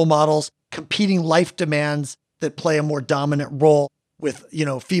 fewer role models, competing life demands that play a more dominant role with,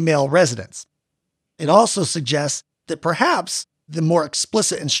 female residents. It also suggests that perhaps the more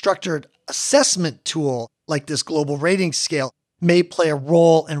explicit and structured assessment tool like this global rating scale may play a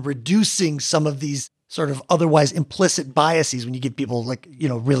role in reducing some of these sort of otherwise implicit biases when you give people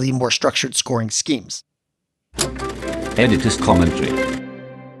really more structured scoring schemes. Editor's commentary.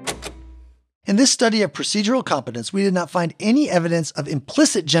 In this study of procedural competence, we did not find any evidence of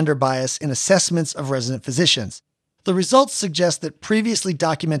implicit gender bias in assessments of resident physicians. The results suggest that previously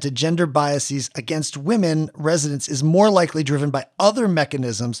documented gender biases against women residents is more likely driven by other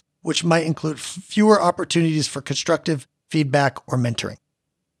mechanisms, which might include fewer opportunities for constructive feedback or mentoring.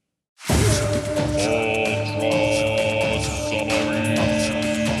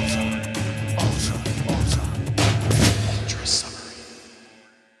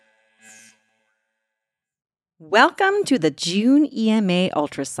 Welcome to the June EMA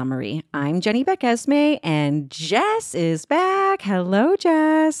Ultra Summary. I'm Jenny Beck-Esmay, and Jess is back. Hello,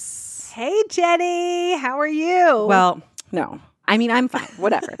 Jess. Hey, Jenny. How are you? Well, no. I'm fine.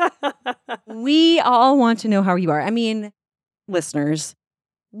 Whatever. We all want to know how you are. Listeners,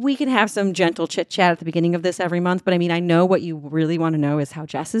 we can have some gentle chit chat at the beginning of this every month. But I mean, I know what you really want to know is how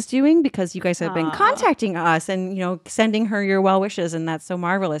Jess is doing because you guys have been contacting us and, sending her your well wishes. And that's so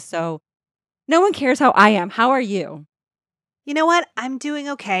marvelous. So no one cares how I am. How are you? You know what? I'm doing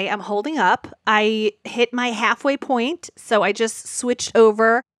okay. I'm holding up. I hit my halfway point. So I just switched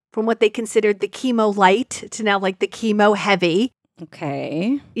over from what they considered the chemo light to now like the chemo heavy.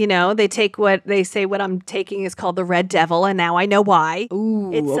 Okay. They take what they say what I'm taking is called the Red Devil, and now I know why. Ooh,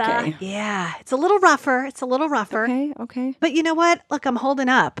 okay. It's a little rougher. Okay. But you know what? Look, I'm holding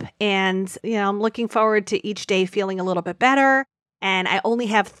up, and I'm looking forward to each day feeling a little bit better. And I only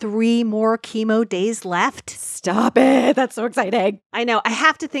have 3 more chemo days left. Stop it. That's so exciting. I know. I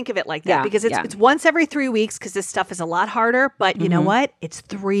have to think of it like that because it's once every 3 weeks because this stuff is a lot harder. But you know what? It's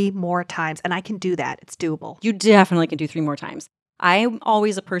 3 more times, and I can do that. It's doable. You definitely can do 3 more times. I'm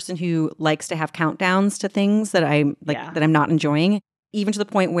always a person who likes to have countdowns to things that I'm that I'm not enjoying, even to the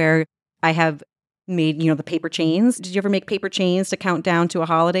point where I have made, the paper chains. Did you ever make paper chains to count down to a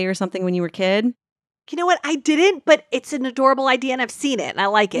holiday or something when you were a kid? You know what? I didn't, but it's an adorable idea and I've seen it and I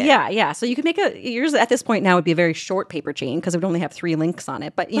like it. Yeah. So you could make yours at this point now would be a very short paper chain because it would only have 3 links on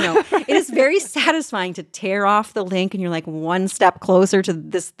it. But, it is very satisfying to tear off the link and you're like one step closer to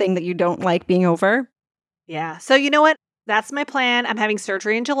this thing that you don't like being over. Yeah. So you know what? That's my plan. I'm having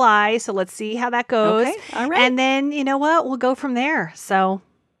surgery in July, so let's see how that goes. Okay, all right. And then, you know what? We'll go from there. So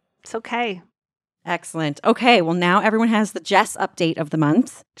it's okay. Excellent. Okay, well, now everyone has the Jess update of the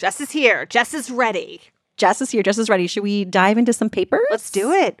month. Jess is here. Jess is ready. Jess is here. Jess is ready. Should we dive into some papers? Let's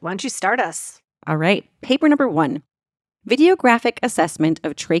do it. Why don't you start us? All right. Paper number 1. Videographic assessment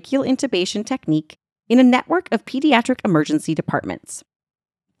of tracheal intubation technique in a network of pediatric emergency departments.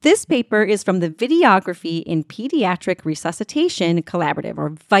 This paper is from the Videography in Pediatric Resuscitation Collaborative, or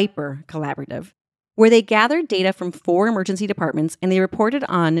VIPER Collaborative, where they gathered data from 4 emergency departments and they reported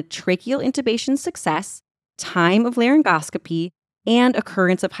on tracheal intubation success, time of laryngoscopy, and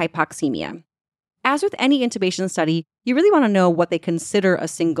occurrence of hypoxemia. As with any intubation study, you really want to know what they consider a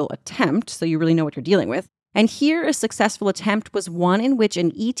single attempt, so you really know what you're dealing with. And here, a successful attempt was one in which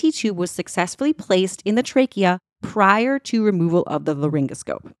an ET tube was successfully placed in the trachea prior to removal of the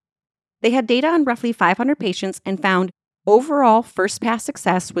laryngoscope. They had data on roughly 500 patients and found overall first-pass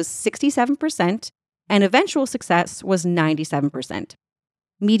success was 67% and eventual success was 97%.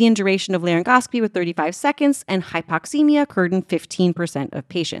 Median duration of laryngoscopy was 35 seconds and hypoxemia occurred in 15% of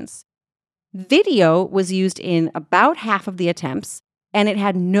patients. Video was used in about half of the attempts, and it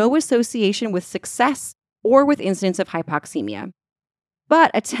had no association with success or with incidence of hypoxemia.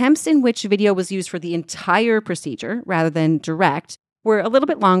 But attempts in which video was used for the entire procedure rather than direct were a little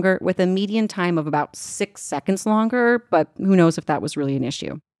bit longer with a median time of about 6 seconds longer, but who knows if that was really an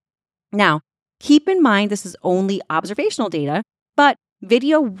issue. Now, keep in mind this is only observational data, but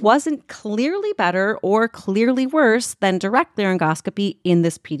video wasn't clearly better or clearly worse than direct laryngoscopy in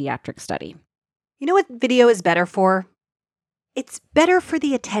this pediatric study. You know what video is better for? It's better for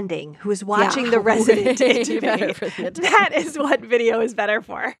the attending who is watching the resident intubate. That is what video is better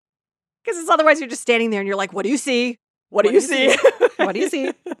for. Because otherwise you're just standing there and you're like, what do you see? What do you see? What do you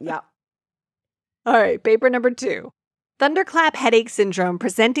see? Yeah. All right, paper number 2. Thunderclap headache syndrome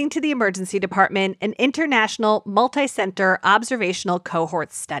presenting to the emergency department, an international multi-center observational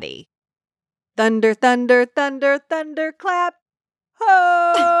cohort study. Thunder, thunder, thunder, thunderclap.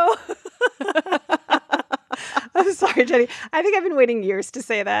 Ho! I'm sorry, Jenny. I think I've been waiting years to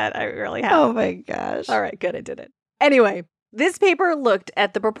say that. I really have. Oh my gosh. All right, good. I did it. Anyway, this paper looked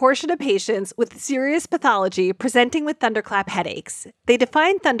at the proportion of patients with serious pathology presenting with thunderclap headaches. They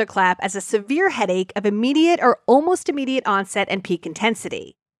defined thunderclap as a severe headache of immediate or almost immediate onset and peak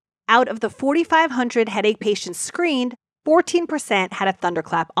intensity. Out of the 4,500 headache patients screened, 14% had a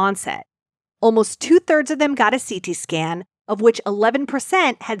thunderclap onset. Almost 2/3 of them got a CT scan, of which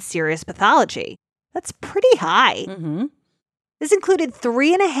 11% had serious pathology. That's pretty high. Mm-hmm. This included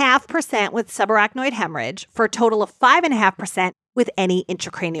 3.5% with subarachnoid hemorrhage for a total of 5.5% with any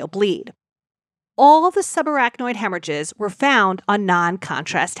intracranial bleed. All the subarachnoid hemorrhages were found on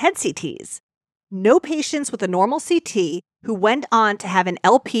non-contrast head CTs. No patients with a normal CT who went on to have an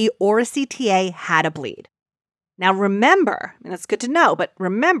LP or a CTA had a bleed. Now remember, and that's good to know, but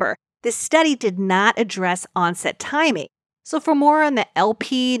remember, this study did not address onset timing. So for more on the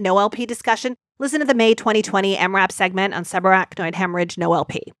LP, no LP discussion, listen to the May 2020 MRAP segment on subarachnoid hemorrhage, no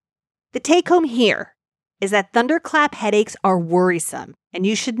LP. The take home here is that thunderclap headaches are worrisome, and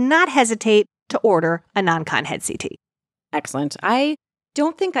you should not hesitate to order a non-con head CT. Excellent. I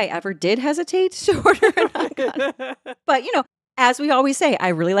don't think I ever did hesitate to order a non-con. But, As we always say, I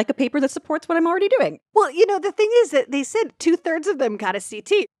really like a paper that supports what I'm already doing. Well, the thing is that they said 2/3 of them got a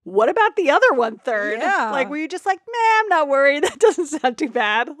CT. What about the other 1/3? Yeah. Like, were you just like, I'm not worried. That doesn't sound too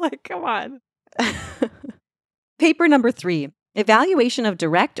bad. Like, come on. Paper number 3, evaluation of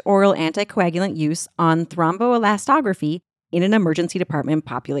direct oral anticoagulant use on thromboelastography in an emergency department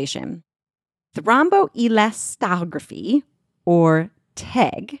population. Thromboelastography, or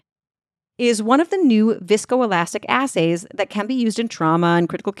TEG, is one of the new viscoelastic assays that can be used in trauma and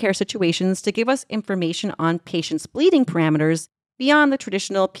critical care situations to give us information on patients' bleeding parameters beyond the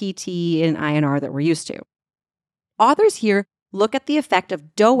traditional PT and INR that we're used to. Authors here look at the effect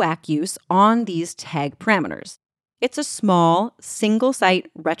of DOAC use on these TEG parameters. It's a small, single-site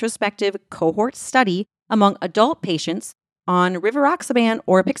retrospective cohort study among adult patients on rivaroxaban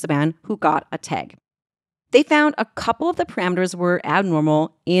or apixaban who got a TEG. They found a couple of the parameters were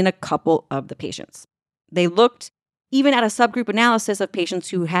abnormal in a couple of the patients. They looked even at a subgroup analysis of patients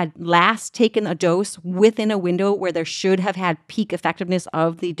who had last taken a dose within a window where there should have had peak effectiveness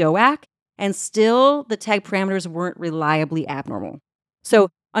of the DOAC, and still the TEG parameters weren't reliably abnormal. So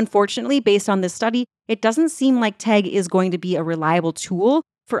unfortunately, based on this study, it doesn't seem like TEG is going to be a reliable tool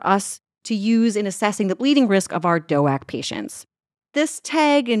for us to use in assessing the bleeding risk of our DOAC patients. This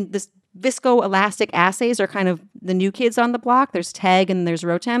TEG and this viscoelastic assays are kind of the new kids on the block. There's TEG and there's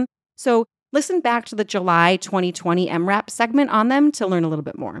ROTEM. So listen back to the July 2020 MRAP segment on them to learn a little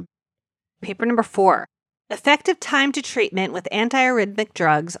bit more. Paper number 4, effective time to treatment with antiarrhythmic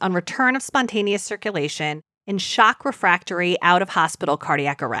drugs on return of spontaneous circulation in shock refractory out-of-hospital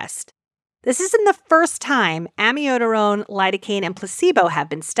cardiac arrest. This isn't the first time amiodarone, lidocaine, and placebo have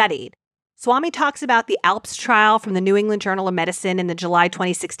been studied. Swami talks about the ALPS trial from the New England Journal of Medicine in the July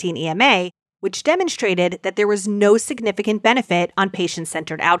 2016 EMA, which demonstrated that there was no significant benefit on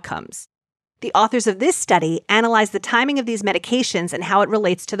patient-centered outcomes. The authors of this study analyzed the timing of these medications and how it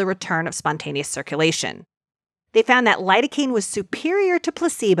relates to the return of spontaneous circulation. They found that lidocaine was superior to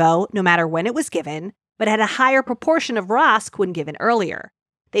placebo no matter when it was given, but had a higher proportion of ROSC when given earlier.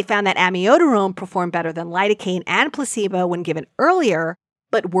 They found that amiodarone performed better than lidocaine and placebo when given earlier,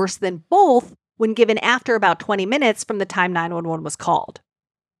 but worse than both when given after about 20 minutes from the time 911 was called.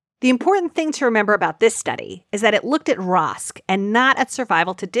 The important thing to remember about this study is that it looked at ROSC and not at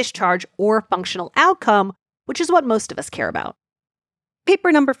survival to discharge or functional outcome, which is what most of us care about.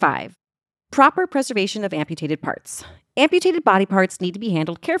 Paper number 5, proper preservation of amputated parts. Amputated body parts need to be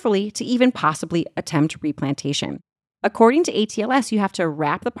handled carefully to even possibly attempt replantation. According to ATLS, you have to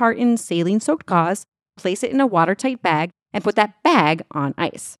wrap the part in saline-soaked gauze, place it in a watertight bag, and put that bag on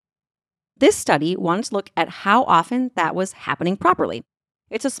ice. This study wanted to look at how often that was happening properly.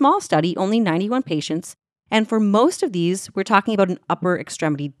 It's a small study, only 91 patients, and for most of these, we're talking about an upper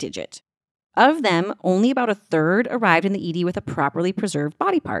extremity digit. Of them, only about a third arrived in the ED with a properly preserved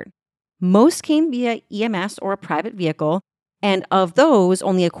body part. Most came via EMS or a private vehicle, and of those,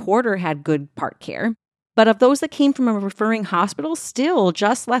 only a quarter had good part care. But of those that came from a referring hospital, still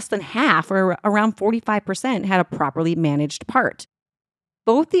just less than half, or around 45%, had a properly managed part.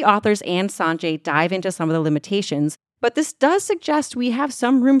 Both the authors and Sanjay dive into some of the limitations, but this does suggest we have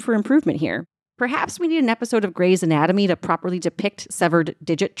some room for improvement here. Perhaps we need an episode of Grey's Anatomy to properly depict severed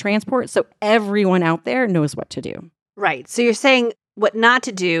digit transport so everyone out there knows what to do. Right. So you're saying what not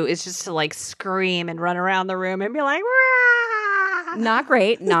to do is just to scream and run around the room and be like, "Rah!" Not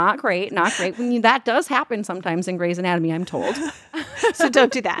great. That does happen sometimes in Grey's Anatomy, I'm told. So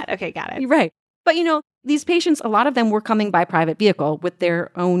don't do that. Okay, got it. Right. But, these patients, a lot of them were coming by private vehicle with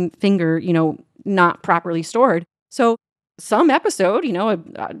their own finger, not properly stored. So some episode,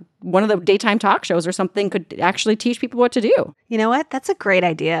 one of the daytime talk shows or something could actually teach people what to do. You know what? That's a great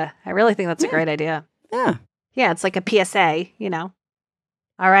idea. I really think that's a great idea. Yeah. Yeah, it's like a PSA,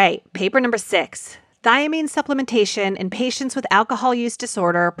 All right, paper number 6. Thiamine supplementation in patients with alcohol use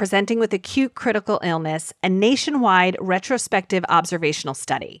disorder presenting with acute critical illness, a nationwide retrospective observational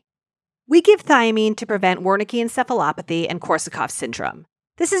study. We give thiamine to prevent Wernicke encephalopathy and Korsakoff syndrome.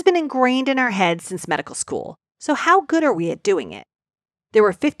 This has been ingrained in our heads since medical school. So how good are we at doing it? There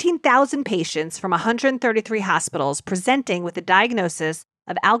were 15,000 patients from 133 hospitals presenting with a diagnosis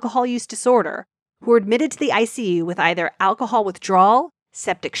of alcohol use disorder who were admitted to the ICU with either alcohol withdrawal,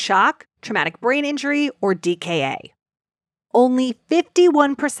 septic shock, traumatic brain injury, or DKA. Only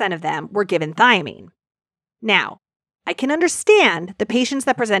 51% of them were given thiamine. Now, I can understand the patients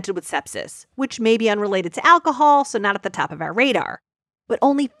that presented with sepsis, which may be unrelated to alcohol, so not at the top of our radar. But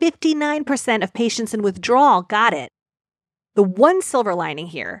only 59% of patients in withdrawal got it. The one silver lining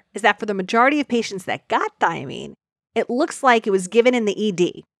here is that for the majority of patients that got thiamine, it looks like it was given in the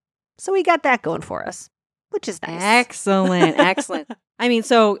ED. So we got that going for us. which is nice. Excellent. Excellent. I mean,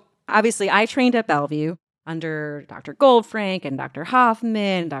 so obviously I trained at Bellevue under Dr. Goldfrank and Dr.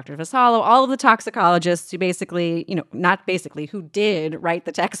 Hoffman, Dr. Vassallo, all of the toxicologists who basically, not basically, who did write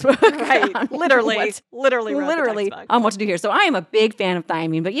the textbook. Right. Literally wrote the textbook. On what to do here. So I am a big fan of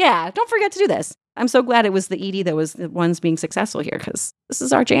thiamine, but yeah, don't forget to do this. I'm so glad it was the ED that was the ones being successful here because this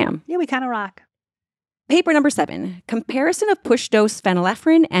is our jam. Yeah, we kind of rock. Paper number 7, comparison of push-dose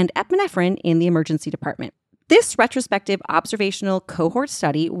phenylephrine and epinephrine in the emergency department. This retrospective observational cohort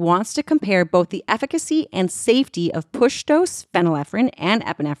study wants to compare both the efficacy and safety of push-dose phenylephrine and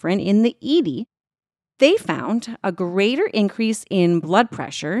epinephrine in the ED. They found a greater increase in blood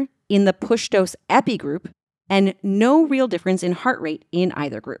pressure in the push-dose epi group and no real difference in heart rate in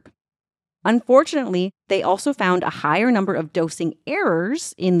either group. Unfortunately, they also found a higher number of dosing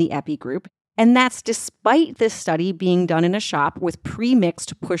errors in the epi group, and that's despite this study being done in a shop with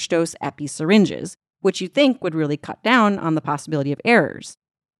pre-mixed push-dose epi syringes, which you think would really cut down on the possibility of errors.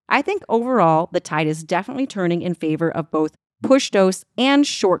 I think overall, the tide is definitely turning in favor of both push-dose and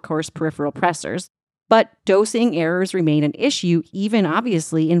short-course peripheral pressors, but dosing errors remain an issue, even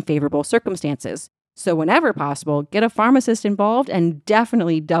obviously in favorable circumstances. So whenever possible, get a pharmacist involved and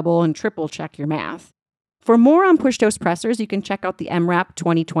definitely double and triple check your math. For more on push-dose pressors, you can check out the MRAP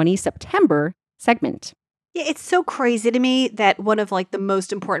 2020 September segment. Yeah, it's so crazy to me that one of the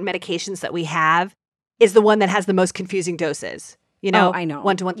most important medications that we have is the one that has the most confusing doses. Oh, I know.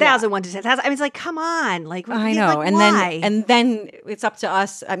 1 to 1,000, 1 to 10,000. I mean, it's come on. I know. And then it's up to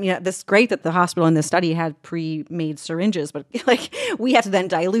us. I mean, this is great that the hospital in this study had pre-made syringes, but we have to then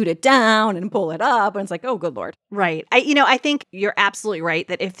dilute it down and pull it up. And it's oh, good Lord. Right. I think you're absolutely right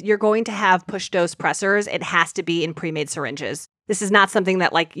that if you're going to have push-dose pressors, it has to be in pre-made syringes. This is not something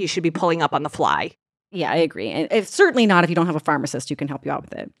that you should be pulling up on the fly. Yeah, I agree. And certainly not if you don't have a pharmacist who can help you out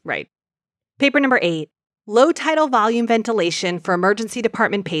with it. Right. Paper number 8, Low Tidal Volume Ventilation for Emergency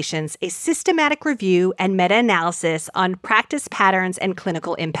Department Patients, a Systematic Review and Meta-Analysis on Practice Patterns and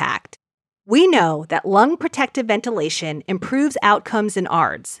Clinical Impact. We know that lung protective ventilation improves outcomes in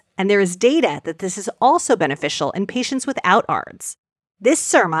ARDS, and there is data that this is also beneficial in patients without ARDS. This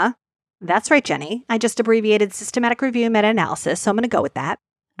SIRMA, that's right, Jenny, I just abbreviated Systematic Review and Meta-Analysis, so I'm going to go with that.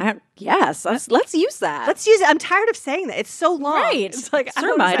 Yes, let's use that. Let's use it. I'm tired of saying that. It's so long. Right. It's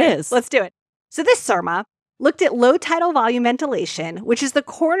SIRMA, it is. Let's do it. So this SIRMA looked at low tidal volume ventilation, which is the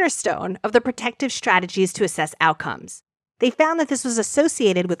cornerstone of the protective strategies to assess outcomes. They found that this was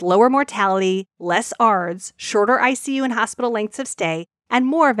associated with lower mortality, less ARDS, shorter ICU and hospital lengths of stay, and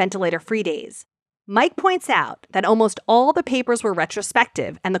more ventilator-free days. Mike points out that almost all the papers were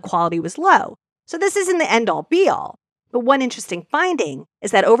retrospective and the quality was low. So this isn't the end-all be-all. But one interesting finding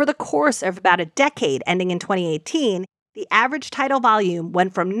is that over the course of about a decade ending in 2018, the average tidal volume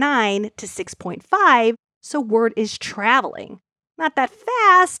went from 9 to 6.5, so word is traveling. Not that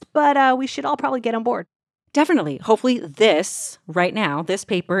fast, but we should all probably get on board. Definitely. Hopefully this, right now, this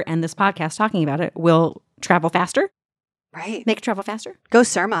paper and this podcast talking about it will travel faster. Right. Make it travel faster. Go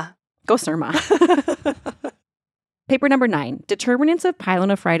SIRMA. Go SIRMA. Paper number 9, Determinants of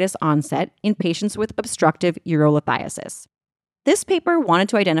Pyelonephritis Onset in Patients with Obstructive Urolithiasis. This paper wanted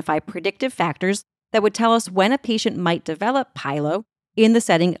to identify predictive factors that would tell us when a patient might develop pyelo in the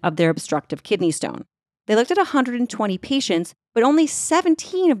setting of their obstructive kidney stone. They looked at 120 patients, but only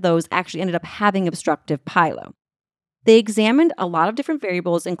 17 of those actually ended up having obstructive pyelo. They examined a lot of different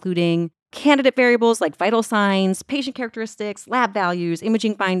variables, including candidate variables like vital signs, patient characteristics, lab values,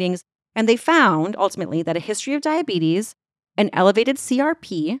 imaging findings, and they found, ultimately, that a history of diabetes, an elevated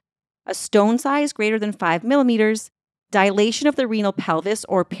CRP, a stone size greater than 5 millimeters, dilation of the renal pelvis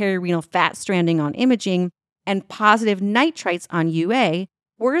or perirenal fat stranding on imaging, and positive nitrites on UA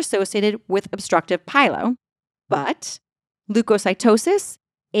were associated with obstructive pyelo, but leukocytosis,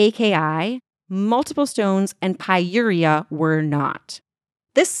 AKI, multiple stones, and pyuria were not.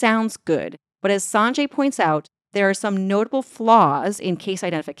 This sounds good, but as Sanjay points out, there are some notable flaws in case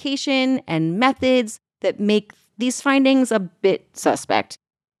identification and methods that make these findings a bit suspect.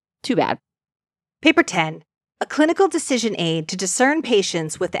 Too bad. Paper 10, a clinical decision aid to discern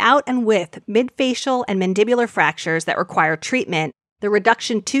patients without and with midfacial and mandibular fractures that require treatment, the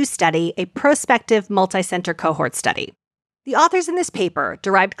Reduction 2 study, a prospective multicenter cohort study. The authors in this paper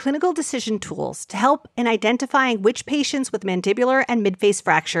derived clinical decision tools to help in identifying which patients with mandibular and midface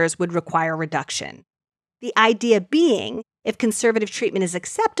fractures would require reduction. The idea being, if conservative treatment is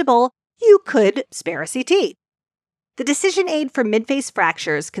acceptable, you could spare a CT. The decision aid for midface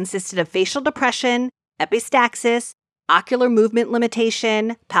fractures consisted of facial depression, epistaxis, ocular movement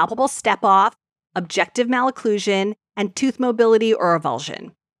limitation, palpable step-off, objective malocclusion, and tooth mobility or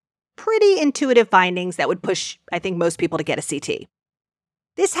avulsion. Pretty intuitive findings that would push, I think, most people to get a CT.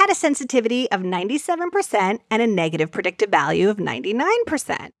 This had a sensitivity of 97% and a negative predictive value of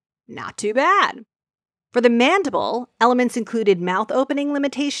 99%. Not too bad. For the mandible, elements included mouth opening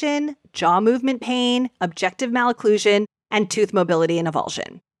limitation, jaw movement pain, objective malocclusion, and tooth mobility and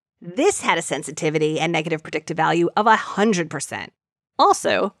avulsion. This had a sensitivity and negative predictive value of 100%.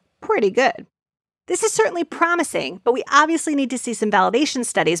 Also, pretty good. This is certainly promising, but we obviously need to see some validation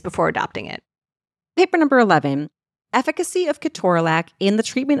studies before adopting it. Paper number 11, efficacy of Ketorolac in the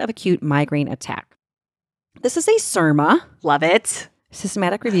treatment of acute migraine attack. This is a SIRMA. Love it.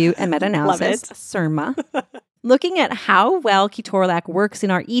 Systematic Review and Meta-Analysis. Love it. SIRMA. Looking at how well Ketorolac works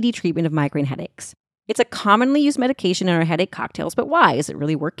in our ED treatment of migraine headaches. It's a commonly used medication in our headache cocktails, but why? Is it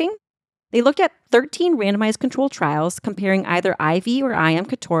really working? They looked at 13 randomized controlled trials comparing either IV or IM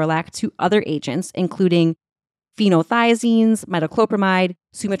Ketorolac to other agents, including phenothiazines, metoclopramide,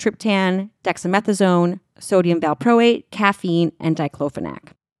 sumatriptan, dexamethasone, sodium valproate, caffeine, and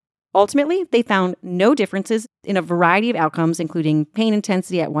diclofenac. Ultimately, they found no differences in a variety of outcomes, including pain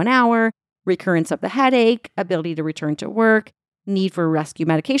intensity at 1 hour, recurrence of the headache, ability to return to work, need for rescue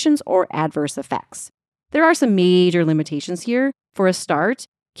medications, or adverse effects. There are some major limitations here. For a start,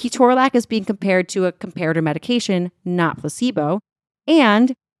 Ketorolac is being compared to a comparator medication, not placebo,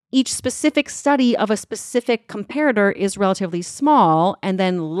 and each specific study of a specific comparator is relatively small and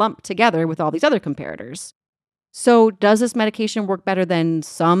then lumped together with all these other comparators. So does this medication work better than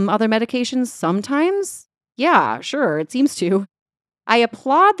some other medications sometimes? Yeah, sure, it seems to. I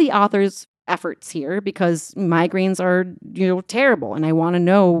applaud the author's efforts here because migraines are, terrible, and I want to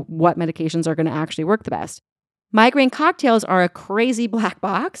know what medications are going to actually work the best. Migraine cocktails are a crazy black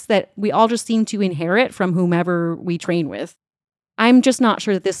box that we all just seem to inherit from whomever we train with. I'm just not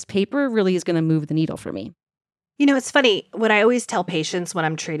sure that this paper really is going to move the needle for me. It's funny. What I always tell patients when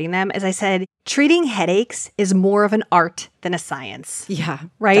I'm treating them is I said, treating headaches is more of an art than a science. Yeah,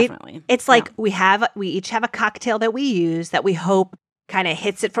 right? Definitely. It's like we each have a cocktail that we use that we hope kind of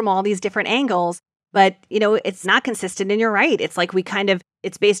hits it from all these different angles. But, it's not consistent, and you're right. It's like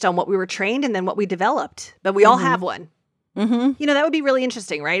it's based on what we were trained and then what we developed. But we all have one. Mm-hmm. That would be really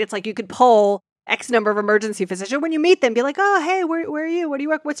interesting, right? It's like you could poll X number of emergency physicians. When you meet them, be like, oh, hey, where are you? What do you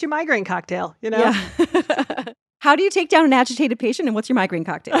work? What's your migraine cocktail? Yeah. How do you take down an agitated patient, and what's your migraine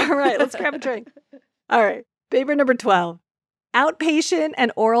cocktail? All right, let's grab a drink. All right, paper number 12. Outpatient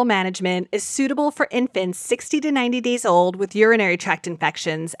and oral management is suitable for infants 60 to 90 days old with urinary tract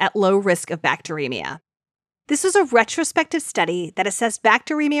infections at low risk of bacteremia. This was a retrospective study that assessed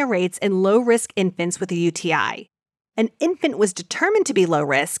bacteremia rates in low-risk infants with a UTI. An infant was determined to be low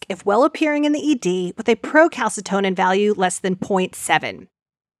risk if well appearing in the ED with a procalcitonin value less than 0.7.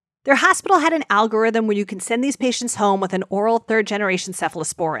 Their hospital had an algorithm where you can send these patients home with an oral third-generation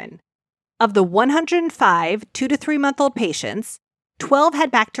cephalosporin. Of the 105 2 to 3 month old patients, 12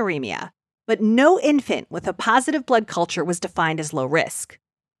 had bacteremia, but no infant with a positive blood culture was defined as low risk.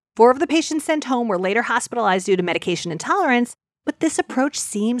 4 of the patients sent home were later hospitalized due to medication intolerance, but this approach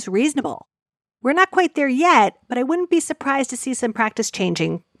seems reasonable. We're not quite there yet, but I wouldn't be surprised to see some practice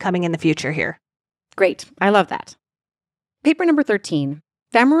changing coming in the future here. Great. I love that. Paper number 13.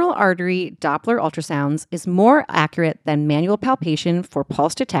 Femoral artery Doppler ultrasounds is more accurate than manual palpation for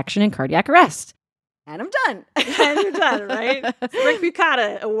pulse detection and cardiac arrest. And I'm done. And you're done, right? Rick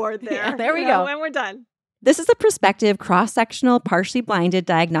Bucata award there. Yeah, there we go. And we're done. This is a prospective cross-sectional partially blinded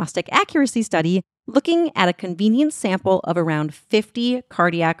diagnostic accuracy study looking at a convenience sample of around 50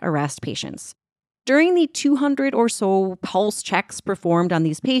 cardiac arrest patients. During the 200 or so pulse checks performed on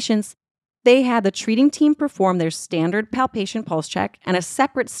these patients, they had the treating team perform their standard palpation pulse check and a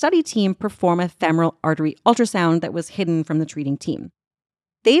separate study team perform a femoral artery ultrasound that was hidden from the treating team.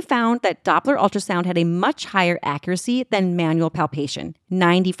 They found that Doppler ultrasound had a much higher accuracy than manual palpation,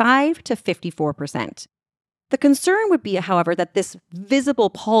 95 to 54%. The concern would be, however, that this visible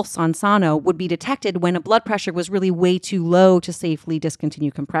pulse on sono would be detected when a blood pressure was really way too low to safely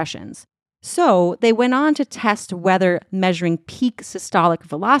discontinue compressions. So they went on to test whether measuring peak systolic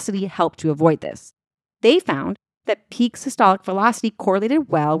velocity helped to avoid this. They found that peak systolic velocity correlated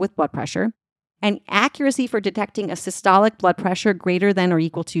well with blood pressure, and accuracy for detecting a systolic blood pressure greater than or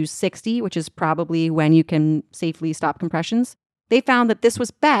equal to 60, which is probably when you can safely stop compressions. They found that this was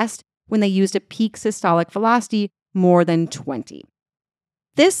best when they used a peak systolic velocity more than 20.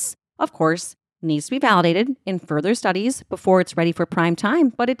 This, of course, needs to be validated in further studies before it's ready for prime time,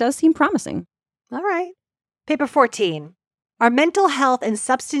 but it does seem promising. All right. Paper 14. Are mental health and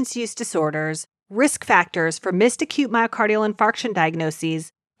substance use disorders risk factors for missed acute myocardial infarction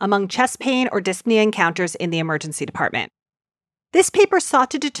diagnoses among chest pain or dyspnea encounters in the emergency department? This paper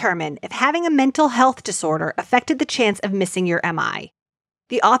sought to determine if having a mental health disorder affected the chance of missing your MI.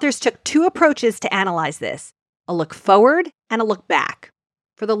 The authors took two approaches to analyze this, a look forward and a look back.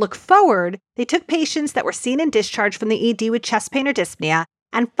 For the look forward, they took patients that were seen and discharged from the ED with chest pain or dyspnea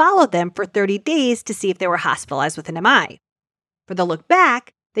and followed them for 30 days to see if they were hospitalized with an MI. For the look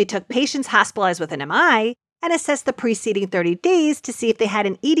back, they took patients hospitalized with an MI and assessed the preceding 30 days to see if they had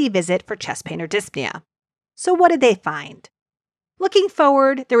an ED visit for chest pain or dyspnea. So what did they find? Looking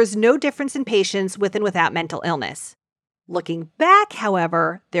forward, there was no difference in patients with and without mental illness. Looking back,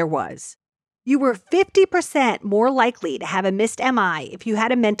 however, there was. You were 50% more likely to have a missed MI if you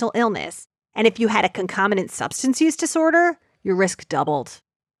had a mental illness, and if you had a concomitant substance use disorder, your risk doubled.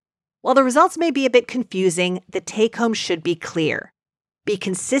 While the results may be a bit confusing, the take-home should be clear. Be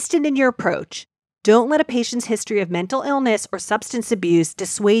consistent in your approach. Don't let a patient's history of mental illness or substance abuse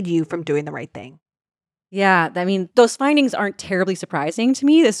dissuade you from doing the right thing. Yeah, I mean, those findings aren't terribly surprising to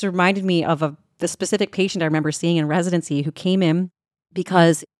me. This reminded me of the specific patient I remember seeing in residency who came in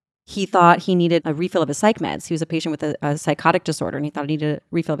because he thought he needed a refill of his psych meds. He was a patient with a psychotic disorder, and he thought he needed a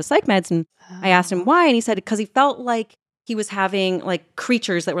refill of his psych meds. And I asked him why, and he said because he felt like he was having like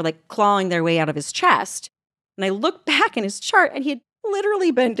creatures that were like clawing their way out of his chest. And I looked back in his chart, and he had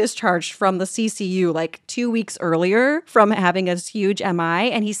literally been discharged from the CCU like 2 weeks earlier from having a huge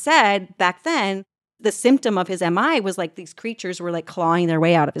MI. And he said back then, the symptom of his MI was like these creatures were like clawing their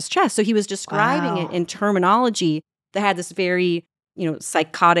way out of his chest. So he was describing it in terminology that had this very,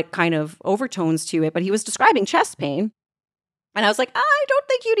 psychotic kind of overtones to it, but he was describing chest pain. And I was like, I don't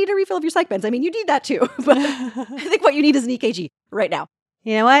think you need a refill of your psych meds. I mean, you need that too, but I think what you need is an EKG right now.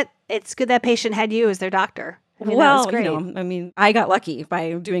 You know what? It's good that patient had you as their doctor. I mean, well, that was great. I got lucky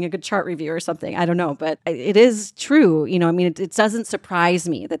by doing a good chart review or something. I don't know, but it is true. It doesn't surprise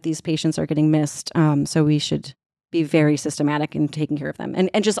me that these patients are getting missed. So we should be very systematic in taking care of them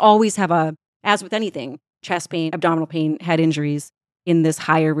and just always have as with anything, chest pain, abdominal pain, head injuries in this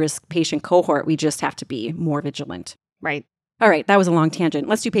higher risk patient cohort. We just have to be more vigilant. Right. All right. That was a long tangent.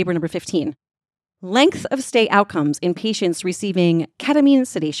 Let's do paper number 15. Length of stay outcomes in patients receiving ketamine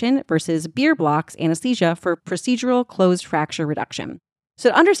sedation versus beer blocks anesthesia for procedural closed fracture reduction.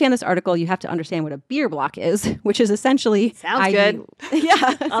 So to understand this article, you have to understand what a beer block is, which is essentially Sounds good.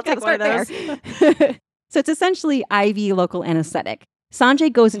 Yeah, I'll take one of those. So it's essentially IV local anesthetic.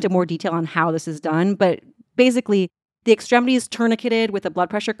 Sanjay goes into more detail on how this is done, but basically the extremity is tourniqueted with a blood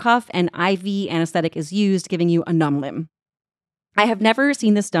pressure cuff and IV anesthetic is used, giving you a numb limb. I have never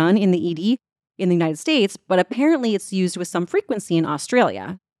seen this done in the ED in the United States, but apparently it's used with some frequency in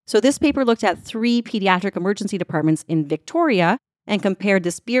Australia. So this paper looked at 3 pediatric emergency departments in Victoria and compared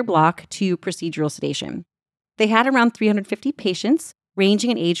this beer block to procedural sedation. They had around 350 patients, ranging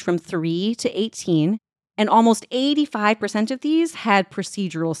in age from 3 to 18, and almost 85% of these had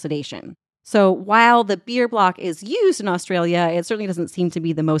procedural sedation. So while the beer block is used in Australia, it certainly doesn't seem to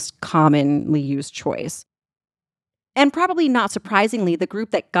be the most commonly used choice. And probably not surprisingly, the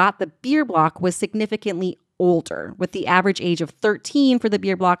group that got the beer block was significantly older, with the average age of 13 for the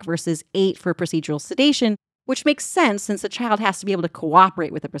beer block versus 8 for procedural sedation, which makes sense since the child has to be able to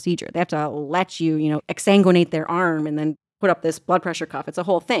cooperate with the procedure. They have to let you, exsanguinate their arm and then put up this blood pressure cuff. It's a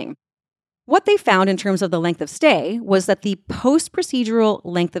whole thing. What they found in terms of the length of stay was that the post-procedural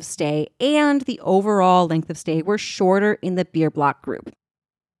length of stay and the overall length of stay were shorter in the beer block group.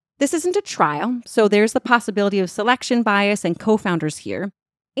 This isn't a trial, so there's the possibility of selection bias and co-founders here.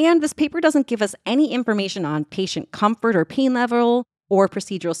 And this paper doesn't give us any information on patient comfort or pain level or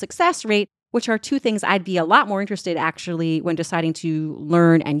procedural success rate, which are 2 things I'd be a lot more interested actually when deciding to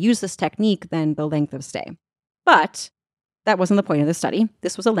learn and use this technique than the length of stay. But that wasn't the point of the study.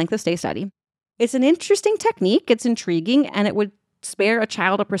 This was a length of stay study. It's an interesting technique, it's intriguing, and it would spare a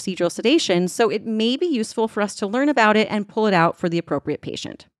child a procedural sedation, so it may be useful for us to learn about it and pull it out for the appropriate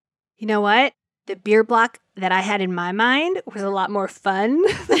patient. You know what? The beer block that I had in my mind was a lot more fun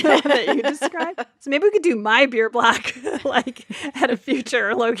than the one that you described. So maybe we could do my beer block at a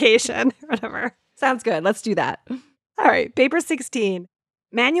future location or whatever. Sounds good. Let's do that. All right. Paper 16.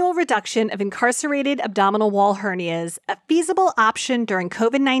 Manual reduction of incarcerated abdominal wall hernias, a feasible option during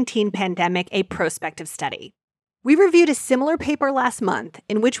COVID-19 pandemic, a prospective study. We reviewed a similar paper last month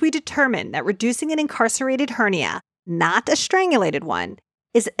in which we determined that reducing an incarcerated hernia, not a strangulated one,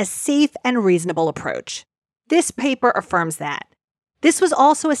 is a safe and reasonable approach. This paper affirms that. This was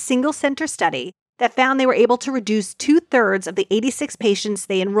also a single-center study that found they were able to reduce 2/3 of the 86 patients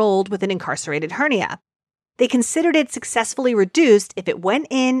they enrolled with an incarcerated hernia. They considered it successfully reduced if it went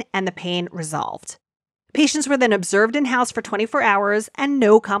in and the pain resolved. Patients were then observed in-house for 24 hours and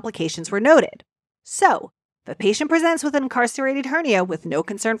no complications were noted. So, If a patient presents with an incarcerated hernia with no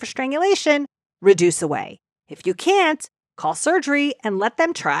concern for strangulation, reduce away. If you can't, call surgery and let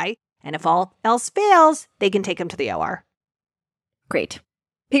them try. And if all else fails, they can take them to the OR. Great.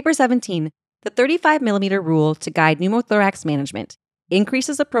 Paper 17, the 35 millimeter rule to guide pneumothorax management,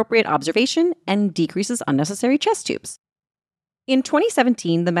 increases appropriate observation and decreases unnecessary chest tubes. In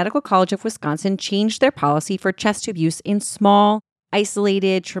 2017, the Medical College of Wisconsin changed their policy for chest tube use in small,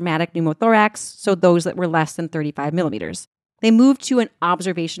 isolated traumatic pneumothorax, so those that were less than 35 millimeters. They moved to an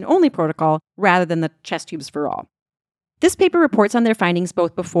observation-only protocol rather than the chest tubes for all. This paper reports on their findings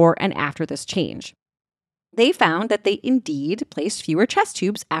both before and after this change. They found that they indeed placed fewer chest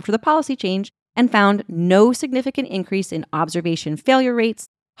tubes after the policy change and found no significant increase in observation failure rates,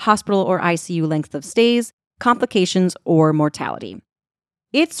 hospital or ICU length of stays, complications, or mortality.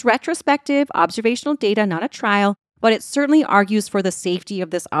 It's retrospective observational data, not a trial, but it certainly argues for the safety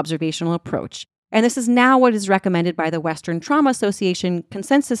of this observational approach. And this is now what is recommended by the Western Trauma Association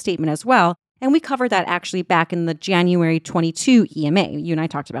consensus statement as well. And we covered that actually back in the January 22 EMA. You and I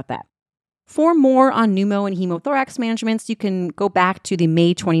talked about that. For more on pneumo and hemothorax managements, you can go back to the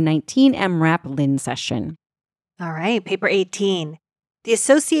May 2019 MRAP Lynn session. All right, paper 18. The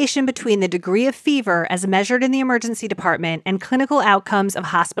association between the degree of fever as measured in the emergency department and clinical outcomes of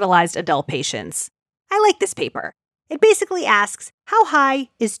hospitalized adult patients. I like this paper. It basically asks, how high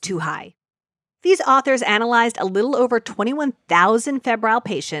is too high? These authors analyzed a little over 21,000 febrile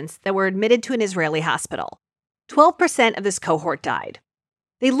patients that were admitted to an Israeli hospital. 12% of this cohort died.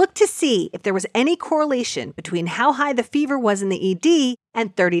 They looked to see if there was any correlation between how high the fever was in the ED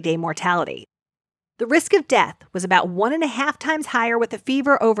and 30-day mortality. The risk of death was about 1.5 times higher with a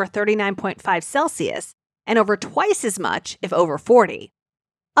fever over 39.5 Celsius and over twice as much if over 40.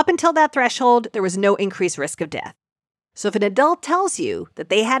 Up until that threshold, there was no increased risk of death. So if an adult tells you that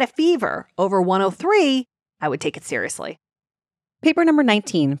they had a fever over 103, I would take it seriously. Paper number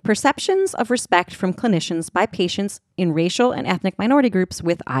 19, Perceptions of Respect from Clinicians by Patients in Racial and Ethnic Minority Groups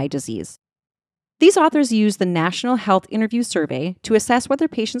with Eye Disease. These authors use the National Health Interview Survey to assess whether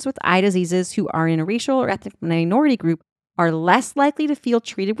patients with eye diseases who are in a racial or ethnic minority group are less likely to feel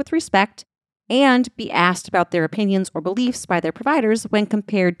treated with respect and be asked about their opinions or beliefs by their providers when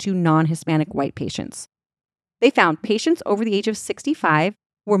compared to non-Hispanic white patients. They found patients over the age of 65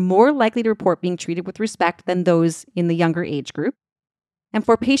 were more likely to report being treated with respect than those in the younger age group. And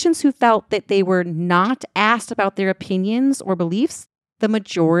for patients who felt that they were not asked about their opinions or beliefs, the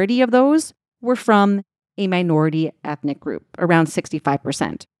majority of those were from a minority ethnic group, around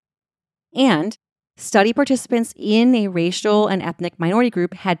 65%. And study participants in a racial and ethnic minority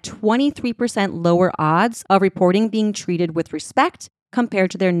group had 23% lower odds of reporting being treated with respect compared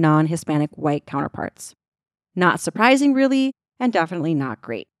to their non-Hispanic white counterparts. Not surprising, really, and definitely not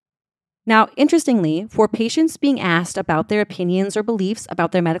great. Now, interestingly, for patients being asked about their opinions or beliefs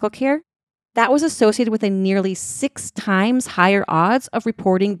about their medical care, that was associated with a nearly 6 times higher odds of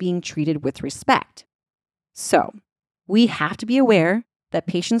reporting being treated with respect. So, we have to be aware that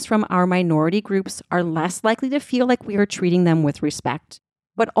patients from our minority groups are less likely to feel like we are treating them with respect,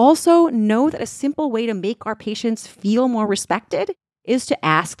 but also know that a simple way to make our patients feel more respected is to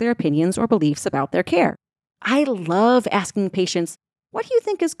ask their opinions or beliefs about their care. I love asking patients, what do you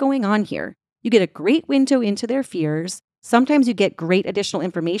think is going on here? You get a great window into their fears. Sometimes you get great additional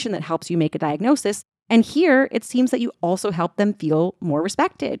information that helps you make a diagnosis. And here, it seems that you also help them feel more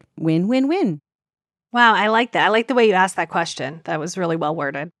respected. Win, win, win. Wow, I like that. I like the way you asked that question. That was really well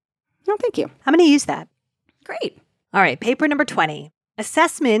worded. Oh, thank you. I'm going to use that. Great. All right, paper number 20.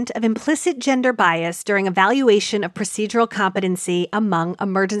 Assessment of implicit gender bias during evaluation of procedural competency among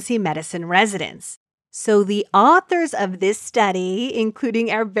emergency medicine residents. So the authors of this study, including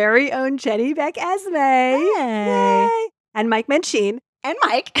our very own Jenny Beck-Esmay, and Mike Menchine, And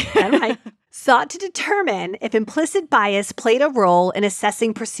Mike. sought to determine if implicit bias played a role in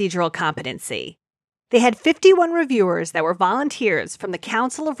assessing procedural competency. They had 51 reviewers that were volunteers from the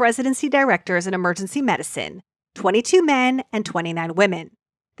Council of Residency Directors in Emergency Medicine, 22 men and 29 women.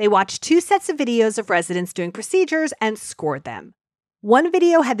 They watched 2 sets of videos of residents doing procedures and scored them. One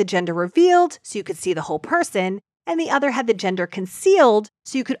video had the gender revealed so you could see the whole person, and the other had the gender concealed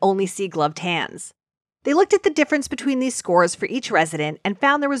so you could only see gloved hands. They looked at the difference between these scores for each resident and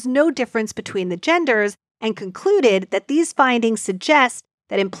found there was no difference between the genders and concluded that these findings suggest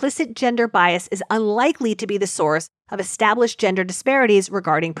that implicit gender bias is unlikely to be the source of established gender disparities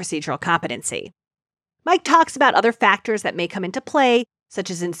regarding procedural competency. Mike talks about other factors that may come into play,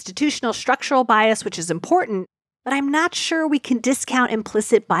 such as institutional structural bias, which is important, but I'm not sure we can discount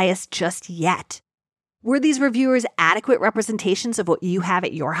implicit bias just yet. Were these reviewers adequate representations of what you have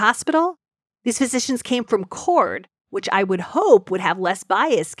at your hospital? These physicians came from Cord, which I would hope would have less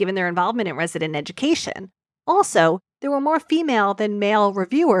bias given their involvement in resident education. Also, there were more female than male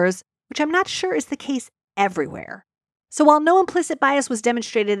reviewers, which I'm not sure is the case everywhere. So while no implicit bias was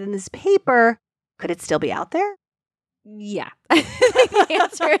demonstrated in this paper, could it still be out there? Yeah. The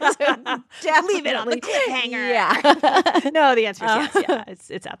answer is definitely. Leave it on the cliffhanger. Yeah. No, the answer is yes. Yeah,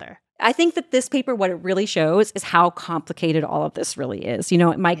 it's out there. I think that this paper, what it really shows is how complicated all of this really is.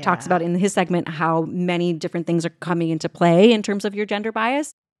 Mike talks about in his segment how many different things are coming into play in terms of your gender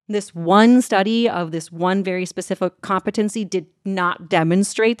bias. This one study of this one very specific competency did not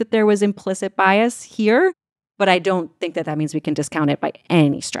demonstrate that there was implicit bias here, but I don't think that means we can discount it by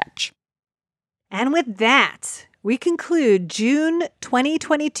any stretch. And with that, we conclude June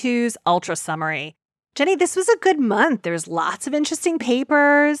 2022's Ultra Summary. Jenny, this was a good month. There's lots of interesting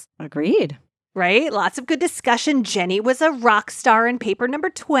papers. Agreed. Right? Lots of good discussion. Jenny was a rock star in paper number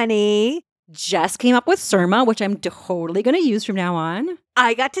 20. Jess came up with Surma, which I'm totally going to use from now on.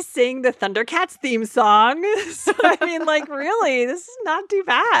 I got to sing the Thundercats theme song. So, really, this is not too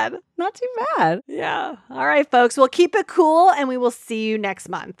bad. Not too bad. Yeah. All right, folks. We'll keep it cool, and we will see you next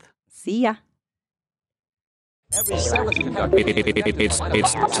month. See ya. It's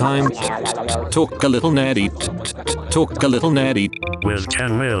time to talk a little nerdy. Talk a little nerdy. With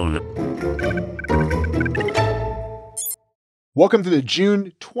Ken Milne. Welcome to the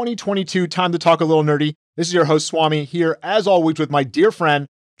June 2022 Time to Talk a Little Nerdy. This is your host, Swami, here as always with my dear friend,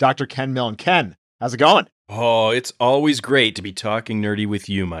 Dr. Ken Milne. Ken, how's it going? Oh, it's always great to be talking nerdy with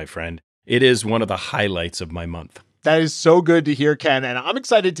you, my friend. It is one of the highlights of my month. That is so good to hear, Ken, and I'm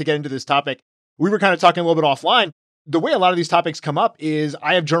excited to get into this topic. We were kind of talking a little bit offline. The way a lot of these topics come up is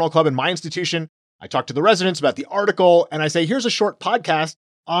I have Journal Club in my institution. I talk to the residents about the article, and I say, here's a short podcast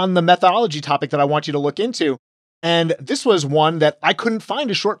on the methodology topic that I want you to look into. And this was one that I couldn't find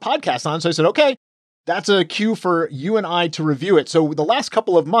a short podcast on. So I said, okay, that's a cue for you and I to review it. So the last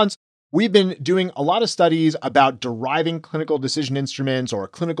couple of months, we've been doing a lot of studies about deriving clinical decision instruments or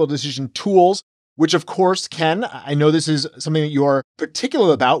clinical decision tools, which of course, Ken, I know this is something that you're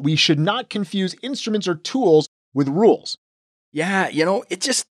particular about. We should not confuse instruments or tools with rules. Yeah, it's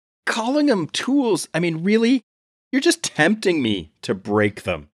just calling them tools. Really, you're just tempting me to break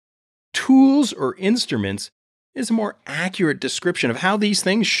them. Tools or instruments is a more accurate description of how these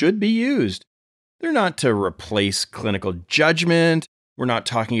things should be used. They're not to replace clinical judgment. We're not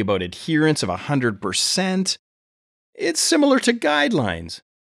talking about adherence of 100%. It's similar to guidelines.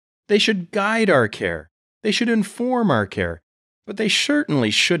 They should guide our care. They should inform our care. But they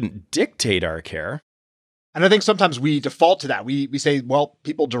certainly shouldn't dictate our care. And I think sometimes we default to that. We say, well,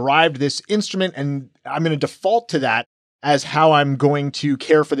 people derived this instrument and I'm going to default to that as how I'm going to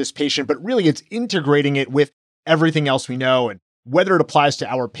care for this patient. But really, it's integrating it with everything else we know and whether it applies to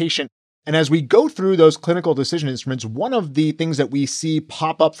our patient. And as we go through those clinical decision instruments, one of the things that we see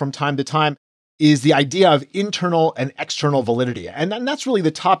pop up from time to time is the idea of internal and external validity. And that's really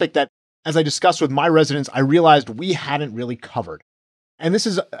the topic that, as I discussed with my residents, I realized we hadn't really covered. And this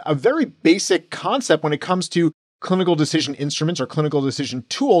is a very basic concept when it comes to clinical decision instruments or clinical decision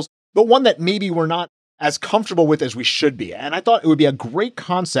tools, but one that maybe we're not as comfortable with as we should be. And I thought it would be a great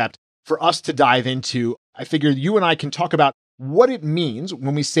concept for us to dive into. I figured you and I can talk about what it means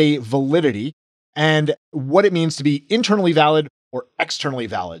when we say validity and what it means to be internally valid or externally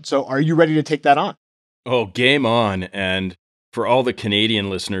valid. So are you ready to take that on? Oh, game on. And for all the Canadian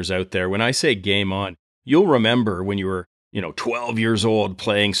listeners out there, when I say game on, you'll remember when you were, 12 years old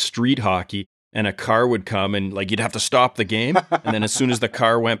playing street hockey and a car would come and you'd have to stop the game. And then as soon as the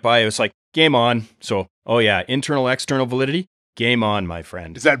car went by, it was like, game on. So, oh yeah, internal, external validity. Game on, my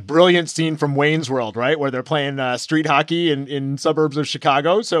friend. It's that brilliant scene from Wayne's World, right? Where they're playing street hockey in suburbs of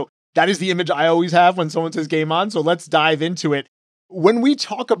Chicago. So that is the image I always have when someone says game on. So let's dive into it. When we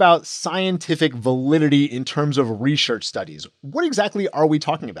talk about scientific validity in terms of research studies, what exactly are we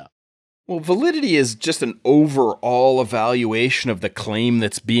talking about? Well, validity is just an overall evaluation of the claim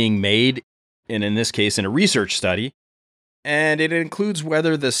that's being made, and in this case, in a research study. And it includes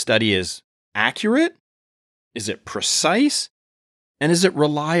whether the study is accurate, is it precise, and is it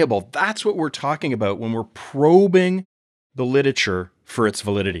reliable? That's what we're talking about when we're probing the literature for its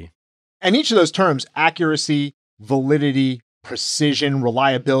validity. And each of those terms, accuracy, validity, precision,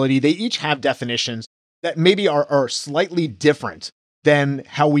 reliability, they each have definitions that maybe are slightly different than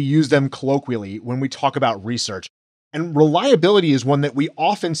how we use them colloquially when we talk about research. And reliability is one that we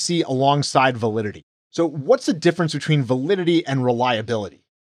often see alongside validity. So what's the difference between validity and reliability?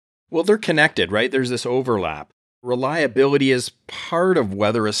 Well, they're connected, right? There's this overlap. Reliability is part of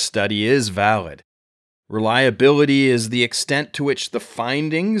whether a study is valid. Reliability is the extent to which the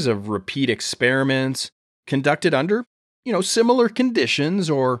findings of repeat experiments conducted under, similar conditions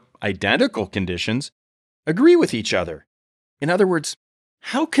or identical conditions agree with each other. In other words,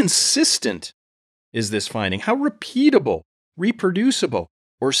 how consistent is this finding? How repeatable, reproducible,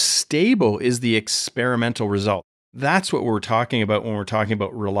 or stable is the experimental result? That's what we're talking about when we're talking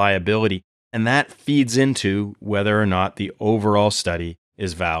about reliability, and that feeds into whether or not the overall study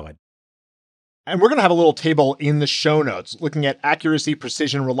is valid. And we're going to have a little table in the show notes looking at accuracy,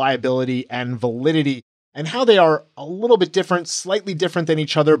 precision, reliability, and validity, and how they are a little bit different, slightly different than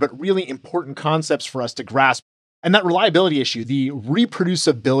each other, but really important concepts for us to grasp. And that reliability issue, the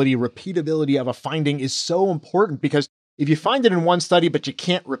reproducibility, repeatability of a finding is so important, because if you find it in one study, but you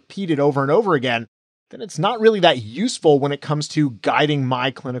can't repeat it over and over again, then it's not really that useful when it comes to guiding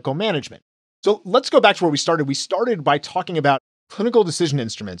my clinical management. So let's go back to where we started. We started by talking about clinical decision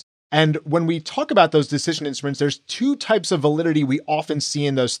instruments. And when we talk about those decision instruments, there's two types of validity we often see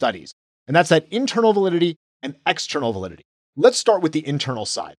in those studies. And that's that internal validity and external validity. Let's start with the internal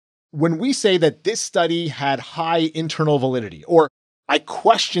side. When we say that this study had high internal validity, or I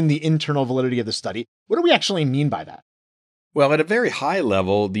question the internal validity of the study, what do we actually mean by that? Well, at a very high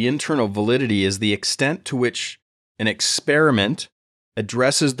level, the internal validity is the extent to which an experiment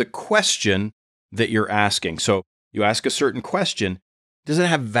addresses the question that you're asking. So you ask a certain question. Does it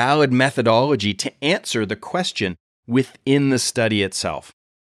have valid methodology to answer the question within the study itself?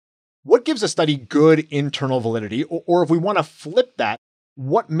 What gives a study good internal validity? Or if we want to flip that,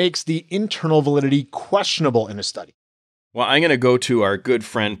 what makes the internal validity questionable in a study? Well, I'm going to go to our good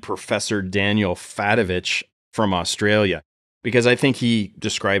friend, Professor Daniel Fadovich from Australia, because I think he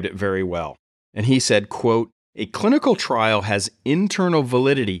described it very well. And he said, quote, "A clinical trial has internal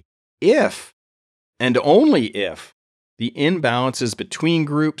validity if, and only if, the imbalances between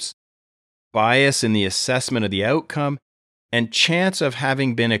groups, bias in the assessment of the outcome, and chance of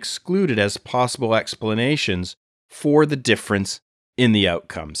having been excluded as possible explanations for the difference in the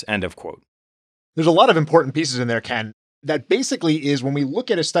outcomes." End of quote. There's a lot of important pieces in there, Ken. That basically is when we look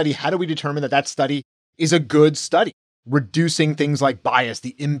at a study, how do we determine that that study is a good study? Reducing things like bias,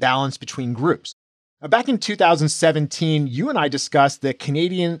 the imbalance between groups. Now, back in 2017, you and I discussed the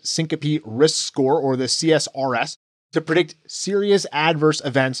Canadian Syncope Risk Score, or the CSRS, to predict serious adverse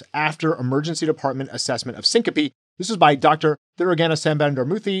events after emergency department assessment of syncope. This is by Dr. Thirugana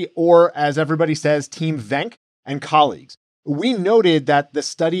Sambandamurthy, or as everybody says, Team Venk and colleagues. We noted that the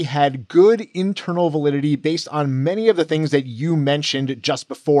study had good internal validity based on many of the things that you mentioned just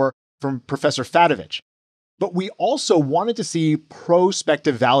before from Professor Fadovich. But we also wanted to see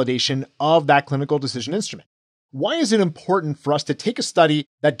prospective validation of that clinical decision instrument. Why is it important for us to take a study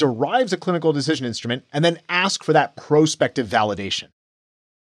that derives a clinical decision instrument and then ask for that prospective validation?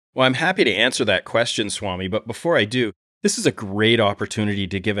 Well, I'm happy to answer that question, Swami, but before I do, this is a great opportunity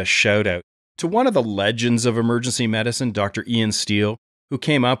to give a shout out to one of the legends of emergency medicine, Dr. Ian Steele, who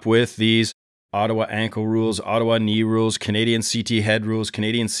came up with these Ottawa ankle rules, Ottawa knee rules, Canadian CT head rules,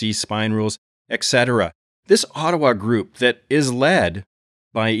 Canadian C spine rules, etc. This Ottawa group that is led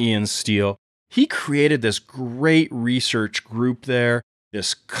by Ian Steele, he created this great research group there,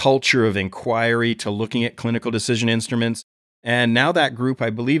 this culture of inquiry to looking at clinical decision instruments. And now that group,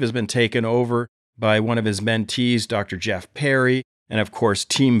 I believe, has been taken over by one of his mentees, Dr. Jeff Perry. And of course,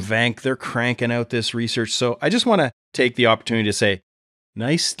 Team Vank, they're cranking out this research. So I just want to take the opportunity to say,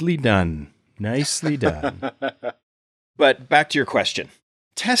 nicely done. Nicely done. But back to your question.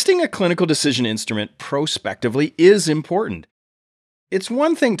 Testing a clinical decision instrument prospectively is important. It's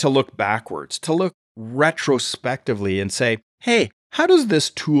one thing to look backwards, to look retrospectively and say, hey, how does this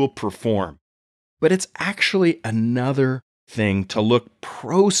tool perform? But it's actually another thing to look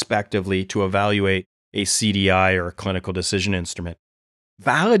prospectively to evaluate a CDI or a clinical decision instrument.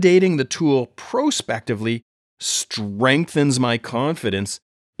 Validating the tool prospectively strengthens my confidence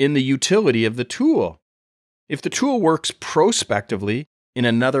in the utility of the tool. If the tool works prospectively in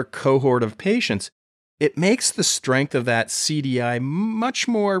another cohort of patients, it makes the strength of that CDI much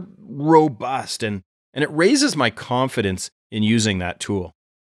more robust, and it raises my confidence in using that tool.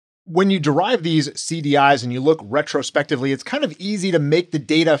 When you derive these CDIs and you look retrospectively, it's kind of easy to make the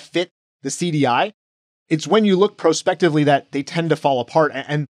data fit the CDI. It's when you look prospectively that they tend to fall apart.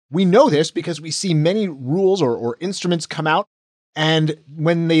 And we know this because we see many rules or instruments come out, and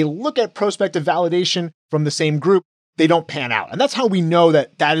when they look at prospective validation from the same group, they don't pan out. And that's how we know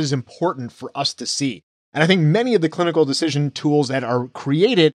that that is important for us to see. And I think many of the clinical decision tools that are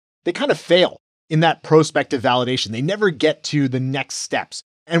created, they kind of fail in that prospective validation. They never get to the next steps.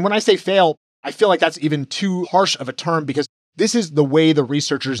 And when I say fail, I feel like that's even too harsh of a term, because this is the way the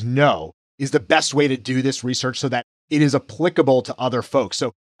researchers know is the best way to do this research so that it is applicable to other folks.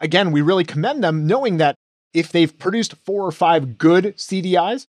 So again, we really commend them knowing that if they've produced 4 or 5 good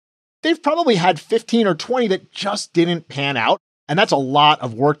CDIs, they've probably had 15 or 20 that just didn't pan out. And that's a lot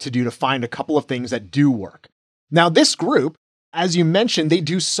of work to do to find a couple of things that do work. Now, this group, as you mentioned, they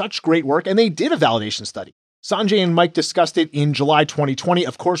do such great work, and they did a validation study. Sanjay and Mike discussed it in July 2020.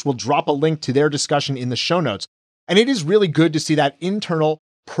 Of course, we'll drop a link to their discussion in the show notes. And it is really good to see that internal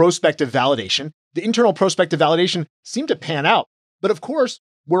prospective validation. The internal prospective validation seemed to pan out. But of course,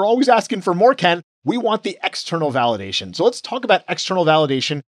 we're always asking for more, Ken. We want the external validation. So let's talk about external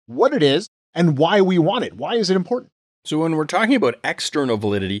validation, what it is, and why we want it. Why is it important? So when we're talking about external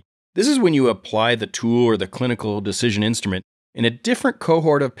validity, this is when you apply the tool or the clinical decision instrument in a different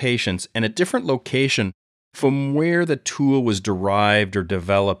cohort of patients and a different location from where the tool was derived or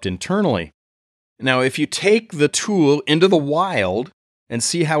developed internally. Now, if you take the tool into the wild and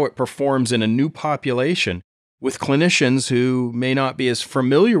see how it performs in a new population with clinicians who may not be as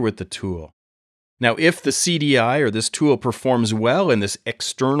familiar with the tool. Now, if the CDI or this tool performs well in this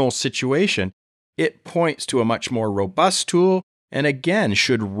external situation, it points to a much more robust tool and again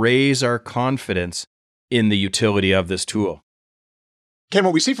should raise our confidence in the utility of this tool. Ken,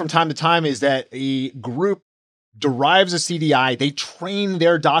 what we see from time to time is that a group derives a CDI, they train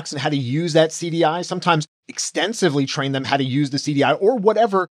their docs in how to use that CDI, sometimes extensively train them how to use the CDI or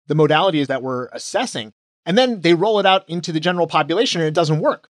whatever the modality is that we're assessing, and then they roll it out into the general population and it doesn't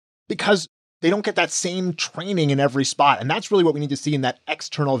work because they don't get that same training in every spot. And that's really what we need to see in that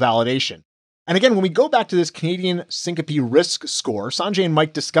external validation. And again, when we go back to this Canadian syncope risk score, Sanjay and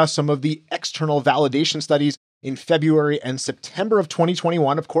Mike discussed some of the external validation studies in February and September of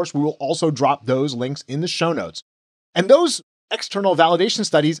 2021. Of course, we will also drop those links in the show notes. And those external validation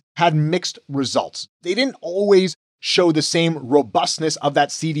studies had mixed results. They didn't always show the same robustness of that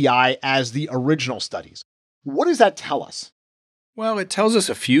CDI as the original studies. What does that tell us? Well, it tells us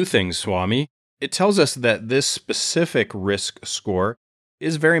a few things, Swami. It tells us that this specific risk score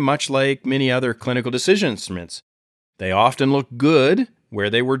is very much like many other clinical decision instruments. They often look good where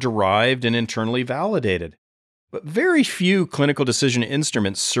they were derived and internally validated. But very few clinical decision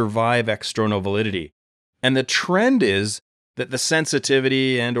instruments survive external validity. And the trend is that the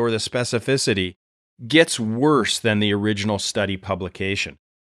sensitivity and or the specificity gets worse than the original study publication.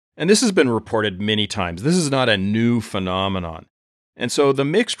 And this has been reported many times. This is not a new phenomenon. And so the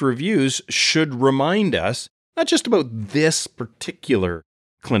mixed reviews should remind us not just about this particular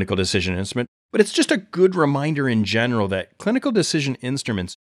clinical decision instrument, but it's just a good reminder in general that clinical decision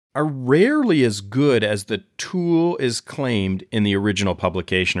instruments are rarely as good as the tool is claimed in the original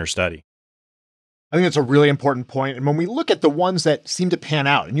publication or study. I think that's a really important point. And when we look at the ones that seem to pan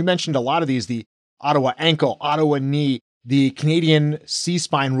out, and you mentioned a lot of these, the Ottawa ankle, Ottawa knee, the Canadian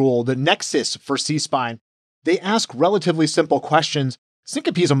C-spine rule, the nexus for C-spine, they ask relatively simple questions.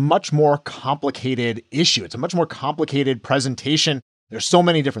 Syncope is a much more complicated issue. It's a much more complicated presentation. There's so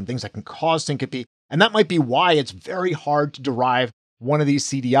many different things that can cause syncope. And that might be why it's very hard to derive one of these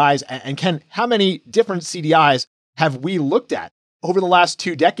CDIs. And Ken, how many different CDIs have we looked at over the last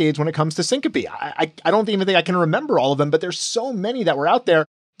 2 decades when it comes to syncope? I don't even think I can remember all of them, but there's so many that were out there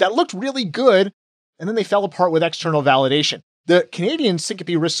that looked really good, and then they fell apart with external validation. The Canadian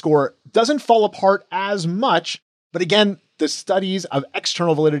syncope risk score doesn't fall apart as much, but again, the studies of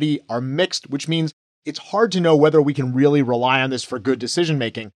external validity are mixed, which means it's hard to know whether we can really rely on this for good decision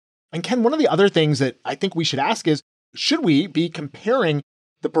making. And Ken, one of the other things that I think we should ask is, should we be comparing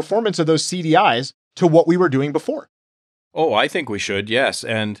the performance of those CDIs to what we were doing before? Oh, I think we should, yes.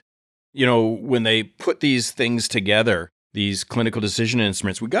 And, when they put these things together, these clinical decision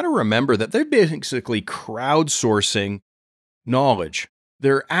instruments, we got to remember that they're basically crowdsourcing knowledge.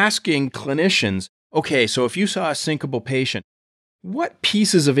 They're asking clinicians, okay, so if you saw a syncopal patient, what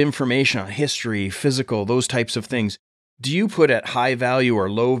pieces of information on history, physical, those types of things, do you put at high value or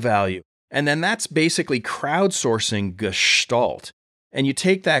low value? And then that's basically crowdsourcing gestalt. And you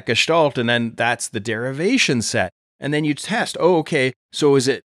take that gestalt and then that's the derivation set. And then you test, okay, so is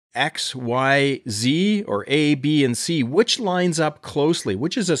it X, Y, Z, or A, B, and C? Which lines up closely?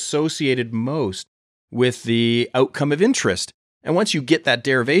 Which is associated most with the outcome of interest? And once you get that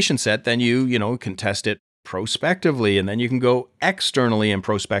derivation set, then you can test it prospectively, and then you can go externally and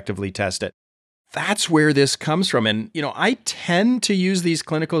prospectively test it. That's where this comes from. And, I tend to use these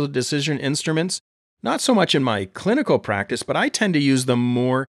clinical decision instruments, not so much in my clinical practice, but I tend to use them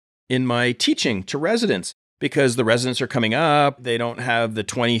more in my teaching to residents because the residents are coming up. They don't have the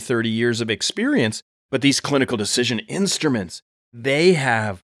 20, 30 years of experience, but these clinical decision instruments, they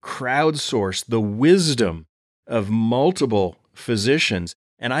have crowdsourced the wisdom of multiple physicians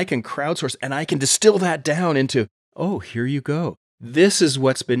and I can crowdsource and I can distill that down into, oh, here you go. This is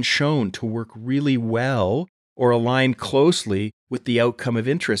what's been shown to work really well or align closely with the outcome of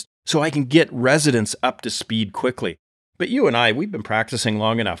interest, so I can get residents up to speed quickly. But you and I, we've been practicing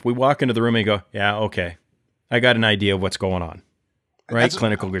long enough. We walk into the room and go, yeah, okay, I got an idea of what's going on, right? That's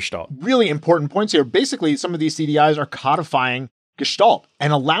clinical Gestalt. Really important points here. Basically, some of these CDIs are codifying Gestalt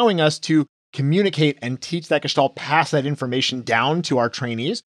and allowing us to communicate and teach that Gestalt, pass that information down to our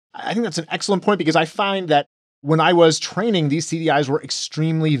trainees. I think that's an excellent point, because I find that when I was training, these CDIs were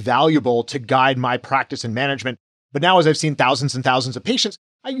extremely valuable to guide my practice and management. But now, as I've seen thousands and thousands of patients,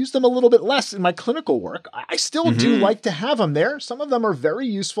 I use them a little bit less in my clinical work. I still do like to have them there. Some of them are very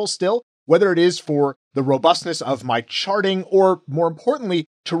useful still, whether it is for the robustness of my charting, or more importantly,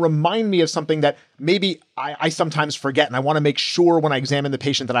 to remind me of something that maybe I sometimes forget. And I want to make sure when I examine the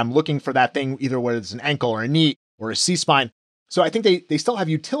patient that I'm looking for that thing, either whether it's an ankle or a knee or a C-spine. So I think they still have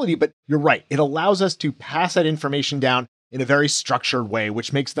utility, but you're right. It allows us to pass that information down in a very structured way,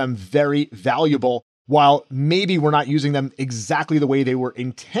 which makes them very valuable. While maybe we're not using them exactly the way they were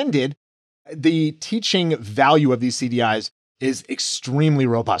intended, the teaching value of these CDIs is extremely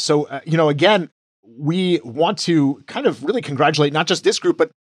robust. So, again, we want to kind of really congratulate not just this group,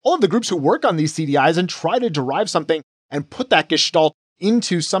 but all of the groups who work on these CDIs and try to derive something and put that Gestalt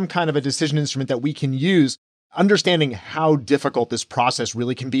into some kind of a decision instrument that we can use, understanding how difficult this process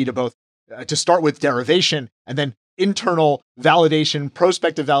really can be to both, to start with derivation and then internal validation,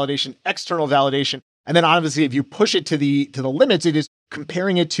 prospective validation, external validation. And then obviously, if you push it to the limits, it is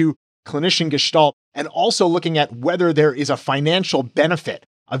comparing it to clinician Gestalt and also looking at whether there is a financial benefit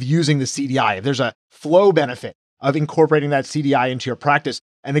of using the CDI, if there's a flow benefit of incorporating that CDI into your practice.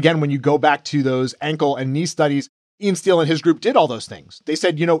 And again, when you go back to those ankle and knee studies, Ian Steele and his group did all those things. They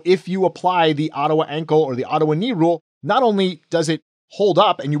said, if you apply the Ottawa ankle or the Ottawa knee rule, not only does it hold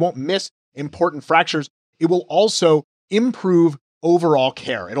up and you won't miss important fractures, it will also improve overall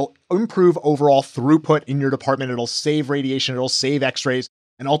care. It'll improve overall throughput in your department. It'll save radiation. It'll save x-rays,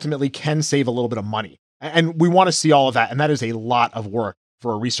 and ultimately can save a little bit of money. And we want to see all of that. And that is a lot of work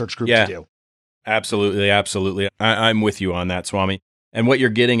for a research group to do. Absolutely. Absolutely. I'm with you on that, Swami. And what you're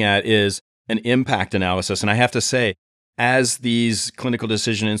getting at is an impact analysis. And I have to say, as these clinical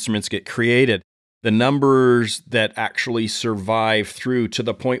decision instruments get created, the numbers that actually survive through to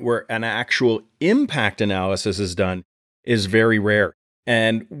the point where an actual impact analysis is done is very rare.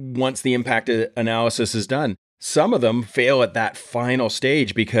 And once the impact analysis is done, some of them fail at that final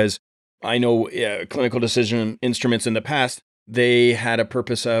stage, because I know clinical decision instruments in the past, they had a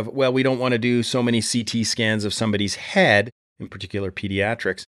purpose of, well, we don't want to do so many CT scans of somebody's head, in particular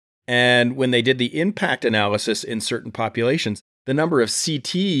pediatrics. And when they did the impact analysis in certain populations, the number of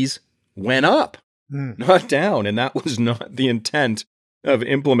CTs went up, not down. And that was not the intent of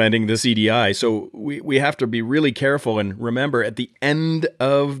implementing the CDI. So we have to be really careful and remember, at the end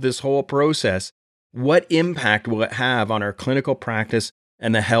of this whole process, what impact will it have on our clinical practice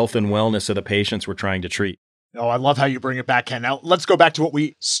and the health and wellness of the patients we're trying to treat? Oh, I love how you bring it back, Ken. Now, let's go back to what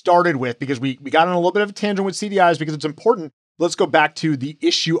we started with, because we got on a little bit of a tangent with CDIs because it's important. Let's go back to the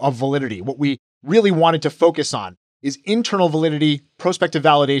issue of validity. What we really wanted to focus on is internal validity, prospective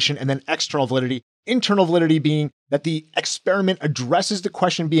validation, and then external validity. Internal validity being that the experiment addresses the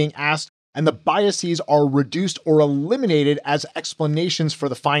question being asked and the biases are reduced or eliminated as explanations for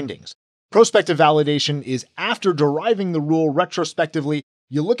the findings. Prospective validation is after deriving the rule retrospectively,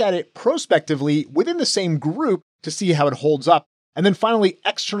 you look at it prospectively within the same group to see how it holds up. And then finally,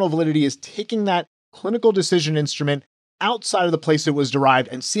 external validity is taking that clinical decision instrument outside of the place it was derived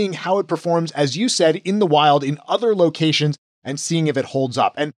and seeing how it performs, as you said, in the wild, in other locations, and seeing if it holds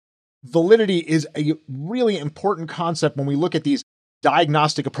up. And validity is a really important concept when we look at these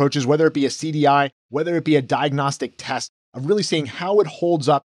diagnostic approaches, whether it be a CDI, whether it be a diagnostic test, of really seeing how it holds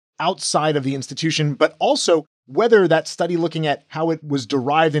up outside of the institution, but also whether that study looking at how it was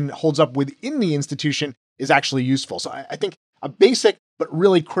derived and holds up within the institution is actually useful. So I think a basic but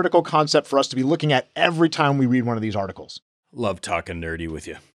really critical concept for us to be looking at every time we read one of these articles. Love talking nerdy with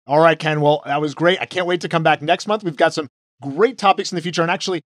you. All right, Ken. Well, that was great. I can't wait to come back next month. We've got some great topics in the future. And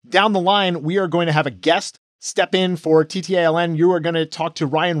actually, down the line, we are going to have a guest step in for TTALN. You are going to talk to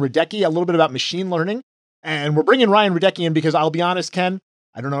Ryan Radecki a little bit about machine learning. And we're bringing Ryan Radecki in because I'll be honest, Ken,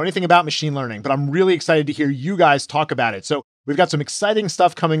 I don't know anything about machine learning, but I'm really excited to hear you guys talk about it. So we've got some exciting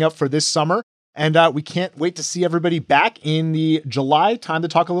stuff coming up for this summer. And we can't wait to see everybody back in the July time to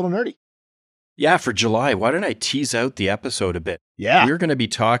talk a little nerdy. Yeah, for July, why don't I tease out the episode a bit? Yeah. We're going to be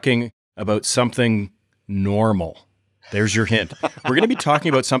talking about something normal. There's your hint. We're going to be talking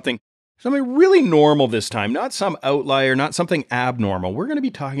about something Something really normal this time, not some outlier, not something abnormal. We're going to be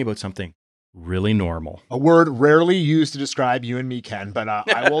talking about something really normal. A word rarely used to describe you and me, Ken, but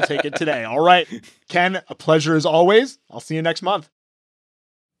I will take it today. All right. Ken, a pleasure as always. I'll see you next month.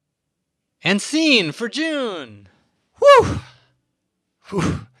 And scene for June. Whew.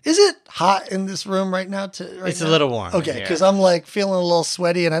 Whew. Is it hot in this room right now? It's a little warm. Okay, because I'm like feeling a little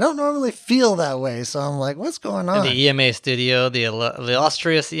sweaty, and I don't normally feel that way. So I'm like, what's going on? The EMA studio, the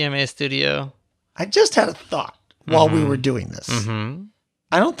illustrious EMA studio. I just had a thought while we were doing this. Mm-hmm.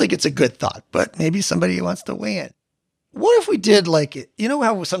 I don't think it's a good thought, but maybe somebody wants to weigh in. What if we did like, you know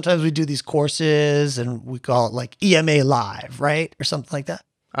how sometimes we do these courses and we call it like EMA Live, right? Or something like that.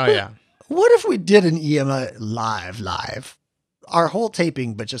 Oh, yeah. What if we did an EMA live? Our whole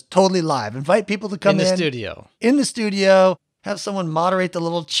taping, but just totally live. Invite people to come in. In the studio. Have someone moderate the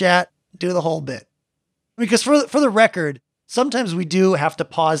little chat. Do the whole bit. Because for the record, sometimes we do have to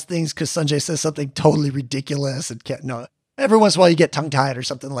pause things because Sanjay says something totally ridiculous. And every once in a while you get tongue-tied or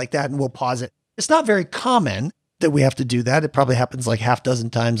something like that and we'll pause it. It's not very common that we have to do that. It probably happens like half dozen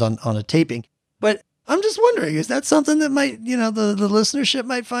times on a taping. But I'm just wondering, is that something that might, the listenership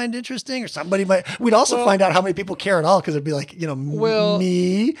might find interesting, or somebody might? We'd also find out how many people care at all, because it'd be like,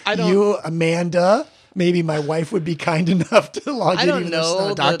 me, you, Amanda. Maybe my wife would be kind enough to log in. I don't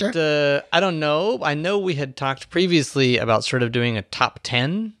know. I don't know. I know we had talked previously about sort of doing a top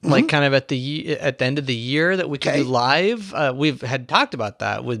 10, like kind of at the end of the year that we could do live. We've had talked about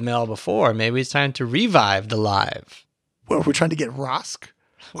that with Mel before. Maybe it's time to revive the live. Well, we're trying to get ROSC.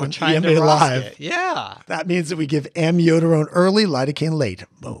 We're trying to live. It. Yeah. That means that we give amiodarone early, lidocaine late.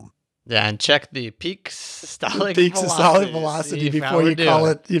 Boom. Yeah, and check the peak systolic velocity before you call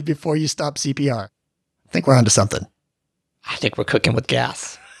it, before you stop CPR. I think we're onto something. I think we're cooking with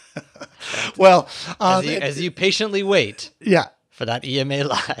gas. Well, as you patiently wait. Yeah. For that EMA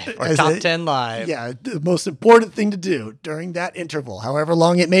live or top 10 live. Yeah. The most important thing to do during that interval, however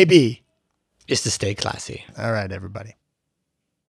long it may be, is to stay classy. All right, everybody.